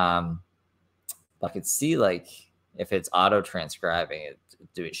 I could see, like, if it's auto transcribing it,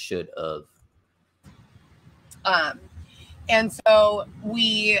 do it should have. And so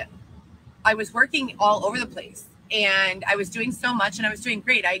I was working all over the place, and I was doing so much, and I was doing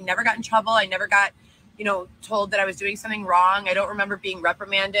great. I never got in trouble. I never got, told that I was doing something wrong. I don't remember being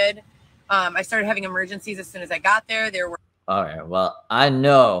reprimanded. I started having emergencies as soon as I got there. All right. Well, I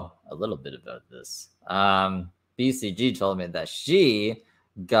know a little bit about this. BCG told me that she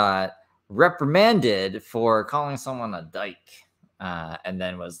got reprimanded for calling someone a dyke. And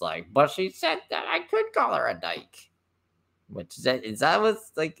then was like, but she said that I could call her a dyke. Which is that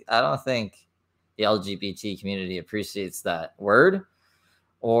what's, like, I don't think the LGBT community appreciates that word.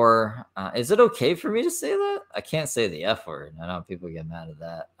 Or is it okay for me to say that? I can't say the F word. I know people get mad at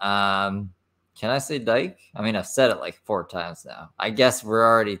that. Can I say dyke? I mean, I've said it like 4 times now. I guess we're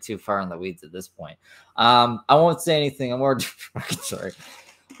already too far in the weeds at this point. I won't say anything more derogatory.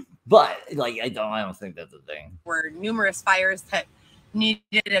 But, like, I don't think that's a thing. Were numerous fires that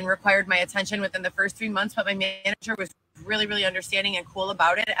needed and required my attention within the first 3 months, but my manager was really, really understanding and cool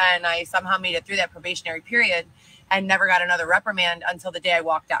about it, and I somehow made it through that probationary period and never got another reprimand until the day I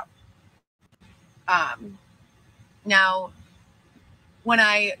walked out. Now, when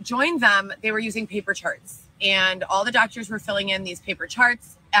I joined them, they were using paper charts, and all the doctors were filling in these paper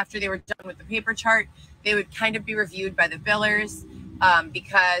charts. After they were done with the paper chart, they would kind of be reviewed by the billers,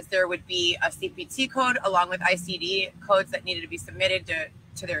 because there would be a CPT code along with ICD codes that needed to be submitted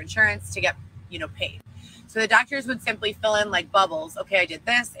to their insurance to get, paid. So the doctors would simply fill in like bubbles. Okay, I did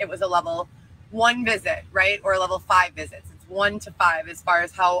this. It was a level 1 visit, right? Or a level 5 visits. It's 1 to 5 as far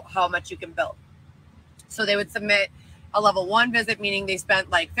as how much you can bill. So they would submit a level 1 visit, meaning they spent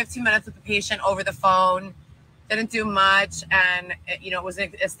like 15 minutes with the patient over the phone, didn't do much, and it was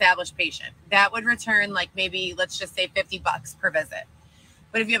an established patient. That would return like maybe, let's just say $50 per visit.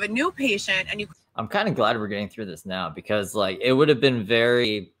 But if you have a new patient and I'm kind of glad we're getting through this now, because like it would have been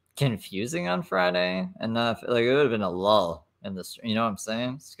very confusing on Friday, and like it would have been a lull in this. You know what I'm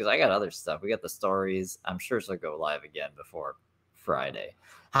saying? Because I got other stuff. We got the stories. I'm sure she'll go live again before Friday.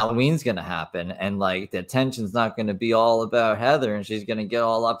 Halloween's gonna happen, and like the attention's not gonna be all about Heather, and she's gonna get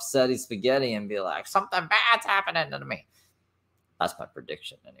all upsetty spaghetti and be like, something bad's happening to me. That's my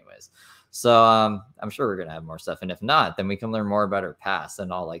prediction, anyways. So I'm sure we're gonna have more stuff, and if not, then we can learn more about her past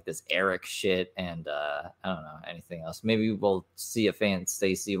and all like this Eric shit, and I don't know, anything else. Maybe we'll see if Aunt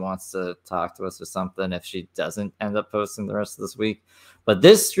Stacy wants to talk to us or something if she doesn't end up posting the rest of this week. But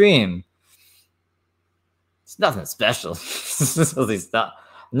this stream, it's nothing special. At least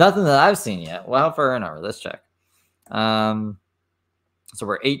nothing that I've seen yet. Well, how far in are we? Let's check. So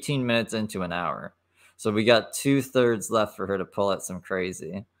we're 18 minutes into an hour. So we got 2/3 left for her to pull out some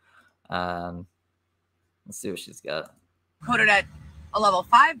crazy. Let's see what she's got. Coded at a level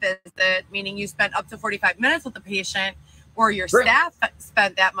 5 visit, meaning you spent up to 45 minutes with the patient, or your staff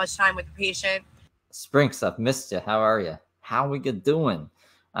spent that much time with the patient. Spring stuff, missed you. How are you? How we good doing?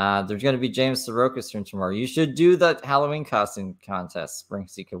 There's going to be James Soroka's turn tomorrow. You should do that Halloween costume contest, Spring,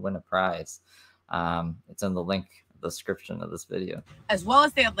 so you could win a prize. It's in the link, the description of this video. As well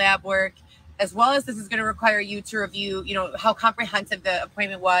as they have lab work, as well as this is going to require you to review, you know, how comprehensive the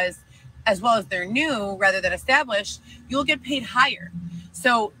appointment was, as well as they're new rather than established, you'll get paid higher.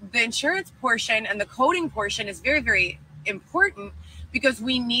 So the insurance portion and the coding portion is very, very important, because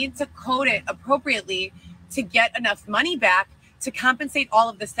we need to code it appropriately to get enough money back to compensate all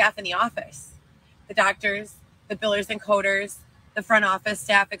of the staff in the office, the doctors, the billers and coders, the front office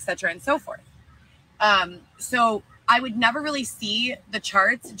staff, etc., and so forth. So I would never really see the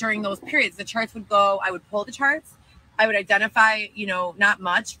charts during those periods. The charts would go, I would pull the charts, I would identify, you know, not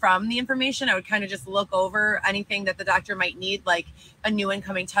much from the information. I would kind of just look over anything that the doctor might need, like a new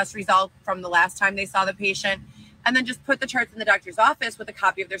incoming test result from the last time they saw the patient, and then just put the charts in the doctor's office with a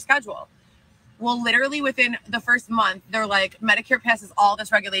copy of their schedule. Well, literally within the first month, they're like, Medicare passes all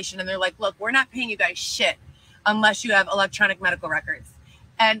this regulation, and they're like, look, we're not paying you guys shit unless you have electronic medical records.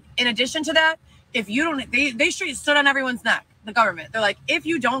 And in addition to that, if you don't, they straight stood on everyone's neck, the government. They're like, if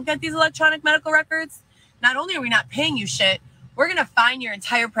you don't get these electronic medical records, not only are we not paying you shit, we're going to fine your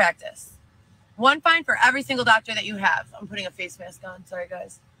entire practice. One fine for every single doctor that you have. I'm putting a face mask on. Sorry,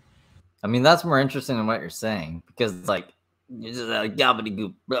 guys. I mean, that's more interesting than what you're saying, because it's like, you're just like,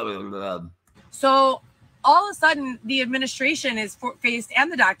 gobbledygook, blah, blah, blah. So all of a sudden, the administration is faced,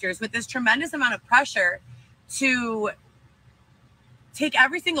 and the doctors, with this tremendous amount of pressure to take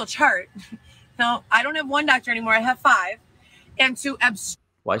every single chart. No, I don't have one doctor anymore. I have 5. And to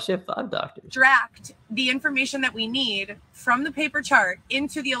why should have 5 doctors? Extract the information that we need from the paper chart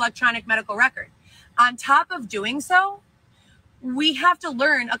into the electronic medical record. On top of doing so, we have to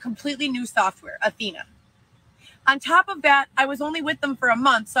learn a completely new software, Athena. On top of that, I was only with them for a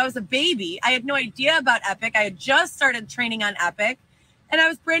month, so I was a baby. I had no idea about Epic. I had just started training on Epic, and I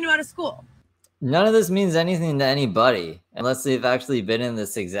was brand new out of school. None of this means anything to anybody unless they've actually been in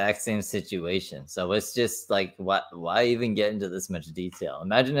this exact same situation. So it's just like, why even get into this much detail?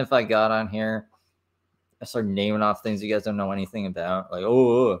 Imagine if I got on here, I started naming off things you guys don't know anything about. Like,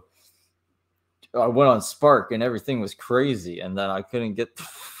 oh, I went on Spark and everything was crazy, and then I couldn't get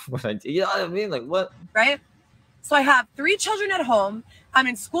what I did. You know what I mean? Like, what? Right? So I have 3 children at home. I'm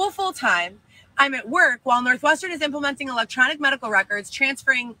in school full time. I'm at work while Northwestern is implementing electronic medical records,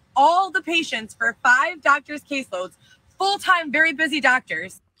 transferring all the patients for 5 doctors' caseloads, full-time, very busy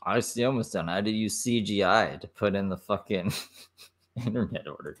doctors. I see, almost done. I had to use CGI to put in the fucking internet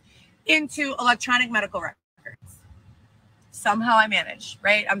order. Into electronic medical records. Somehow I manage,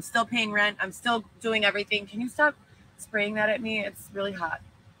 right? I'm still paying rent. I'm still doing everything. Can you stop spraying that at me? It's really hot.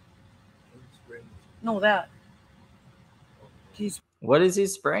 No, that. What is he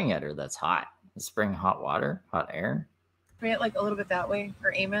spraying at her that's hot? He's spraying hot water, hot air? Spray it like a little bit that way,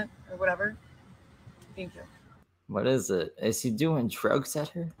 or aim it, or whatever. Thank you. What is it? Is he doing drugs at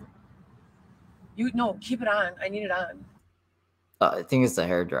her? No, keep it on. I need it on. I think it's the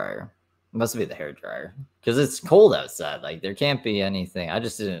hair dryer. It must be the hair dryer because it's cold outside. Like there can't be anything. I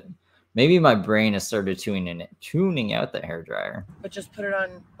just didn't. Maybe my brain has started tuning out the hair dryer. But just put it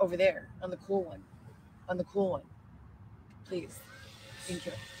on over there, on the cool one, please. Thank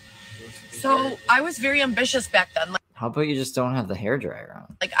you. So I was very ambitious back then. How about you just don't have the hair dryer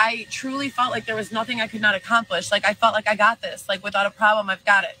on? Like I truly felt like there was nothing I could not accomplish. Like I felt like I got this. Like without a problem, I've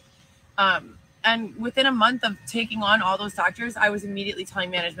got it. And within a month of taking on all those doctors, I was immediately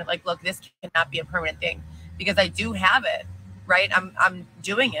telling management, like, look, this cannot be a permanent thing because I do have it, right? I'm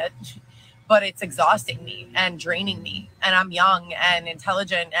doing it, but it's exhausting me and draining me. And I'm young and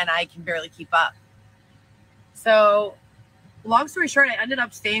intelligent and I can barely keep up. So long story short, I ended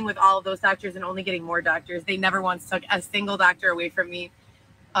up staying with all of those doctors and only getting more doctors. They never once took a single doctor away from me.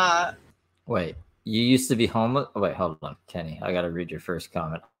 Wait, you used to be homeless? Oh, wait, hold on, Kenny. I got to read your first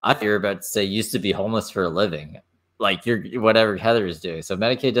comment. I thought you were about to say used to be homeless for a living. Like you're whatever Heather is doing. So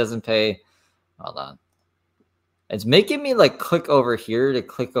Medicaid doesn't pay. Hold on. It's making me like click over here to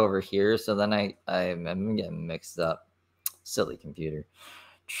click over here. So then I'm getting mixed up. Silly computer.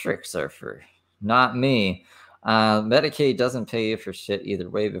 Tricks are for not me. Medicaid doesn't pay you for shit either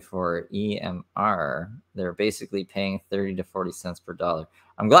way before EMR. They're basically paying 30 to 40 cents per dollar.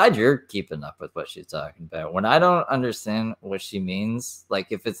 I'm glad you're keeping up with what she's talking about. When I don't understand what she means,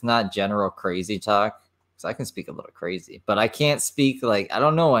 like if it's not general crazy talk, because I can speak a little crazy, but I can't speak like I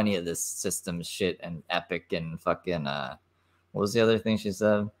don't know any of this system shit and Epic and fucking what was the other thing she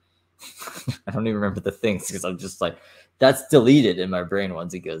said? I don't even remember the things because I'm just like that's deleted in my brain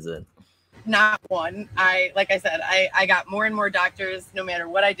once it goes in. Not one. Like I said, I got more and more doctors no matter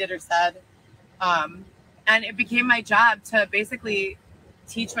what I did or said. And it became my job to basically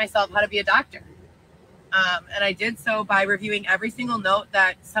teach myself how to be a doctor. And I did so by reviewing every single note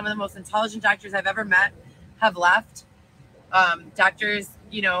that some of the most intelligent doctors I've ever met have left. Doctors,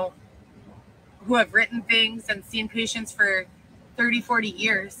 you know, who have written things and seen patients for 30, 40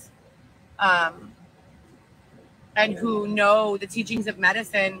 years. And who know the teachings of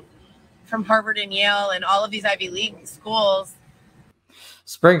medicine from Harvard and Yale and all of these Ivy League schools.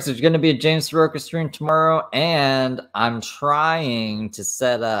 Springs, there's going to be a James Soroka stream tomorrow, and I'm trying to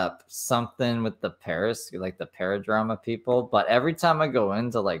set up something with the Paris, like the paradrama people. But every time I go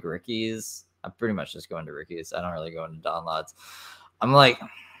into like Ricky's, I pretty much just go into Ricky's. I don't really go into Don Lod's. I'm like,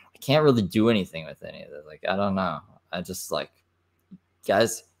 I can't really do anything with any of it. Like, I don't know. I just like,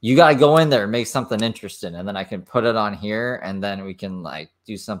 guys, you got to go in there and make something interesting, and then I can put it on here, and then we can like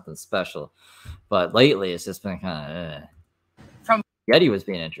do something special. But lately, it's just been kind of from Yeti was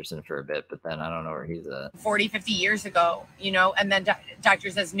being interesting for a bit, but then I don't know where he's at. 40, 50 years ago, you know, and then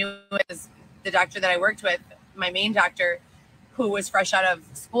doctors as new as the doctor that I worked with, my main doctor, who was fresh out of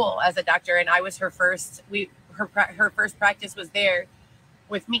school as a doctor, and I was her first. Her first practice was there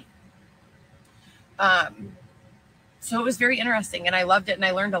with me. So it was very interesting, and I loved it, and I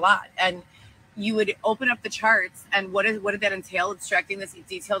learned a lot. And you would open up the charts, and what did that entail? Extracting this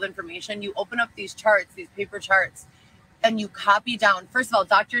detailed information. You open up these charts, these paper charts, and you copy down. First of all,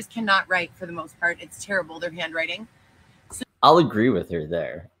 doctors cannot write for the most part. It's terrible, their handwriting. So I'll agree with her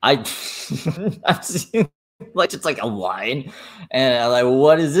there. I've seen like it's like a line, and I'm like,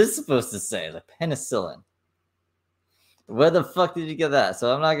 what is this supposed to say? Like penicillin. Where the fuck did you get that?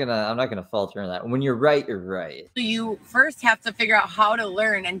 So I'm not gonna falter on that. When you're right, you're right. So you first have to figure out how to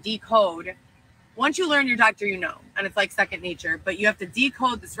learn and decode. Once you learn your doctor, you know, and it's like second nature, but you have to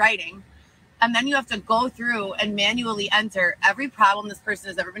decode this writing, and then you have to go through and manually enter every problem this person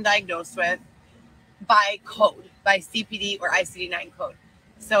has ever been diagnosed with by code, by CPD or ICD-9 code.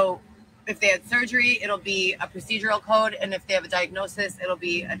 So if they had surgery, it'll be a procedural code, and if they have a diagnosis, it'll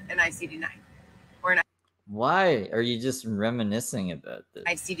be an ICD-9 or an Why are you just reminiscing about this?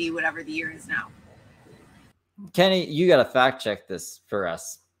 ICD, whatever the year is now. Kenny, you got to fact check this for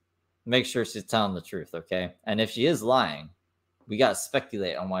us. Make sure she's telling the truth, okay? And if she is lying, we got to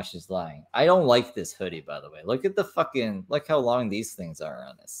speculate on why she's lying. I don't like this hoodie, by the way. Look at the fucking, look how long these things are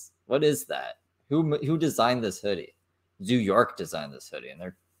on this. What is that? Who designed this hoodie? New York designed this hoodie, and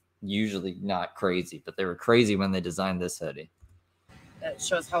they're usually not crazy, but they were crazy when they designed this hoodie. That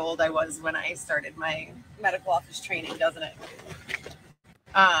shows how old I was when I started my medical office training, doesn't it?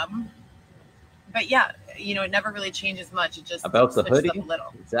 But yeah, you know, it never really changes much. It just about the hoodie, up a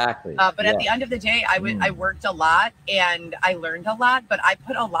little. Exactly. But yeah. At the end of the day, I worked a lot and I learned a lot, but I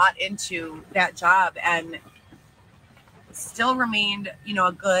put a lot into that job and still remained, you know,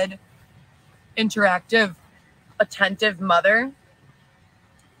 a good, interactive, attentive mother,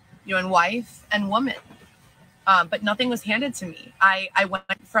 you know, and wife and woman. But nothing was handed to me. I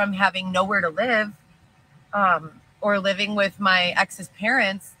went from having nowhere to live or living with my ex's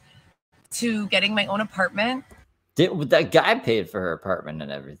parents to getting my own apartment. That guy paid for her apartment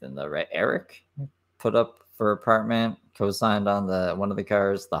and everything, though, right? Eric put up for her apartment, co-signed on one of the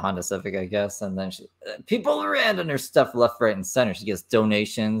cars, the Honda Civic, I guess. And then people are in her stuff left, right, and center. She gets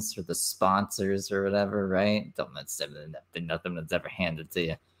donations for the sponsors or whatever, right? Nothing that's ever handed to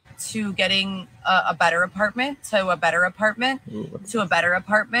you. To getting a better apartment, to a better apartment, to a better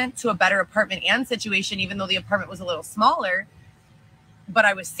apartment, to a better apartment and situation, even though the apartment was a little smaller. But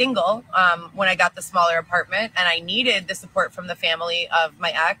I was single when I got the smaller apartment, and I needed the support from the family of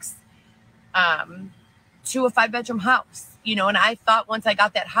my ex to a 5-bedroom house, you know, and I thought once I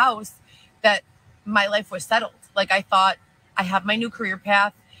got that house that my life was settled. Like I thought, I have my new career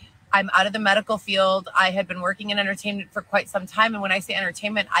path. I'm out of the medical field. I had been working in entertainment for quite some time. And when I say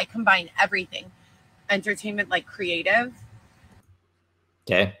entertainment, I combine everything. Entertainment, like creative.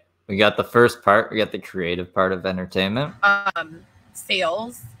 Okay. We got the first part. We got the creative part of entertainment.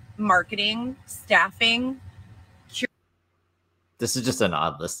 Sales, marketing, staffing. This is just an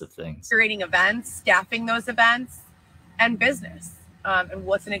odd list of things. Curating events, staffing those events, and business. And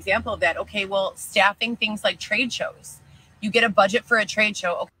what's an example of that? Okay, well, staffing things like trade shows. You get a budget for a trade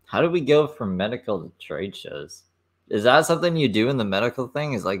show. Okay. How do we go from medical to trade shows? Is that something you do in the medical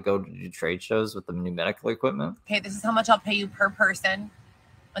thing? Is like go to do trade shows with the new medical equipment? Okay, this is how much I'll pay you per person.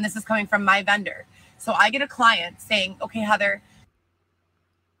 And this is coming from my vendor. So I get a client saying, okay, Heather.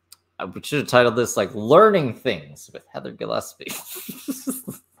 We should have titled this like learning things with Heather Gillespie.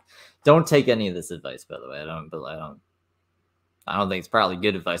 Don't take any of this advice, by the way. I don't think it's probably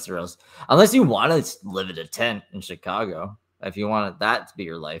good advice, or else, unless you want to live in a tent in Chicago. If you want that to be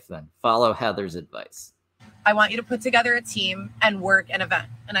your life, then follow Heather's advice. I want you to put together a team and work an event.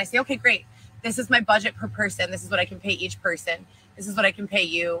 And I say, okay, great. This is my budget per person. This is what I can pay each person. This is what I can pay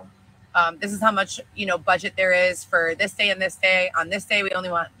you. This is how much, budget there is for this day and this day. On this day, we only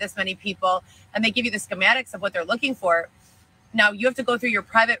want this many people. And they give you the schematics of what they're looking for. Now you have to go through your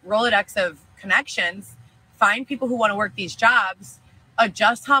private Rolodex of connections, find people who want to work these jobs,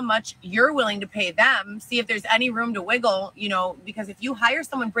 adjust how much you're willing to pay them, see if there's any room to wiggle, because if you hire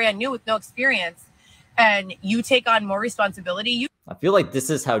someone brand new with no experience and you take on more responsibility, I feel like this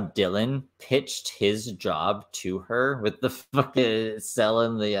is how Dylan pitched his job to her with the fucking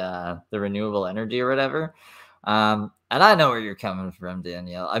selling the renewable energy or whatever. And I know where you're coming from,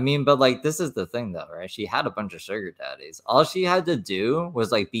 Danielle. I mean, but like, this is the thing though, right? She had a bunch of sugar daddies. All she had to do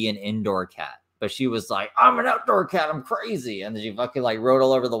was like be an indoor cat. But she was like, I'm an outdoor cat. I'm crazy. And then she fucking like wrote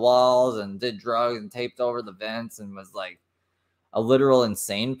all over the walls and did drugs and taped over the vents and was like a literal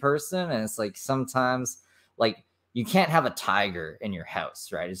insane person. And it's like, sometimes like, you can't have a tiger in your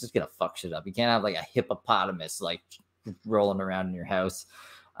house, right? It's just going to fuck shit up. You can't have like a hippopotamus like rolling around in your house.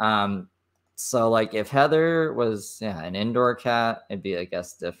 So like if Heather was an indoor cat, it'd be, I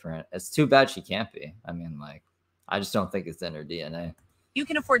guess, different. It's too bad she can't be. I mean, like, I just don't think it's in her DNA. You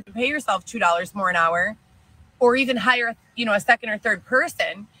can afford to pay yourself $2 more an hour or even hire, a second or third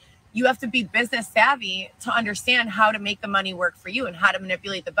person. You have to be business savvy to understand how to make the money work for you and how to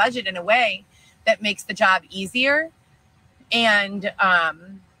manipulate the budget in a way that makes the job easier and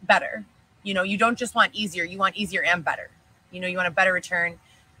better. You don't just want easier, you want easier and better. You want a better return.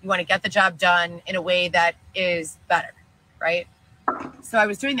 You want to get the job done in a way that is better, right? So I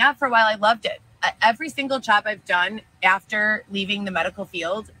was doing that for a while. I loved it. Every single job I've done after leaving the medical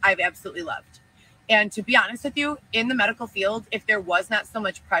field, I've absolutely loved. And to be honest with you, in the medical field, if there was not so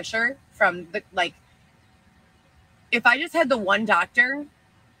much pressure from if I just had the one doctor,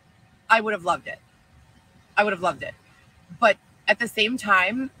 I would have loved it. But at the same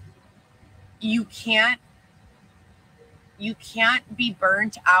time, you can't be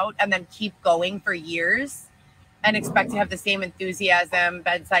burnt out and then keep going for years and expect to have the same enthusiasm,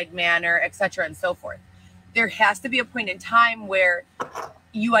 bedside manner, etc., and so forth. There has to be a point in time where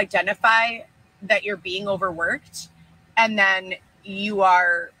you identify that you're being overworked, and then you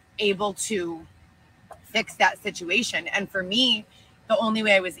are able to fix that situation. And for me, the only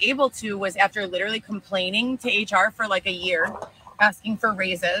way I was able to was after literally complaining to HR for like a year, asking for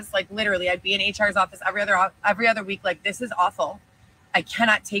raises. Like literally, I'd be in HR's office every other week. Like, this is awful. I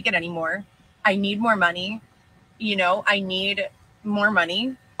cannot take it anymore. I need more money. I need more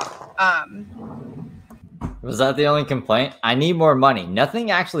money. Was that the only complaint? I need more money.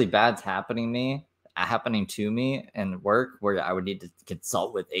 Nothing actually bad's happening to me in work where I would need to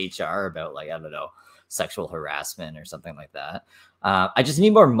consult with HR about, like, I don't know, sexual harassment or something like that. I just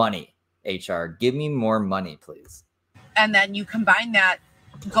need more money. HR, give me more money, please. And then you combine that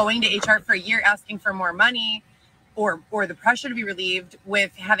going to HR for a year, asking for more money or the pressure to be relieved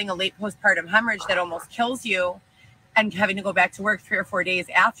with having a late postpartum hemorrhage that almost kills you and having to go back to work 3 or 4 days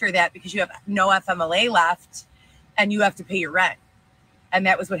after that because you have no FMLA left and you have to pay your rent. And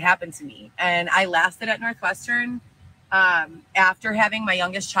that was what happened to me. And I lasted at Northwestern after having my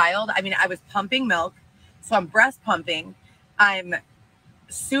youngest child. I mean, I was pumping milk, so I'm breast pumping. I'm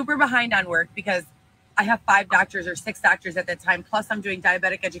super behind on work because I have 5 doctors or 6 doctors at that time. Plus I'm doing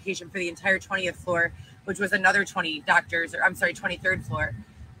diabetic education for the entire 20th floor, which was another 20 doctors, or I'm sorry, 23rd floor,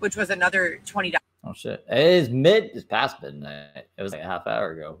 which was another 20 doctors. Oh shit. It's past midnight. It was like a half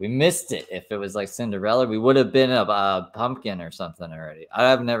hour ago. We missed it. If it was like Cinderella, we would have been a pumpkin or something already.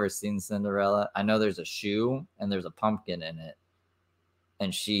 I've never seen Cinderella. I know there's a shoe and there's a pumpkin in it.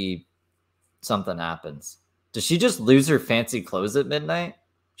 And she something happens. Does she just lose her fancy clothes at midnight?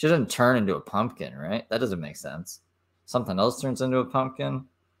 She doesn't turn into a pumpkin, right? That doesn't make sense. Something else turns into a pumpkin?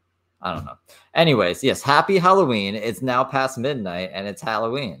 I don't know. Anyways, yes, happy Halloween. It's now past midnight and it's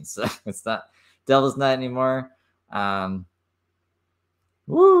Halloween. So it's not Devil's Night anymore.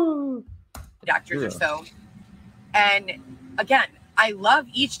 Woo! Doctors or so. And again, I love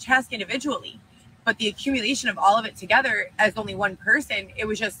each task individually, but the accumulation of all of it together as only one person, it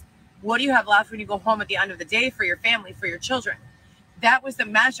was just, what do you have left when you go home at the end of the day for your family, for your children? That was the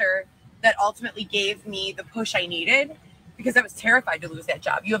measure that ultimately gave me the push I needed, because I was terrified to lose that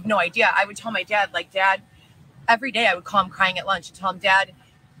job. You have no idea. I would tell my dad, like, Dad, every day I would call him crying at lunch and tell him, Dad,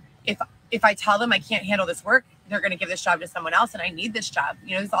 if I tell them I can't handle this work, they're going to give this job to someone else, and I need this job.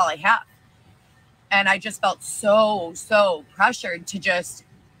 You know, this is all I have. And I just felt so pressured to just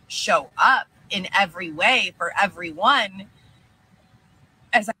show up in every way for everyone.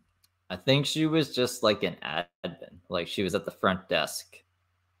 I think she was just like an admin. Like, she was at the front desk.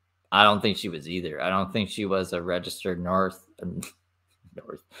 I don't think she was either. I don't think she was a registered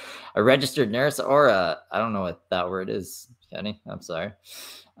a registered nurse, or I don't know what that word is, Kenny. I'm sorry.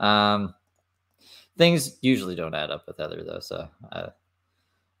 Things usually don't add up with Heather, though. So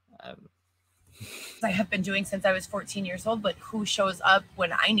I have been doing since I was 14 years old, but who shows up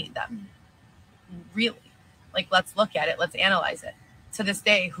when I need them? Really? Like, let's look at it. Let's analyze it. To this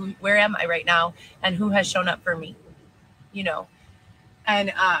day, where am I right now, and who has shown up for me? You know?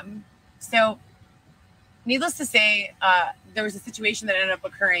 And so needless to say, there was a situation that ended up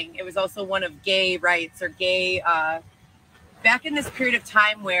occurring. It was also one of gay rights, or gay, back in this period of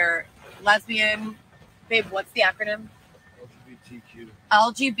time where lesbian, babe, what's the acronym?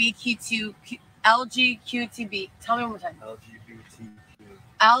 LGBTQ. Tell me one more time.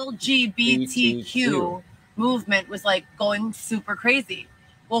 LGBTQ movement was like going super crazy.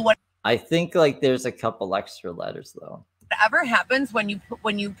 Well, what I think, like, there's a couple extra letters though. Whatever happens when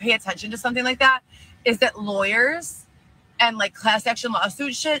you pay attention to something like that is that lawyers and like class action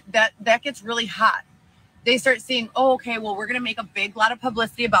lawsuit shit, that gets really hot. They start seeing, oh, okay, well, we're gonna make a big lot of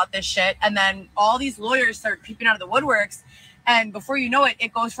publicity about this shit, and then all these lawyers start peeping out of the woodworks, and before you know it,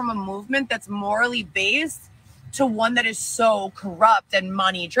 it goes from a movement that's morally based to one that is so corrupt and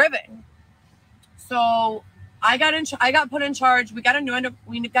money driven. So I got put in charge. We got a new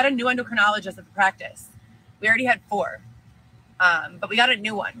endocrinologist at the practice. We already had 4, but we got a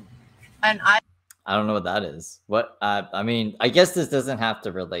new one, and I don't know what that is. What I mean, I guess this doesn't have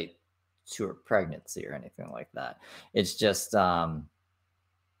to relate to her pregnancy or anything like that. It's just her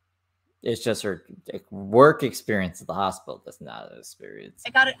work experience at the hospital. That's not an experience.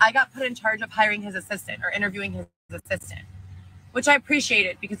 I got put in charge of hiring his assistant, or interviewing his assistant, which I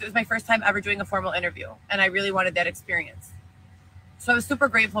appreciated because it was my first time ever doing a formal interview, and I really wanted that experience. So I was super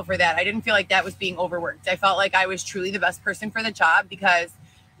grateful for that. I didn't feel like that was being overworked. I felt like I was truly the best person for the job, because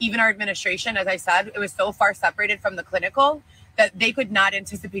even our administration, as I said, it was so far separated from the clinical that they could not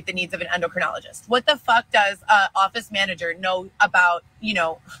anticipate the needs of an endocrinologist. What the fuck does an office manager know about,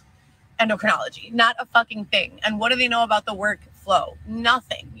 endocrinology? Not a fucking thing. And what do they know about the workflow?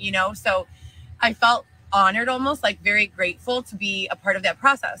 Nothing, So I felt honored, almost like very grateful to be a part of that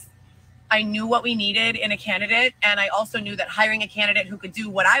process. I knew what we needed in a candidate, and I also knew that hiring a candidate who could do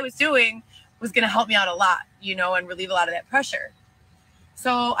what I was doing was going to help me out a lot, and relieve a lot of that pressure.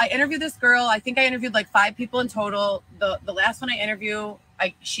 So I interviewed this girl. I think I interviewed like 5 people in total. The last one I interviewed,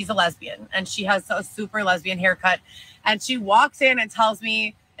 she's a lesbian, and she has a super lesbian haircut. And she walks in and tells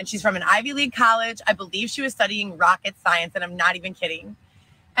me, and she's from an Ivy League college. I believe she was studying rocket science, and I'm not even kidding.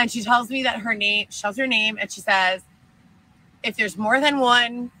 And she tells me that she tells her name, and she says, if there's more than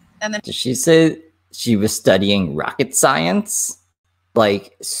one, and then... Did she say she was studying rocket science?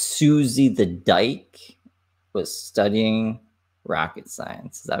 Like Susie the Dyke was studying rocket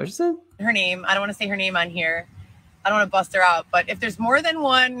science. Is that what she said? Her name. I don't want to say her name on here. I don't want to bust her out. But if there's more than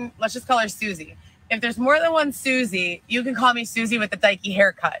one, let's just call her Susie. If there's more than one Susie, you can call me Susie with the dykey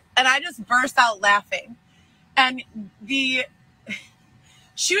haircut. And I just burst out laughing. And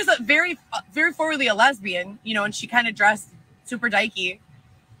she was very, very forwardly a lesbian, and she kind of dressed super dykey.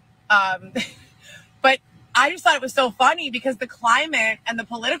 But I just thought it was so funny because the climate and the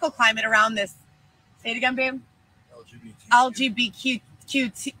political climate around this, say it again, babe.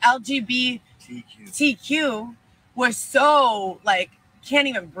 LGBTQ was so, like, can't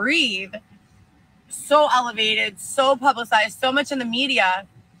even breathe, so elevated, so publicized, so much in the media,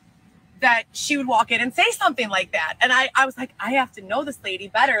 that she would walk in and say something like that. And I was like, I have to know this lady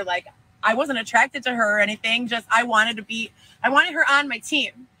better. Like, I wasn't attracted to her or anything. Just I wanted her on my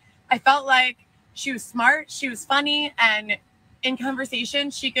team. I felt like she was smart, she was funny, and in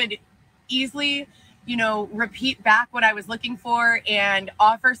conversation, she could easily, you know, repeat back what I was looking for and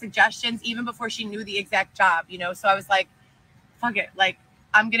offer suggestions even before she knew the exact job, you know? So I was like, fuck it. Like,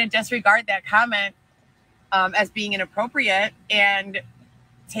 I'm going to disregard that comment as being inappropriate and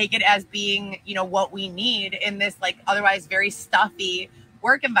take it as being, you know, what we need in this like otherwise very stuffy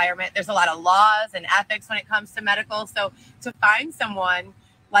work environment. There's a lot of laws and ethics when it comes to medical. So to find someone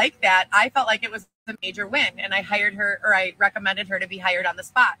like that, I felt like it was a major win. And I hired her, or I recommended her to be hired on the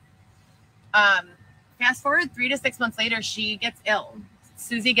spot. Fast forward 3 to 6 months later, she gets ill.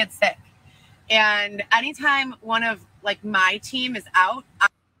 Susie gets sick. And anytime one of like my team is out,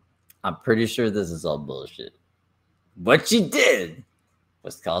 I'm pretty sure this is all bullshit. What she did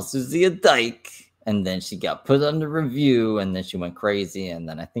was call Susie a dyke, and then she got put under review, and then she went crazy, and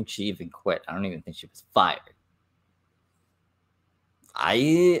then I think she even quit. I don't even think she was fired.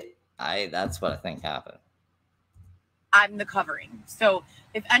 That's what I think happened. I'm the covering. So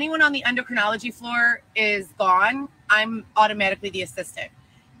if anyone on the endocrinology floor is gone, I'm automatically the assistant.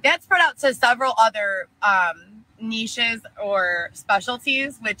 That's spread out to several other niches or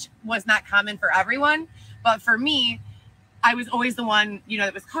specialties, which was not common for everyone. But for me, I was always the one, you know,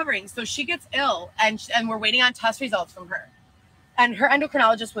 that was covering. So she gets ill and we're waiting on test results from her. And her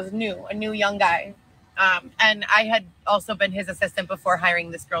endocrinologist was a new young guy. And I had also been his assistant before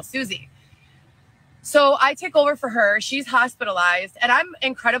hiring this girl, Susie. So I take over for her. She's hospitalized and I'm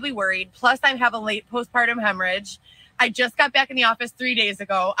incredibly worried. Plus I have a late postpartum hemorrhage. I just got back in the office 3 days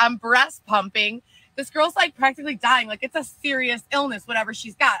ago. I'm breast pumping. This girl's like practically dying. Like it's a serious illness, whatever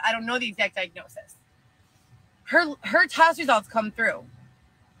she's got. I don't know the exact diagnosis. Her test results come through.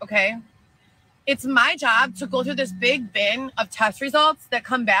 Okay. It's my job to go through this big bin of test results that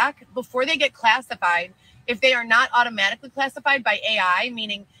come back before they get classified. If they are not automatically classified by AI,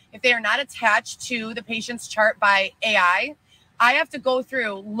 meaning if they are not attached to the patient's chart by AI, I have to go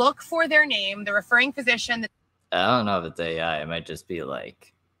through, look for their name, the referring physician. I don't know if it's AI. It might just be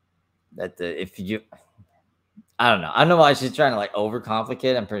like that. I don't know. I don't know why she's trying to like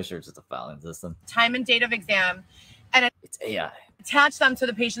overcomplicate. I'm pretty sure it's just a filing system. Time and date of exam, and it's AI. Attach them to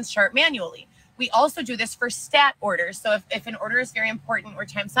the patient's chart manually. We also do this for stat orders. So if an order is very important or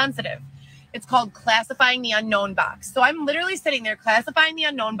time sensitive, it's called classifying the unknown box. So I'm literally sitting there classifying the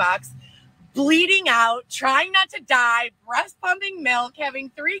unknown box, bleeding out, trying not to die, breast pumping milk,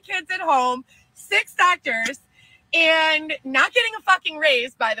 having 3 kids at home, 6 doctors, and not getting a fucking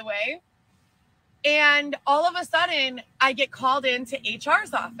raise, by the way. And all of a sudden, I get called into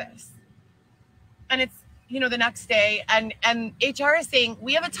HR's office. And it's, you know, the next day. And HR is saying,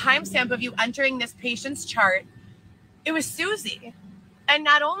 we have a timestamp of you entering this patient's chart. It was Susie. And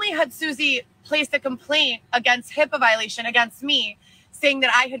not only had Susie placed a complaint against HIPAA violation against me, saying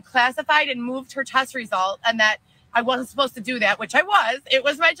that I had classified and moved her test result and that I wasn't supposed to do that, which I was. It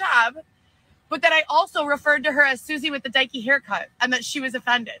was my job. But that I also referred to her as Susie with the dykey haircut and that she was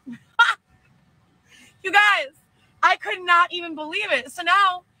offended. You guys, I could not even believe it. So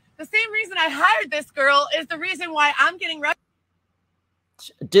now the same reason I hired this girl is the reason why I'm getting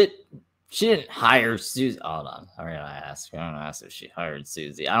She didn't hire Susie. Hold on. I'm going to ask. I'm going to ask if she hired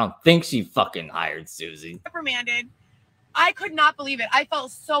Susie. I don't think she fucking hired Susie. reprimanded. I could not believe it. I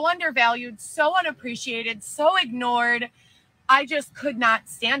felt so undervalued, so unappreciated, so ignored. I just could not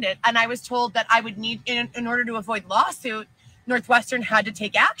stand it. And I was told that I would need, in order to avoid lawsuit, Northwestern had to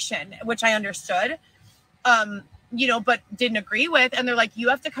take action, which I understood, you know, but didn't agree with. And they're like, you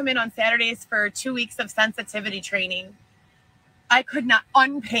have to come in on Saturdays for 2 weeks of sensitivity training. I could not,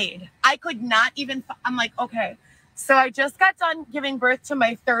 unpaid. I could not even, I'm like, okay. So I just got done giving birth to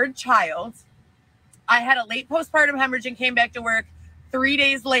my 3rd child. I had a late postpartum hemorrhage and came back to work 3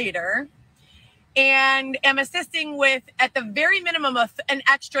 days later and am assisting with, at the very minimum, an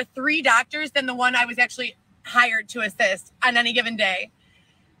extra 3 doctors than the one I was actually hired to assist on any given day.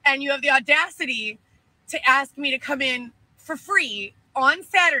 And you have the audacity to ask me to come in for free on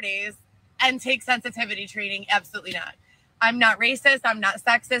Saturdays and take sensitivity training. Absolutely not. I'm not racist. I'm not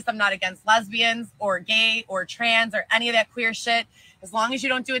sexist. I'm not against lesbians or gay or trans or any of that queer shit. As long as you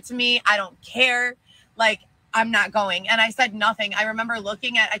don't do it to me, I don't care. Like, I'm not going. And I said nothing. I remember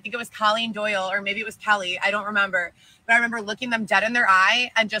looking at, I think it was Colleen Doyle or maybe it was Kelly. I don't remember. But I remember looking them dead in their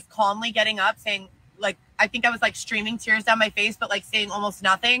eye and just calmly getting up saying, like, I think I was like streaming tears down my face, but like saying almost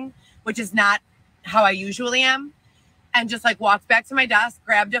nothing, which is not how I usually am. And just like walked back to my desk,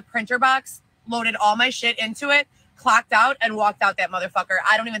 grabbed a printer box, loaded all my shit into it, clocked out and walked out that motherfucker.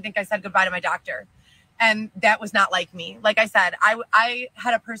 I don't even think I said goodbye to my doctor. And that was not like me. Like I said, I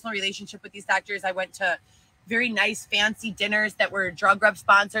had a personal relationship with these doctors. I went to very nice, fancy dinners that were drug rep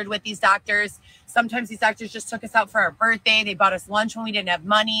sponsored with these doctors. Sometimes these doctors just took us out for our birthday. They bought us lunch when we didn't have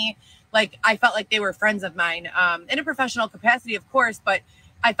money. Like, I felt like they were friends of mine, in a professional capacity, of course, but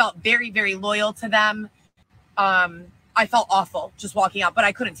I felt very, very loyal to them. I felt awful just walking out, but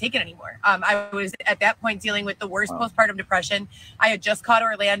I couldn't take it anymore. I was at that point dealing with the worst postpartum depression. I had just caught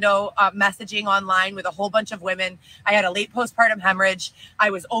Orlando messaging online with a whole bunch of women. I had a late postpartum hemorrhage. I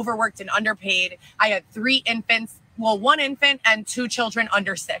was overworked and underpaid. I had 3 infants, well, 1 infant and 2 children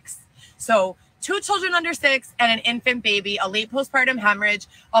under 6. So 2 children under 6 and an infant baby, a late postpartum hemorrhage,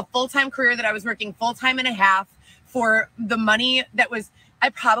 a full-time career that I was working full-time and a half for the money that was, I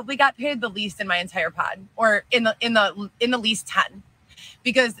probably got paid the least in my entire pod, or in the least 10,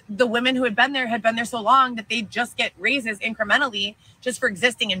 because the women who had been there so long that they just get raises incrementally just for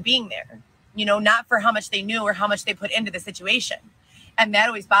existing and being there, you know, not for how much they knew or how much they put into the situation. And that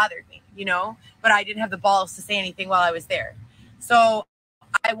always bothered me, you know, but I didn't have the balls to say anything while I was there. So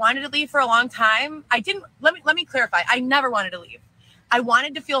I wanted to leave for a long time. I didn't, let me clarify. I never wanted to leave. I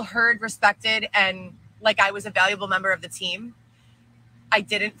wanted to feel heard, respected, and like I was a valuable member of the team. I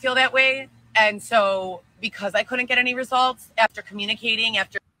didn't feel that way. And so because I couldn't get any results after communicating,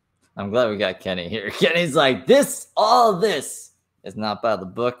 I'm glad we got Kenny here. Kenny's like, all this is not by the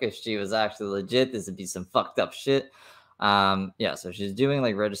book. If she was actually legit, this would be some fucked up shit. Yeah, so she's doing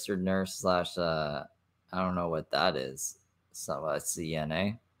like registered nurse slash, I don't know what that is. So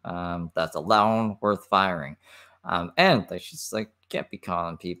CNA. That's a loan worth firing. And like, she's like, can't be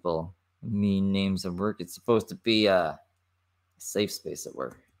calling people mean names at work. It's supposed to be a safe space at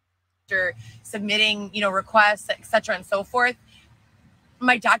work. After submitting, you know, requests, etc. and so forth,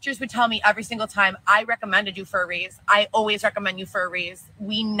 my doctors would tell me every single time, I recommended you for a raise. I always recommend you for a raise.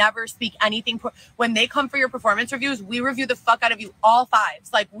 We never speak anything. When they come for your performance reviews, we review the fuck out of you, all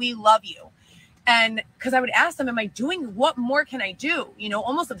 5s. Like, we love you. And because I would ask them, am I doing, what more can I do? You know,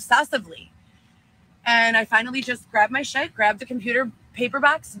 almost obsessively. And I finally just grabbed my shit, grabbed the computer paper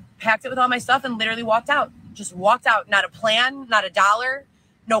box, packed it with all my stuff, and literally walked out. Just walked out. Not a plan, not a dollar,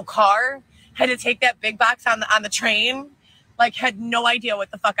 no car. Had to take that big box on the train. Like, had no idea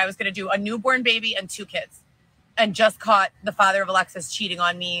what the fuck I was going to do. A newborn baby and 2 kids. And just caught the father of Alexis cheating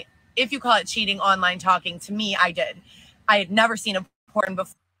on me. If you call it cheating, online talking, to me, I did. I had never seen a porn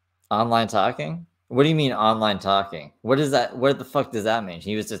before. Online talking? What do you mean online talking? What is that? What the fuck does that mean?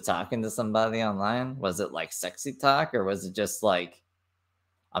 He was just talking to somebody online? Was it like sexy talk, or was it just like,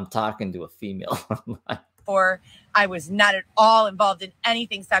 I'm talking to a female online? I was not at all involved in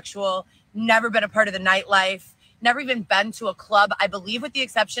anything sexual, never been a part of the nightlife, never even been to a club, I believe, with the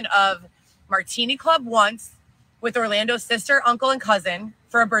exception of Martini Club once with Orlando's sister, uncle, and cousin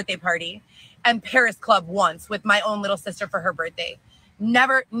for a birthday party, and Paris Club once with my own little sister for her birthday.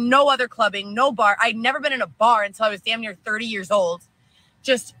 Never, no other clubbing, no bar. I'd never been in a bar until I was damn near 30 years old.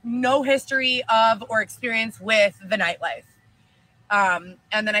 Just no history of or experience with the nightlife. And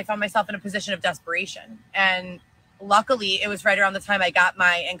then I found myself in a position of desperation. And luckily, it was right around the time I got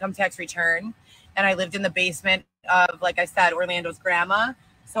my income tax return. And I lived in the basement of, like I said, Orlando's grandma.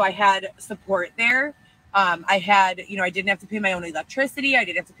 So I had support there. I had, you know, I didn't have to pay my own electricity. I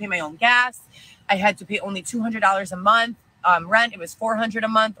didn't have to pay my own gas. I had to pay only $200 a month. Rent, it was $400 a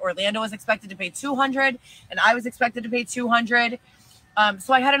month. Orlando was expected to pay $200, and I was expected to pay $200.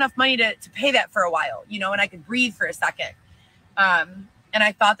 So I had enough money to pay that for a while, you know, and I could breathe for a second. And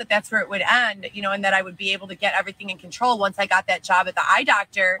I thought that that's where it would end, you know, and that I would be able to get everything in control once I got that job at the eye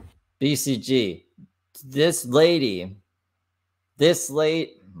doctor. BCG, this lady,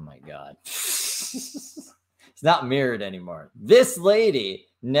 oh my God. It's not mirrored anymore. This lady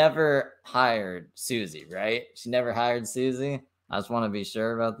never hired Susie, right? She never hired Susie. I just want to be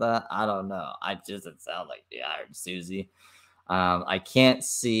sure about that. I don't know. It sounds like they hired Susie. I can't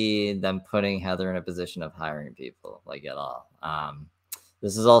see them putting Heather in a position of hiring people, like, at all.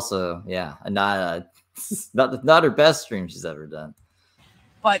 This is also, yeah, not her best stream she's ever done.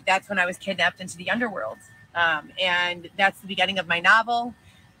 But that's when I was kidnapped into the underworld. And that's the beginning of my novel.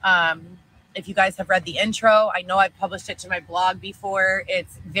 If you guys have read the intro, I know I've published it to my blog before.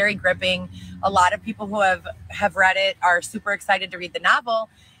 It's very gripping. A lot of people who have read it are super excited to read the novel.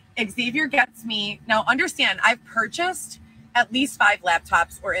 Xavier gets me. Now, understand, I've purchased at least 5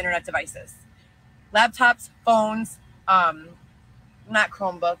 laptops or internet devices. Laptops, phones, not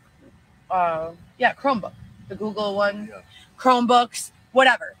Chromebook. Chromebook. The Google one. Yeah. Chromebooks,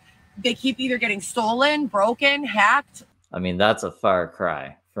 whatever. They keep either getting stolen, broken, hacked. I mean, that's a far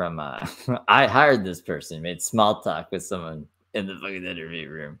cry from I hired this person, made small talk with someone in the fucking interview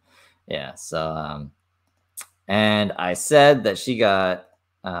room. Yeah, so and I said that she got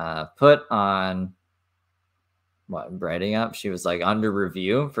put on writing up. She was like under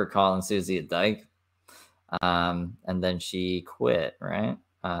review for calling Susie a dyke. And then she quit, right?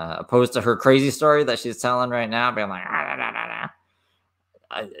 opposed to her crazy story that she's telling right now, being like,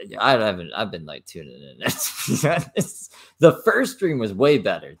 I've been like tuning in. The first stream was way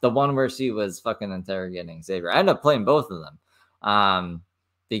better. The one where she was fucking interrogating Xavier. I ended up playing both of them.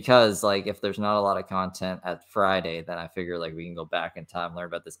 Because like if there's not a lot of content at Friday, then I figure like we can go back in time, learn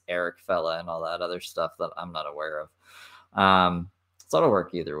about this Eric fella and all that other stuff that I'm not aware of. So it'll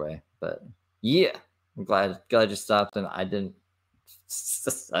work either way. But yeah, I'm glad you stopped, and I didn't.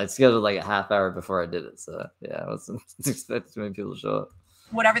 I scheduled like a half hour before I did it, so yeah, I wasn't expecting many people to show up.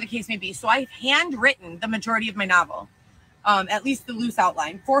 Whatever the case may be. So I've handwritten the majority of my novel, at least the loose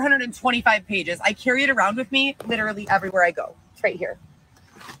outline, 425 pages. I carry it around with me literally everywhere I go. It's right here.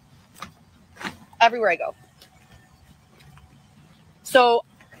 Everywhere I go. So,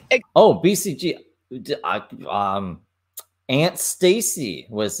 BCG, Aunt Stacy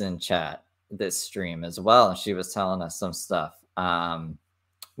was in chat this stream as well, and she was telling us some stuff,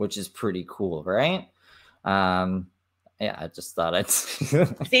 which is pretty cool, right? Yeah, I just thought I'd.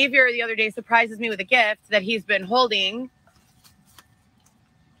 Xavier the other day surprises me with a gift that he's been holding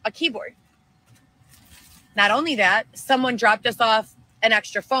a keyboard. Not only that, someone dropped us off an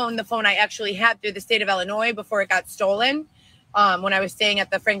extra phone, the phone I actually had through the state of Illinois before it got stolen when I was staying at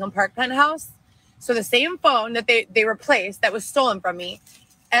the Franklin Park penthouse. So the same phone that they replaced that was stolen from me,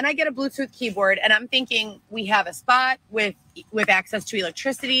 and I get a Bluetooth keyboard, and I'm thinking we have a spot with access to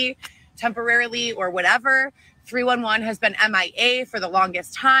electricity temporarily or whatever. 311 has been MIA for the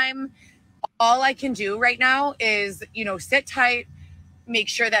longest time. All I can do right now is, sit tight, make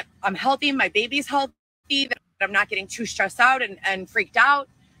sure that I'm healthy, my baby's healthy, that I'm not getting too stressed out and freaked out,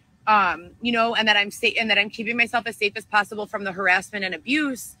 and that I'm safe, and that I'm keeping myself as safe as possible from the harassment and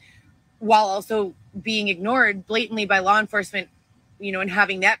abuse, while also being ignored blatantly by law enforcement, and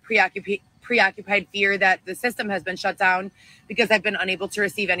having that preoccupied fear that the system has been shut down because I've been unable to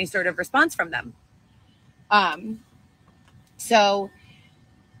receive any sort of response from them. So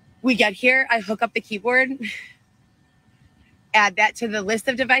we get here, I hook up the keyboard, add that to the list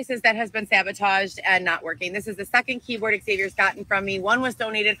of devices that has been sabotaged and not working. This is the second keyboard Xavier's gotten from me. One was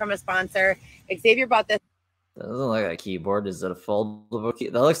donated from a sponsor. Xavier bought this. That doesn't look like a keyboard. Is it a foldable key?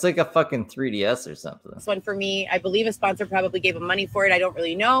 That looks like a fucking 3DS or something. This one for me, I believe a sponsor probably gave him money for it. I don't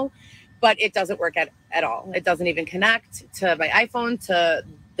really know, but it doesn't work at all. It doesn't even connect to my iPhone, to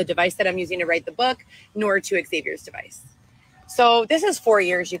the device that I'm using to write the book, nor to Xavier's device. So this is 4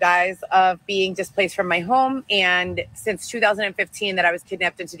 years, you guys, of being displaced from my home. And since 2015 that I was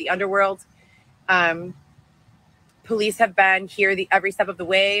kidnapped into the underworld, police have been here every step of the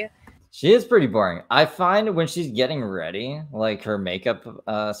way. She is pretty boring. I find when she's getting ready, like her makeup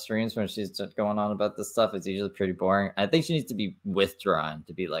streams, when she's going on about this stuff, it's usually pretty boring. I think she needs to be withdrawn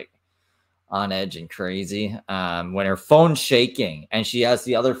to be like on edge and crazy. When her phone's shaking and she has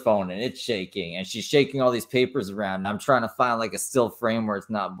the other phone and it's shaking and she's shaking all these papers around, and I'm trying to find like a still frame where it's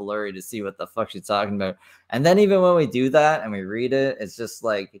not blurry to see what the fuck she's talking about. And then even when we do that and we read it, it's just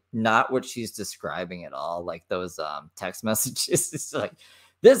like not what she's describing at all. Like those text messages. It's like,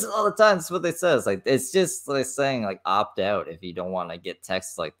 this is all the time. This is what they say. It's like, it's just like saying like opt out if you don't want to get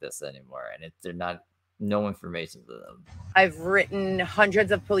texts like this anymore. And they're not, no information to them. I've written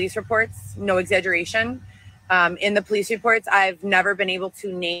hundreds of police reports, no exaggeration. In the police reports, I've never been able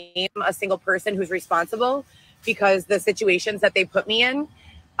to name a single person who's responsible because the situations that they put me in,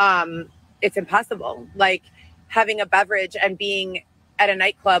 it's impossible. Like having a beverage and being at a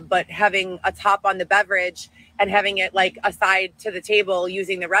nightclub, but having a top on the beverage and having it like aside to the table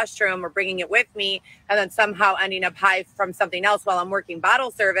using the restroom or bringing it with me, and then somehow ending up high from something else while I'm working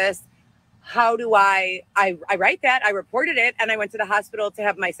bottle service. How do I write that? I reported it and I went to the hospital to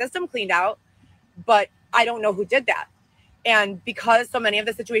have my system cleaned out, but I don't know who did that. And because so many of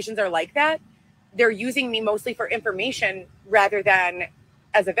the situations are like that, they're using me mostly for information rather than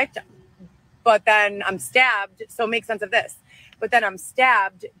as a victim. But then I'm stabbed. So make sense of this. But then I'm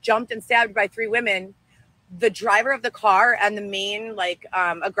stabbed, jumped and stabbed by 3 women. The driver of the car and the main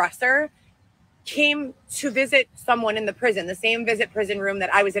aggressor came to visit someone in the prison, the same visit prison room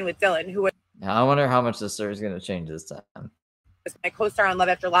that I was in with Dylan, who was. Now I wonder how much the story is going to change this time. My co-star on Love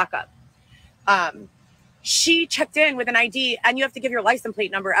After Lockup. She checked in with an ID, and you have to give your license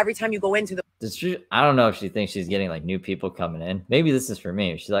plate number every time you go into the. I don't know if she thinks she's getting like new people coming in. Maybe this is for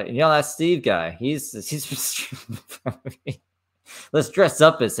me. She's like, that Steve guy. He's let's dress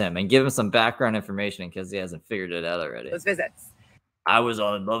up as him and give him some background information in case he hasn't figured it out already. Those visits. I was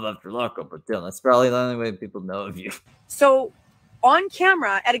on Love After Lockup with Dylan. That's probably the only way people know of you. So on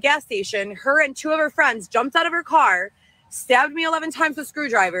camera at a gas station, her and 2 of her friends jumped out of her car, stabbed me 11 times with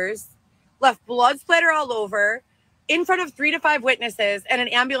screwdrivers, left blood splatter all over, in front of 3 to 5 witnesses, and an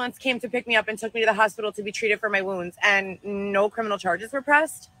ambulance came to pick me up and took me to the hospital to be treated for my wounds, and no criminal charges were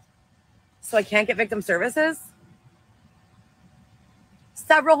pressed. So I can't get victim services.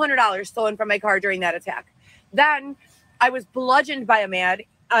 Several $100s stolen from my car during that attack. Then I was bludgeoned by a man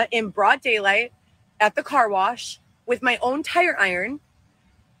in broad daylight at the car wash with my own tire iron.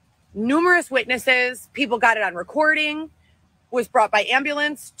 Numerous witnesses, people got it on recording, was brought by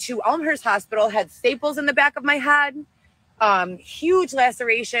ambulance to Elmhurst Hospital, had staples in the back of my head, huge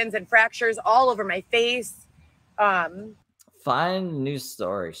lacerations and fractures all over my face. Find a news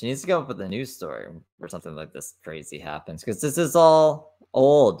story. She needs to go up with a news story where something like this crazy happens, because this is all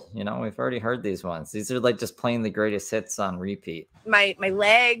old. You know, we've already heard these ones. These are like just playing the greatest hits on repeat. My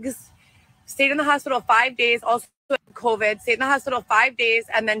legs, stayed in the hospital 5 days, also COVID, stayed in the hospital 5 days,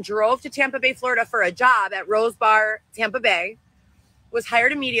 and then drove to Tampa Bay, Florida for a job at Rose Bar, Tampa Bay. Was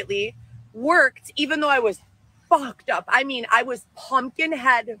hired immediately, worked, even though I was fucked up. I mean, I was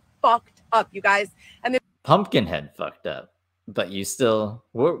pumpkinhead fucked up, you guys. And then Pumpkinhead fucked up. But you still,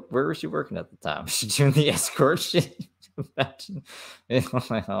 where was she working at the time? Was she doing the escort shit? Imagine.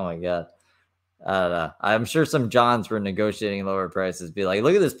 Oh my God. I don't know. I'm sure some Johns were negotiating lower prices. Be like,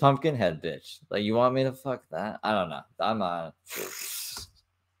 look at this Pumpkinhead bitch. Like, you want me to fuck that? I don't know. I'm on.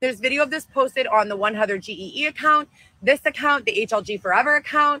 There's video of this posted on the One Heather GEE account, this account, the HLG Forever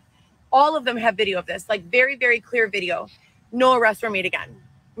account. All of them have video of this, like very, very clear video. No arrests were made again.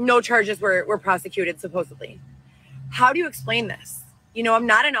 No charges were prosecuted, supposedly. How do you explain this? You know, I'm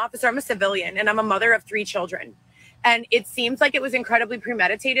not an officer, I'm a civilian, and I'm a mother of 3 children. And it seems like it was incredibly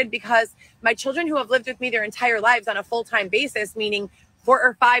premeditated, because my children, who have lived with me their entire lives on a full-time basis, meaning 4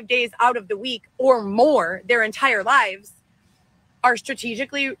 or 5 days out of the week or more their entire lives, are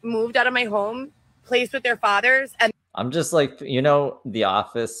strategically moved out of my home, placed with their fathers. And I'm just like, you know, The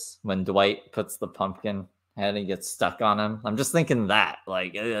Office, when Dwight puts the pumpkin head and gets stuck on him. I'm just thinking that,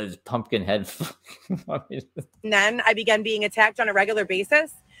 like, pumpkin head. And then I began being attacked on a regular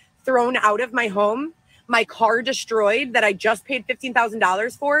basis, thrown out of my home, my car destroyed that I just paid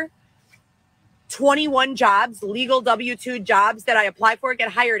 $15,000 for, 21 jobs, legal W-2 jobs that I apply for,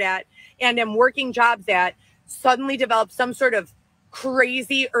 get hired at, and am working jobs at, suddenly develop some sort of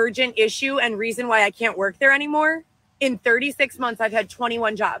crazy urgent issue and reason why I can't work there anymore. In 36 months, I've had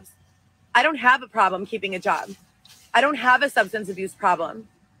 21 jobs. I don't have a problem keeping a job. I don't have a substance abuse problem.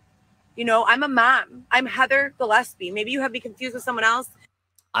 You know, I'm a mom. I'm Heather Gillespie. Maybe you have me confused with someone else.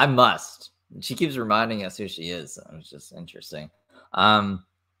 I must. She keeps reminding us who she is. So it's just interesting. I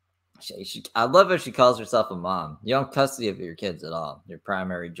love how she calls herself a mom. You don't have custody of your kids at all. Your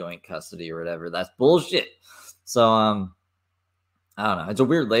primary joint custody or whatever. That's bullshit. So, I don't know. It's a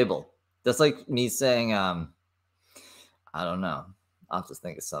weird label. That's like me saying, I don't know. I'll have to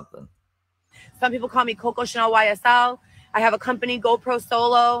think of something. Some people call me Coco Chanel YSL. I have a company, GoPro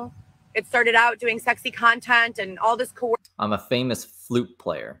Solo. It started out doing sexy content and all this cool. I'm a famous flute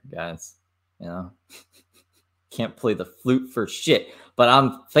player, guys. You know, can't play the flute for shit, but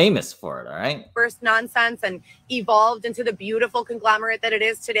I'm famous for it. All right. First nonsense and evolved into the beautiful conglomerate that it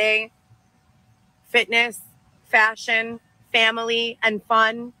is today. Fitness, fashion, family, and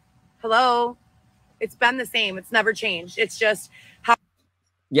fun. Hello. It's been the same. It's never changed. It's just how.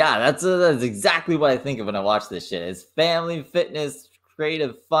 Yeah, that's exactly what I think of when I watch this shit. It's family, fitness,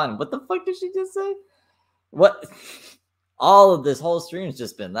 creative, fun. What the fuck did she just say? What? All of this whole stream has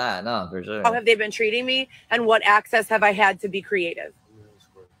just been that. No, for sure. How have they been treating me? And what access have I had to be creative?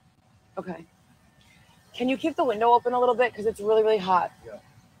 Okay. Can you keep the window open a little bit? Because it's really, really hot. Yeah.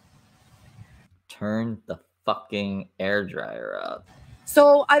 Turn the fucking air dryer up.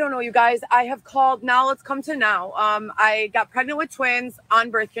 So I don't know, you guys. I have called. Now let's come to now. I got pregnant with twins on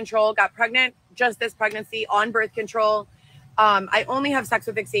birth control. Got pregnant just this pregnancy on birth control. I only have sex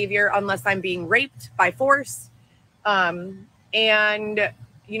with Xavier unless I'm being raped by force. And,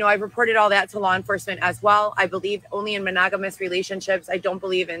 you know, I've reported all that to law enforcement as well. I believe only in monogamous relationships. I don't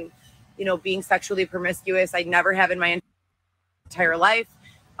believe in, you know, being sexually promiscuous. I never have in my entire life.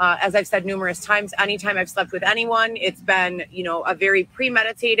 As I've said numerous times, anytime I've slept with anyone, it's been, you know, a very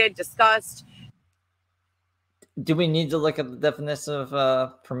premeditated, discussed. Do we need to look at the definition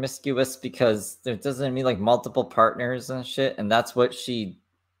of promiscuous? Because it doesn't mean like multiple partners and shit. And that's what she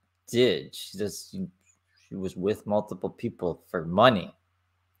did. She was with multiple people for money.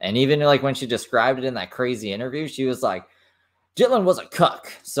 And even like when she described it in that crazy interview, she was like, Jillian was a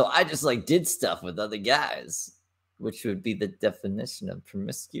cuck. So I just like did stuff with other guys, which would be the definition of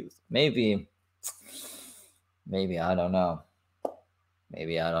promiscuous. Maybe, I don't know.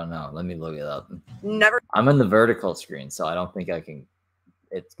 Let me look it up. Never. I'm in the vertical screen, so I don't think I can.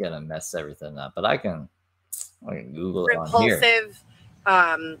 It's going to mess everything up, but I can I can Google it on here. Repulsive,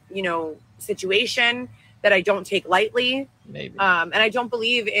 you know, situation that I don't take lightly. Maybe. And I don't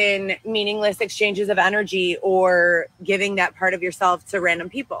believe in meaningless exchanges of energy or giving that part of yourself to random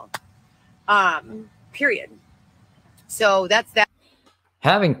people. Period. So that's that.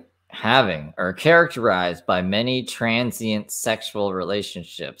 Having are characterized by many transient sexual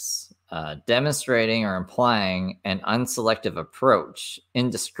relationships, demonstrating or implying an unselective approach,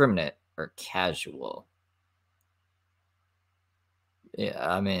 indiscriminate or casual. Yeah,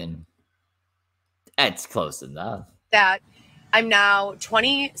 I mean, it's close enough. That I'm now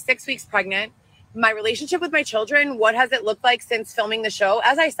 26 weeks pregnant. My relationship with my children, what has it looked like since filming the show?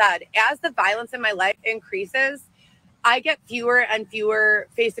 As I said, as the violence in my life increases, I get fewer and fewer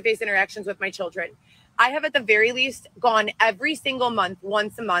face-to-face interactions with my children. I have at the very least gone every single month,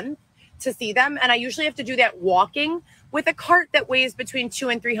 once a month, to see them. And I usually have to do that walking with a cart that weighs between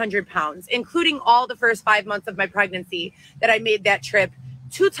 200 and 300 pounds, including all the first 5 months of my pregnancy that I made that trip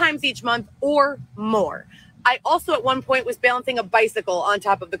 2 times each month or more. I also at one point was balancing a bicycle on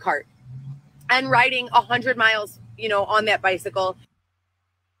top of the cart and riding 100 miles, you know, on that bicycle.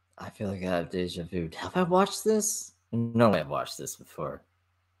 I feel like I have deja vu. Have I watched this? No, I've watched this before.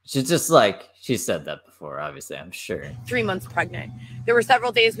 She's just like, she said that before, obviously, I'm sure. 3 months pregnant. There were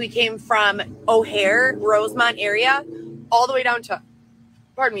several days we came from O'Hare, Rosemont area, all the way down to,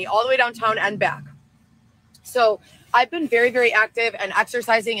 all the way downtown and back. So I've been very, very active and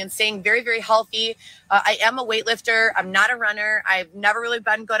exercising and staying very, very healthy. I am a weightlifter. I'm not a runner. I've never really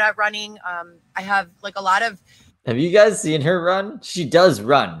been good at running. I have like a lot of... Have you guys seen her run? She does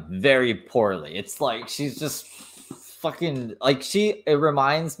run very poorly. It's like, she's just fucking, like it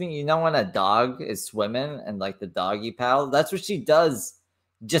reminds me, you know, when a dog is swimming and like the doggy paddle, that's what she does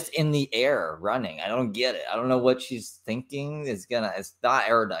just in the air running. I don't get it. I don't know what she's thinking it's not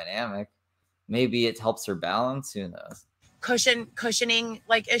aerodynamic. Maybe it helps her balance. Who knows? Cushioning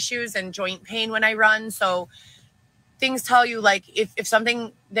like issues and joint pain when I run. So things tell you like if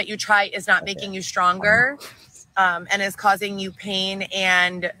something that you try is not making you stronger and is causing you pain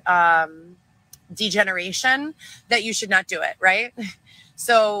and degeneration, that you should not do it, right?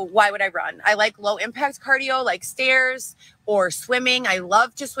 So why would I run? I like low impact cardio like stairs or swimming. I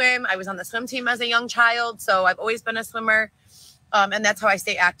love to swim. I was on the swim team as a young child, so I've always been a swimmer. And that's how I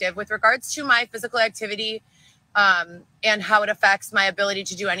stay active. With regards to my physical activity and how it affects my ability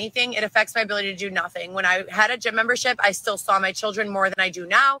to do anything, it affects my ability to do nothing. When I had a gym membership, I still saw my children more than I do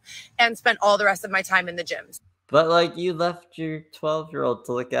now and spent all the rest of my time in the gyms. But like you left your 12-year-old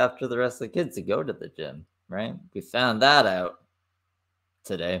to look after the rest of the kids to go to the gym, right? We found that out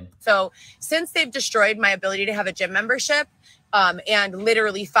today. So since they've destroyed my ability to have a gym membership and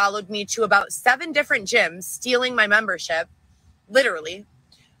literally followed me to about 7 different gyms, stealing my membership, literally,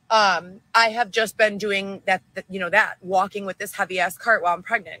 I have just been doing that, walking with this heavy ass cart while I'm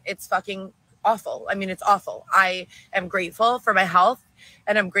pregnant. It's fucking awful. I mean, it's awful. I am grateful for my health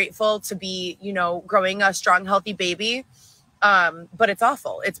and I'm grateful to be, growing a strong, healthy baby. But it's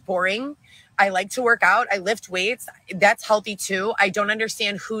awful. It's boring. I like to work out. I lift weights. That's healthy too. I don't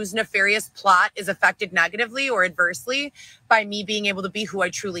understand whose nefarious plot is affected negatively or adversely by me being able to be who I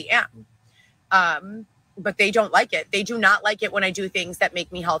truly am. But they don't like it. They do not like it when I do things that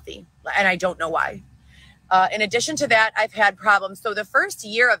make me healthy. And I don't know why. In addition to that, I've had problems. So the first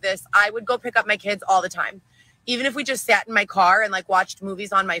year of this, I would go pick up my kids all the time. Even if we just sat in my car and like watched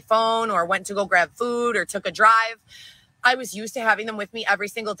movies on my phone or went to go grab food or took a drive, I was used to having them with me every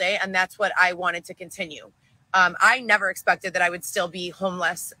single day. And that's what I wanted to continue. I never expected that I would still be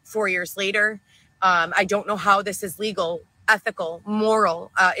homeless 4 years later. I don't know how this is legal, ethical, moral.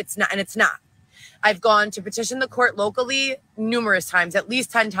 It's not, and it's not. I've gone to petition the court locally numerous times, at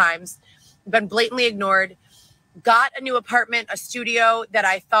least 10 times, been blatantly ignored, got a new apartment, a studio that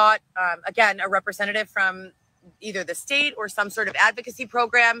I thought, again, a representative from either the state or some sort of advocacy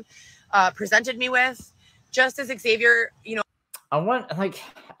program presented me with. Just as Xavier, I want,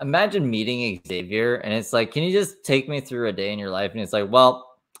 imagine meeting Xavier and it's like, can you just take me through a day in your life? And it's like,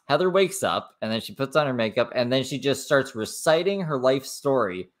 well, Heather wakes up and then she puts on her makeup and then she just starts reciting her life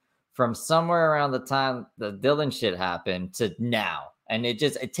story from somewhere around the time the Dylan shit happened to now. And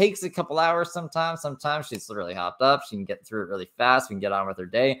it takes a couple hours sometimes. Sometimes she's really hopped up. She can get through it really fast. We can get on with her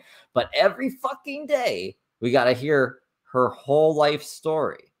day. But every fucking day, we got to hear her whole life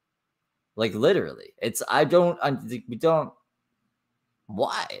story. Like literally.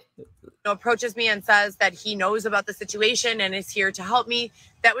 Why? Approaches me and says that he knows about the situation and is here to help me.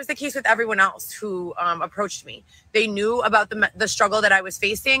 That was the case with everyone else who approached me. They knew about the struggle that I was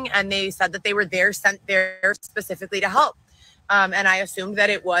facing and they said that they were sent there specifically to help. And I assumed that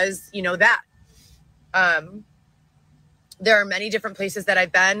it was, that. There are many different places that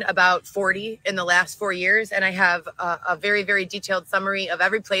I've been, about 40 in the last 4 years. And I have a very, very detailed summary of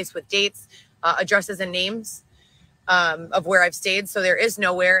every place with dates, addresses, and names of where I've stayed. So there is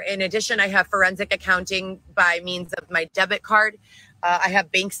nowhere. In addition, I have forensic accounting by means of my debit card. I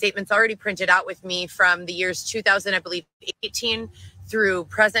have bank statements already printed out with me from the years 2000, I believe, 18 through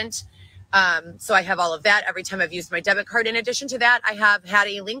present. So I have all of that every time I've used my debit card. In addition to that, I have had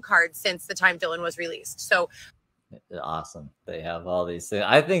a link card since the time Dylan was released. So awesome. They have all these things.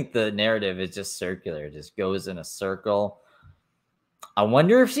 I think the narrative is just circular. It just goes in a circle. I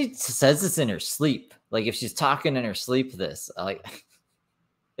wonder if she says this in her sleep. Like if she's talking in her sleep, like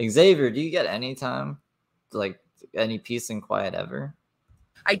Xavier, do you get any time, like any peace and quiet ever?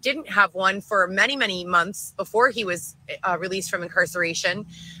 I didn't have one for many, many months before he was released from incarceration.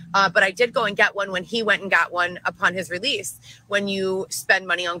 But I did go and get one when he went and got one upon his release. When you spend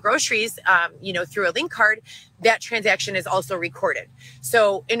money on groceries, through a link card, that transaction is also recorded.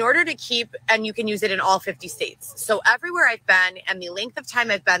 So in order to keep, and you can use it in all 50 states. So everywhere I've been and the length of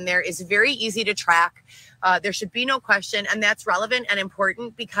time I've been there is very easy to track. There should be no question. And that's relevant and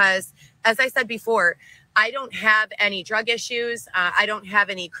important because, as I said before, I don't have any drug issues. I don't have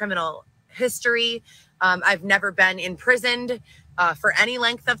any criminal history. I've never been imprisoned for any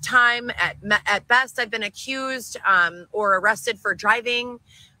length of time. At best, I've been accused or arrested for driving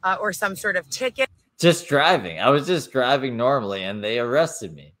or some sort of ticket. Just driving. I was just driving normally, and they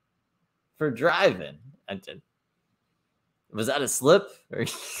arrested me for driving. Was that a slip?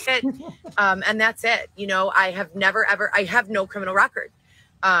 And that's it. I have never, ever, I have no criminal record.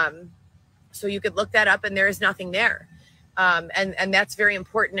 So you could look that up and there is nothing there. And that's very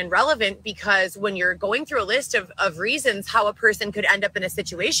important and relevant because when you're going through a list of reasons how a person could end up in a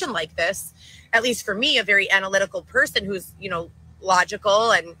situation like this, at least for me, a very analytical person who's,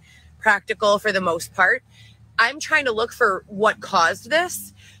 logical and practical for the most part, I'm trying to look for what caused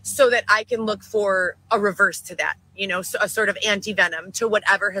this so that I can look for a reverse to that, so a sort of anti-venom to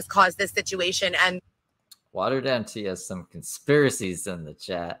whatever has caused this situation. And Waterdown T has some conspiracies in the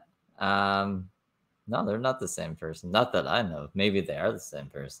chat. No, they're not the same person. Not that I know. Maybe they are the same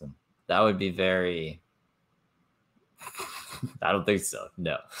person. That would be very... I don't think so.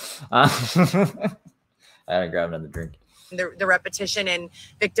 No. I gotta grab another drink. The repetition and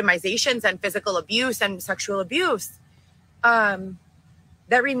victimizations and physical abuse and sexual abuse that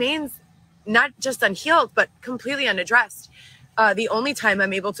remains not just unhealed, but completely unaddressed. The only time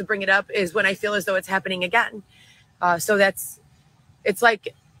I'm able to bring it up is when I feel as though it's happening again. So it's like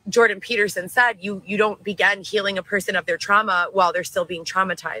Jordan Peterson said, you don't begin healing a person of their trauma while they're still being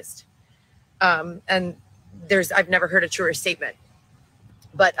traumatized. And I've never heard a truer statement.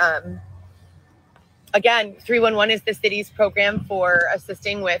 But again, 311 is the city's program for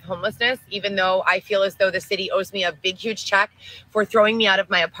assisting with homelessness, even though I feel as though the city owes me a big, huge check for throwing me out of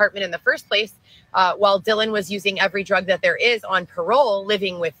my apartment in the first place, while Dylan was using every drug that there is on parole,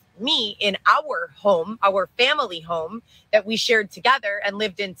 living with me in our home, our family home that we shared together and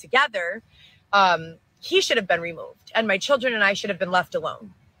lived in together. He should have been removed and my children and I should have been left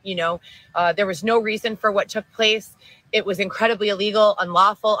alone. There was no reason for what took place. It was incredibly illegal,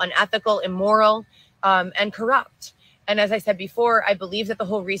 unlawful, unethical, immoral, and corrupt. And as I said before, I believe that the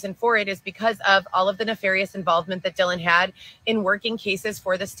whole reason for it is because of all of the nefarious involvement that Dylan had in working cases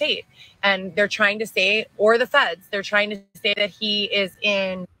for the state. And they're trying to say, or the feds, they're trying to say that he is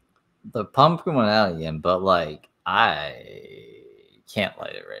in... The pumpkin went out again, but like I can't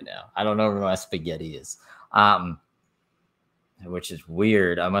light it right now. I don't know where my spaghetti is, which is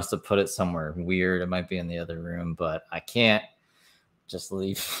weird. I must have put it somewhere weird. It might be in the other room, but I can't just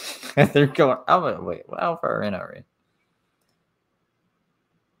leave. They're going. Oh wait, how far in are we?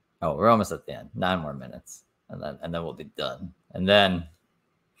 Oh, we're almost at the end. 9 more minutes, and then we'll be done. And then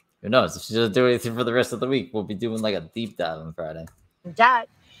who knows if she doesn't do anything for the rest of the week? We'll be doing like a deep dive on Friday. Debt.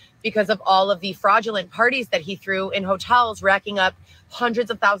 Because of all of the fraudulent parties that he threw in hotels, racking up hundreds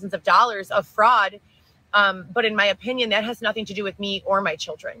of thousands of dollars of fraud. But in my opinion, that has nothing to do with me or my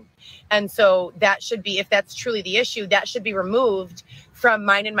children. And so that should be, if that's truly the issue, that should be removed from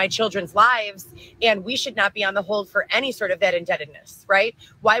mine and my children's lives. And we should not be on the hold for any sort of that indebtedness, right?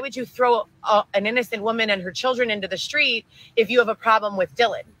 Why would you throw an innocent woman and her children into the street if you have a problem with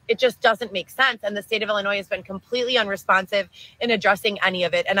Dylan? It just doesn't make sense. And the state of Illinois has been completely unresponsive in addressing any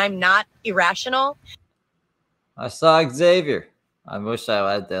of it. And I'm not irrational. I saw Xavier. I wish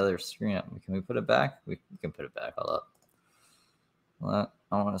I had the other screen up. Can we put it back? We can put it back. Hold up. What?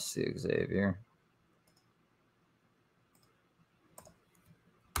 I want to see Xavier.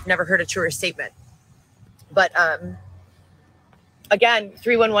 Never heard a truer statement. But Again,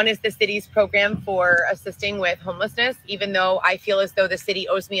 311 is the city's program for assisting with homelessness, even though I feel as though the city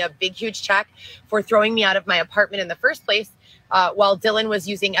owes me a big, huge check for throwing me out of my apartment in the first place, while Dylan was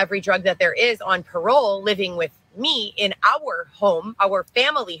using every drug that there is on parole, living with me in our home, our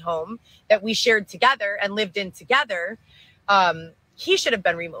family home that we shared together and lived in together. He should have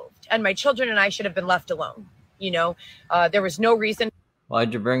been removed, and my children and I should have been left alone. You know, there was no reason.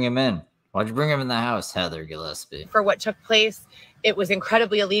 Why'd you bring him in? Why'd you bring him in the house, Heather Gillespie? For what took place. It was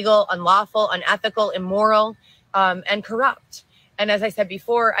incredibly illegal, unlawful, unethical, immoral, and corrupt. And as I said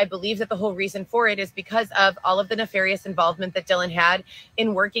before, I believe that the whole reason for it is because of all of the nefarious involvement that Dylan had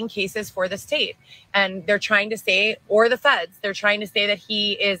in working cases for the state. And they're trying to say, or the feds, they're trying to say that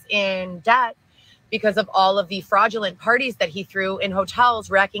he is in debt because of all of the fraudulent parties that he threw in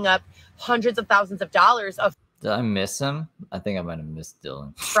hotels, racking up hundreds of thousands of dollars of. Did I miss him? I think I might have missed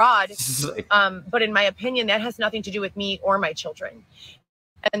Dylan. Fraud. But in my opinion, that has nothing to do with me or my children.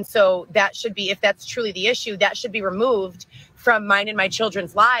 And so that should be, if that's truly the issue, that should be removed from mine and my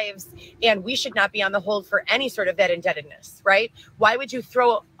children's lives. And we should not be on the hold for any sort of that indebtedness, right? Why would you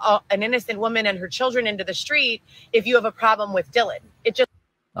throw an innocent woman and her children into the street if you have a problem with Dylan? It just.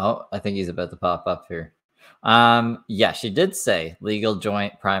 Oh, I think he's about to pop up here. Yeah, she did say legal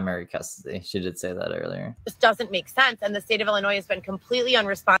joint primary custody. She did say that earlier. Just doesn't make sense. And the state of Illinois has been completely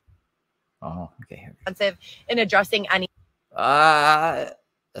unresponsive. Oh, okay. In addressing any. I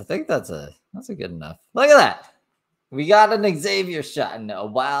think that's a good enough. Look at that. We got an Xavier shot and a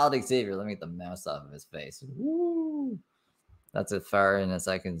wild Xavier. Let me get the mouse off of his face. Woo. That's as far in as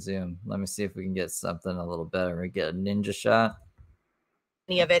I can zoom. Let me see if we can get something a little better. We get a ninja shot.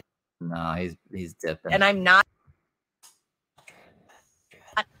 Any of it. No, he's dipping. And I'm not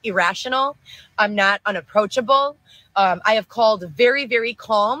irrational. I'm not unapproachable. I have called very, very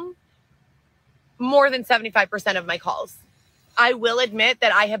calm more than 75% of my calls. I will admit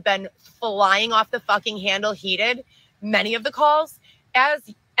that I have been flying off the fucking handle heated many of the calls, as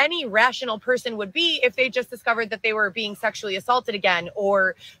any rational person would be if they just discovered that they were being sexually assaulted again,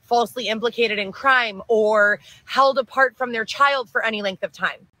 or falsely implicated in crime, or held apart from their child for any length of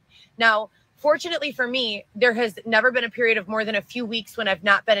time. Now, fortunately for me, there has never been a period of more than a few weeks when I've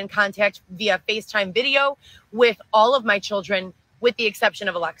not been in contact via FaceTime video with all of my children, with the exception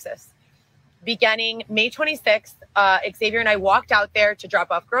of Alexis. Beginning May 26th, Xavier and I walked out there to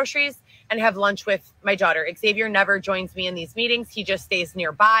drop off groceries and have lunch with my daughter. Xavier never joins me in these meetings. He just stays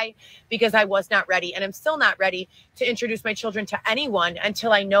nearby because I was not ready, and I'm still not ready to introduce my children to anyone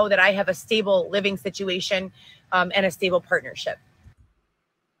until I know that I have a stable living situation and a stable partnership.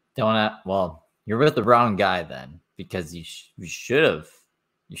 Well, you're with the wrong guy then, because you should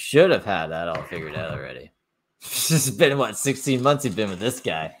have had that all figured out already. It's been what, 16 months you've been with this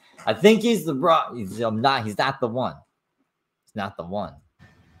guy. I think he's the wrong. He's not the one. He's not the one.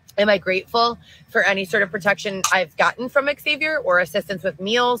 Am I grateful for any sort of protection I've gotten from Xavier or assistance with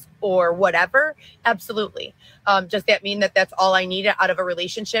meals or whatever? Absolutely. Does that mean that that's all I need out of a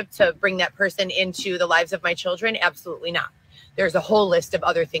relationship to bring that person into the lives of my children? Absolutely not. There's a whole list of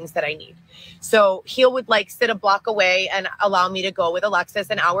other things that I need. So he would sit a block away and allow me to go with Alexis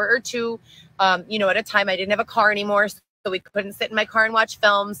an hour or two, at a time. I didn't have a car anymore, so we couldn't sit in my car and watch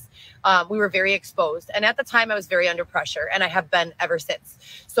films. We were very exposed. And at the time I was very under pressure, and I have been ever since.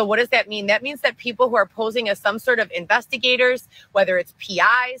 So what does that mean? That means that people who are posing as some sort of investigators, whether it's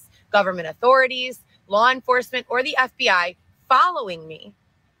PIs, government authorities, law enforcement, or the FBI, following me,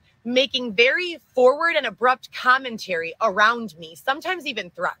 making very forward and abrupt commentary around me, sometimes even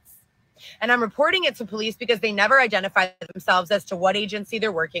threats. And I'm reporting it to police because they never identify themselves as to what agency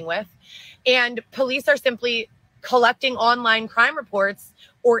they're working with. And police are simply collecting online crime reports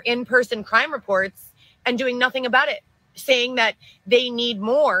or in-person crime reports and doing nothing about it, saying that they need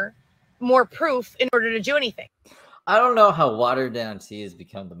more proof in order to do anything. I don't know how watered down tea has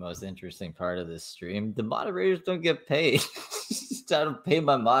become the most interesting part of this stream. The moderators don't get paid. Just trying to pay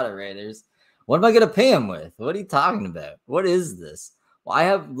my moderators. What am I going to pay them with? What are you talking about? What is this? Well, I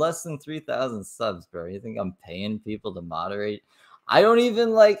have less than 3,000 subs, bro. You think I'm paying people to moderate? I don't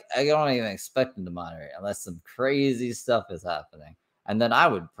even expect them to moderate unless some crazy stuff is happening. And then I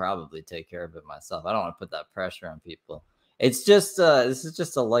would probably take care of it myself. I don't want to put that pressure on people. It's just, this is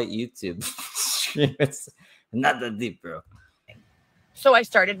just a light YouTube stream. It's not that deep, bro. So I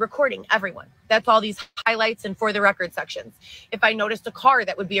started recording everyone. That's all these highlights and for the record sections. If I noticed a car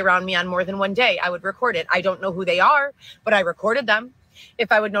that would be around me on more than one day, I would record it. I don't know who they are, but I recorded them.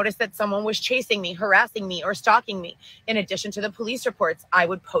 If I would notice that someone was chasing me, harassing me, or stalking me, in addition to the police reports, I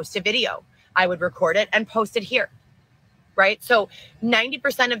would post a video. I would record it and post it here. right? So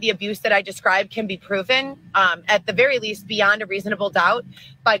 90% of the abuse that I described can be proven, at the very least, beyond a reasonable doubt,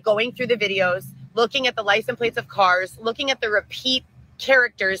 by going through the videos, looking at the license plates of cars, looking at the repeat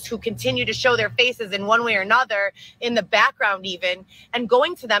characters who continue to show their faces in one way or another in the background even, and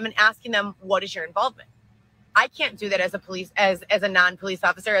going to them and asking them, what is your involvement? I can't do that as a non-police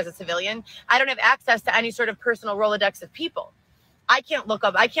officer, as a civilian. I don't have access to any sort of personal Rolodex of people. I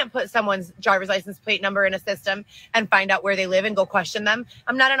can't put someone's driver's license plate number in a system and find out where they live and go question them.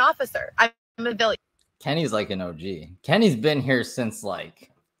 I'm not an officer. I'm a civilian. Kenny's like an OG. Kenny's been here since like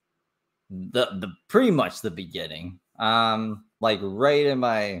the pretty much the beginning. Like right in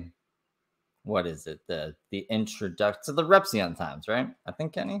my, what is it? The introduction to the Repsion times, right? I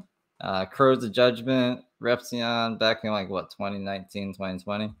think Kenny. Crows of Judgment, Repsion, back in like what, 2019,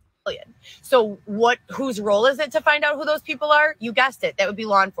 2020. So whose role is it to find out who those people are? You guessed it. That would be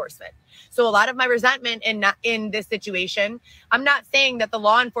law enforcement. So a lot of my resentment in this situation, I'm not saying that the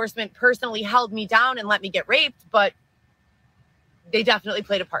law enforcement personally held me down and let me get raped, but they definitely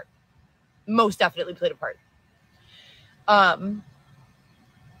played a part. Most definitely played a part.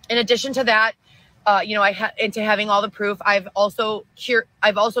 In addition to that, into having all the proof, I've also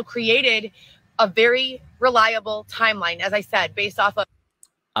created a very reliable timeline, as I said, based off of.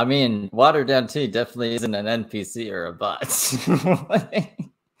 I mean, Watered Down Tea definitely isn't an NPC or a bot.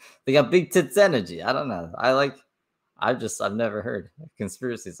 They got big tits energy. I don't know. I've never heard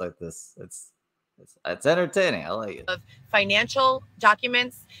conspiracies like this. It's entertaining. I like it. Of financial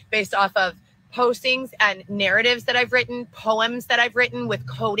documents based off of postings and narratives that I've written, poems that I've written with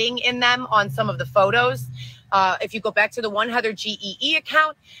coding in them on some of the photos. If you go back to the One Heather GEE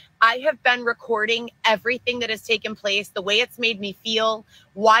account, I have been recording everything that has taken place, the way it's made me feel,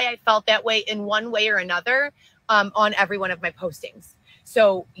 why I felt that way in one way or another, on every one of my postings.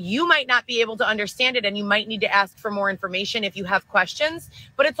 So you might not be able to understand it, and you might need to ask for more information if you have questions,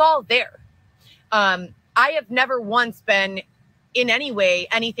 but it's all there. I have never once been in any way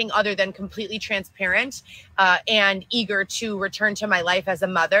anything other than completely transparent and eager to return to my life as a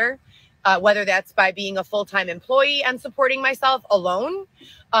mother, whether that's by being a full-time employee and supporting myself alone,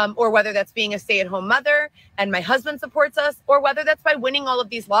 or whether that's being a stay-at-home mother and my husband supports us, or whether that's by winning all of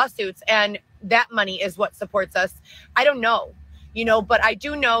these lawsuits and that money is what supports us. I don't know, but I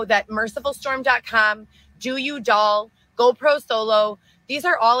do know that mercifulstorm.com, Do You Doll, GoPro Solo, these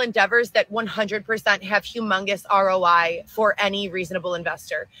are all endeavors that 100% have humongous ROI for any reasonable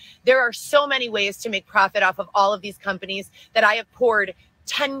investor. There are so many ways to make profit off of all of these companies that I have poured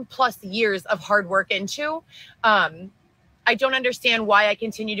 10 plus years of hard work into. I don't understand why I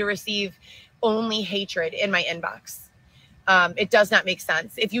continue to receive only hatred in my inbox. It does not make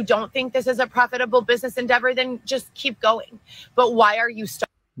sense. If you don't think this is a profitable business endeavor, then just keep going. But why are you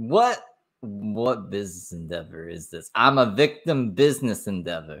What business endeavor is this? I'm a victim business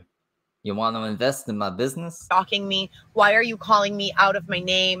endeavor. You want to invest in my business? Stalking me? Why are you calling me out of my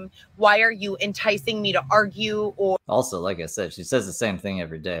name? Why are you enticing me to argue? Or also, like I said, she says the same thing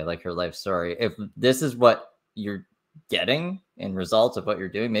every day, like her life story. If this is what you're getting in results of what you're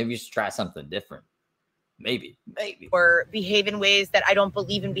doing, maybe you should try something different. Maybe. Or behave in ways that I don't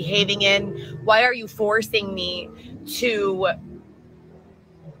believe in behaving in. Why are you forcing me to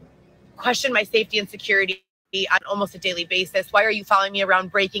question my safety and security on almost a daily basis? Why are you following me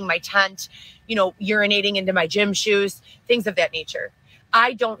around, breaking my tent, urinating into my gym shoes, things of that nature?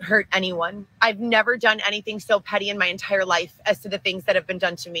 I don't hurt anyone. I've never done anything so petty in my entire life as to the things that have been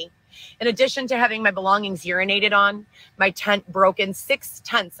done to me. In addition to having my belongings urinated on, my tent broken, 6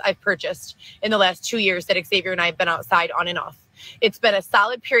 tents I've purchased in the last 2 years that Xavier and I have been outside on and off. It's been a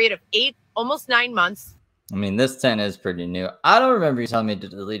solid period of 8, almost 9 months. I mean, this tent is pretty new. I don't remember you telling me to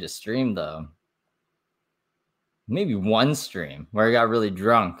delete a stream, though. Maybe one stream where I got really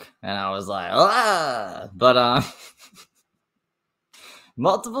drunk and I was like, but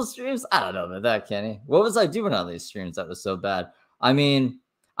multiple streams? I don't know about that, Kenny. What was I doing on these streams that was so bad? I mean,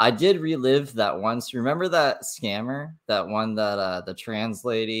 I did relive that once. Remember that scammer? That one that the trans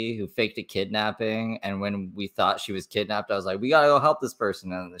lady who faked a kidnapping, and when we thought she was kidnapped, I was like, we gotta go help this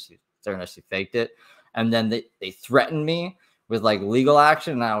person, and then she turned out she faked it. And then they threatened me with like legal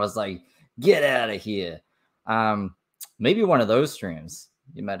action, and I was like, get out of here. Maybe one of those streams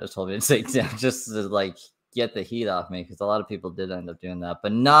you might have told me to take down just to like get the heat off me, because a lot of people did end up doing that,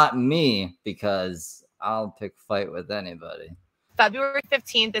 but not me, because I'll pick fight with anybody. February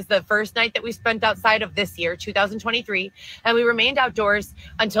 15th is the first night that we spent outside of this year, 2023, and we remained outdoors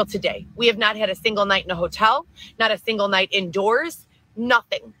until today. We have not had a single night in a hotel, not a single night indoors,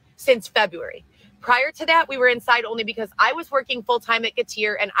 nothing since February. Prior to that, we were inside only because I was working full-time at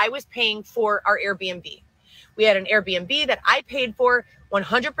Getir and I was paying for our Airbnb. We had an Airbnb that I paid for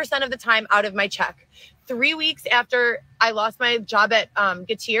 100% of the time out of my check. 3 weeks after I lost my job at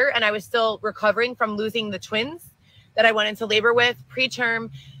Getir, and I was still recovering from losing the twins that I went into labor with preterm,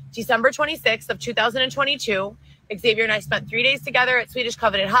 December 26th of 2022. Xavier and I spent 3 days together at Swedish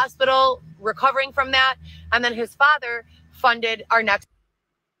Covenant Hospital, recovering from that. And then his father funded our next.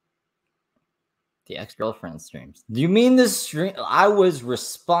 The ex-girlfriend streams. Do you mean the stream? I was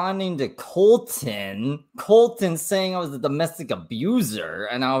responding to Colton saying I was a domestic abuser.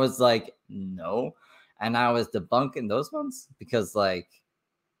 And I was like, no. And I was debunking those ones because, like,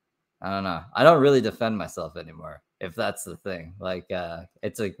 I don't know. I don't really defend myself anymore, if that's the thing. Like,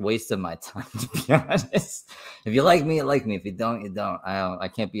 it's a waste of my time, to be honest. If you like me, you like me. If you don't, you don't. I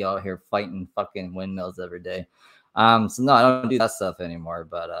can't be out here fighting fucking windmills every day. So no, I don't do that stuff anymore.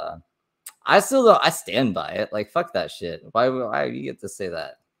 But I still don't. I stand by it. Like, fuck that shit. Why you get to say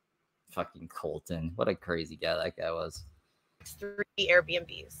that? Fucking Colton. What a crazy guy that guy was. 3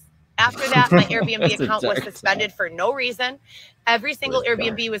 Airbnbs. After that, my Airbnb account was suspended for no reason. Every single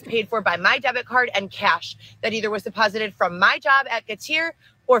Airbnb was paid for by my debit card and cash that either was deposited from my job at Getir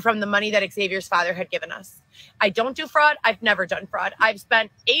or from the money that Xavier's father had given us. I don't do fraud. I've never done fraud. I've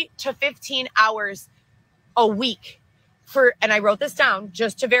spent 8 to 15 hours a week and I wrote this down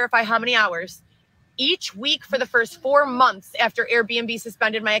just to verify how many hours, each week for the first 4 months after Airbnb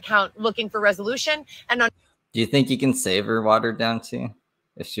suspended my account, looking for resolution. And do you think you can save her watered down too?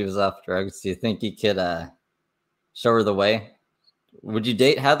 If she was off drugs, do you think you could show her the way? Would you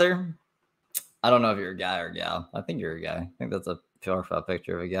date Heather? I don't know if you're a guy or a gal. I think you're a guy. I think that's a profile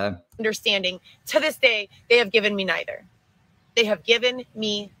picture of a guy. Understanding. To this day, they have given me neither. They have given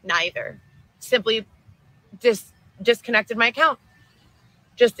me neither. Simply disconnected my account.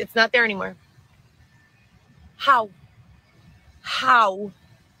 It's not there anymore. How?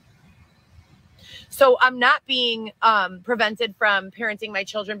 So I'm not being prevented from parenting my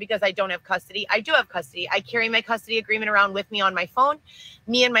children because I don't have custody. I do have custody. I carry my custody agreement around with me on my phone.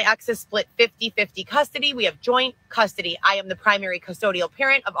 Me and my ex is split 50-50 custody. We have joint custody. I am the primary custodial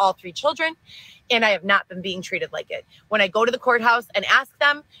parent of all 3 children, and I have not been being treated like it. When I go to the courthouse and ask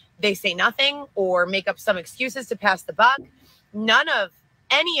them, they say nothing or make up some excuses to pass the buck. None of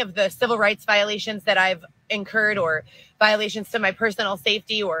any of the civil rights violations that I've incurred or violations to my personal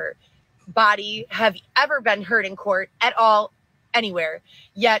safety or body have ever been heard in court at all, anywhere.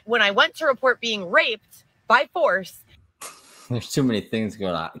 Yet when I went to report being raped by force, there's too many things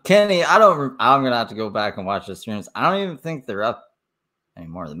going on. Kenny, I'm gonna have to go back and watch the streams. I don't even think they're up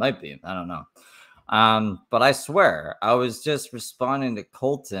anymore. They might be. I don't know. But I swear I was just responding to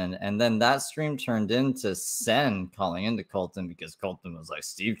Colton, and then that stream turned into Sen calling into Colton because Colton was like,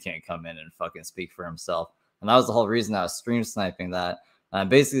 Steve can't come in and fucking speak for himself. And that was the whole reason I was stream sniping that. And I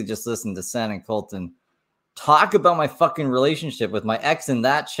basically just listened to Sen and Colton talk about my fucking relationship with my ex in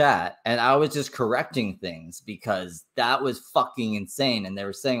that chat. And I was just correcting things because that was fucking insane. And they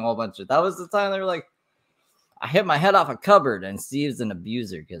were saying a whole bunch of, that was the time they were like, I hit my head off a cupboard and Steve's an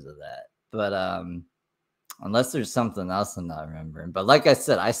abuser because of that. But unless there's something else I'm not remembering. But like I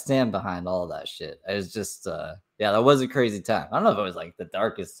said, I stand behind all that shit. It was just, yeah, that was a crazy time. I don't know if it was like the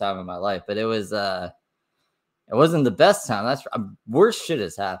darkest time of my life, but it was, it wasn't the best time. That's worse shit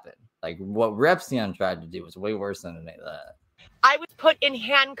has happened. Like what Repsion tried to do was way worse than any of that. I was put in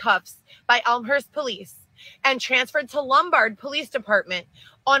handcuffs by Elmhurst Police and transferred to Lombard Police Department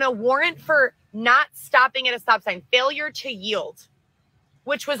on a warrant for not stopping at a stop sign, failure to yield,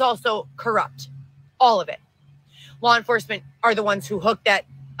 which was also corrupt. All of it. Law enforcement are the ones who hooked that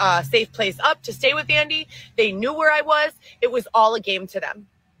safe place up to stay with Andy. They knew where I was. It was all a game to them.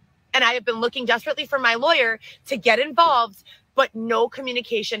 And I have been looking desperately for my lawyer to get involved, but no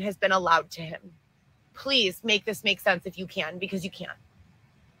communication has been allowed to him. Please make this make sense if you can, because you can't.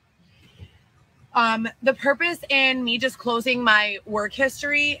 The purpose in me disclosing my work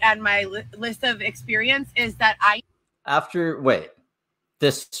history and my list of experience is that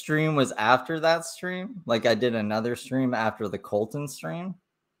this stream was after that stream? Like I did another stream after the Colton stream?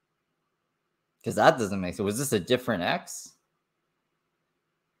 Because that doesn't make sense. Was this a different ex?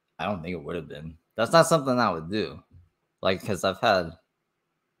 I don't think it would have been. That's not something I would do. Like, because I've had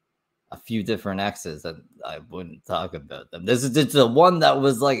a few different exes that I wouldn't talk about them. This is just the one that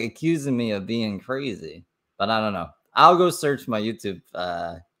was like accusing me of being crazy. But I don't know. I'll go search my YouTube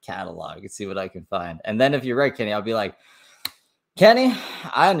catalog and see what I can find. And then if you're right, Kenny, I'll be like, Kenny,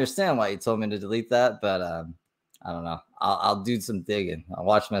 I understand why you told me to delete that, but I don't know. I'll do some digging. I'll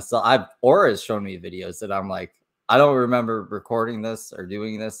watch myself. Aura has shown me videos that I'm like, I don't remember recording this or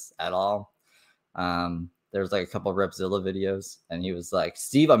doing this at all. there's like a couple Repzilla videos, and he was like,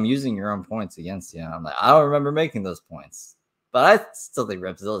 Steve, I'm using your own points against you. And I'm like, I don't remember making those points. But I still think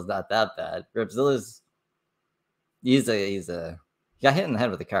Repzilla's not that bad. Repzilla's he got hit in the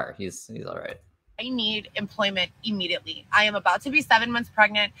head with a car. He's all right. I need employment immediately. I am about to be 7 months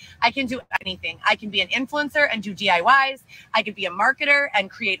pregnant. I can do anything. I can be an influencer and do DIYs. I could be a marketer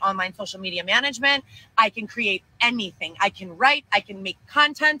and create online social media management. I can create anything. I can write. I can make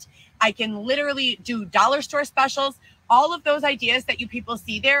content. I can literally do dollar store specials. All of those ideas that you people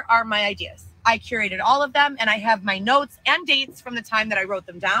see there are my ideas. I curated all of them, and I have my notes and dates from the time that I wrote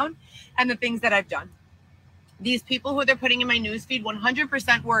them down and the things that I've done. These people who they're putting in my newsfeed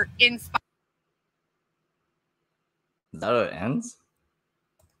 100% were inspired. Is that how it ends?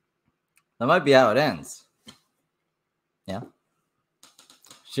 That might be how it ends. Yeah.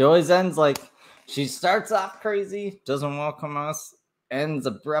 She always ends like she starts off crazy, doesn't welcome us, ends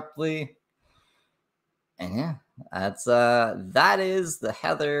abruptly. And yeah, that is the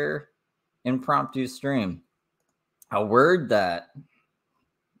Heather impromptu stream. A word that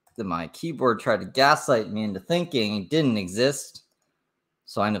my keyboard tried to gaslight me into thinking didn't exist.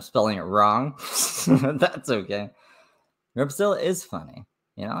 So I end up spelling it wrong. That's okay. Repzilla is funny.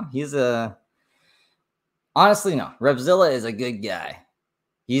 You know, honestly, no. Repzilla is a good guy.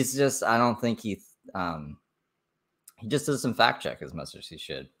 He's just, I don't think he just doesn't fact check as much as he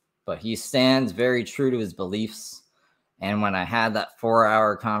should. But he stands very true to his beliefs. And when I had that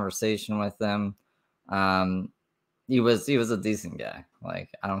 4-hour conversation with him, he was a decent guy.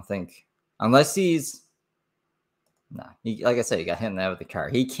 Like, I don't think, unless he's, like I said, he got hit in the head with the car.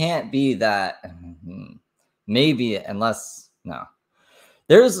 He can't be that. Maybe, unless, no.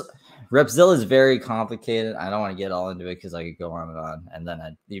 Repzilla is very complicated. I don't want to get all into it because I could go on. And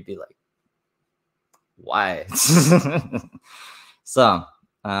then you'd be like, why? So,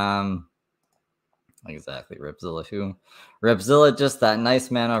 exactly, Repzilla who? Repzilla, just that nice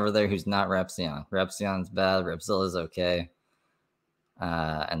man over there who's not Repzion. Repzion's bad. Repzilla's okay.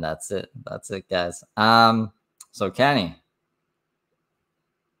 And that's it. That's it, guys. So Kenny,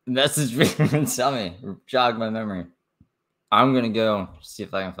 message me and tell me, jog my memory. I'm gonna go see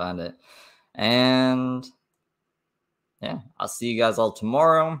if I can find it. And yeah, I'll see you guys all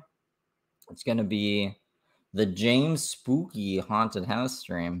tomorrow. It's gonna be the James Spooky Haunted House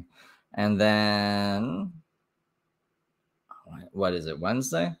stream. And then what is it?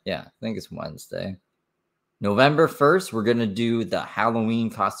 Wednesday? Yeah, I think it's Wednesday. November 1st, we're going to do the Halloween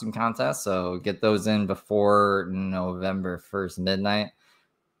costume contest. So get those in before November 1st midnight.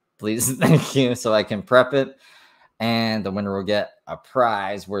 Please, thank you, so I can prep it. And the winner will get a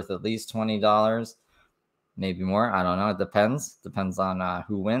prize worth at least $20. Maybe more. I don't know. It depends. Depends on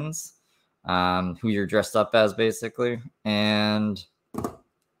who wins, who you're dressed up as, basically. And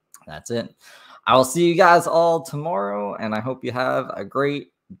that's it. I will see you guys all tomorrow. And I hope you have a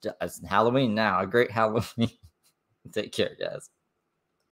great Halloween now. A great Halloween. Take care, guys.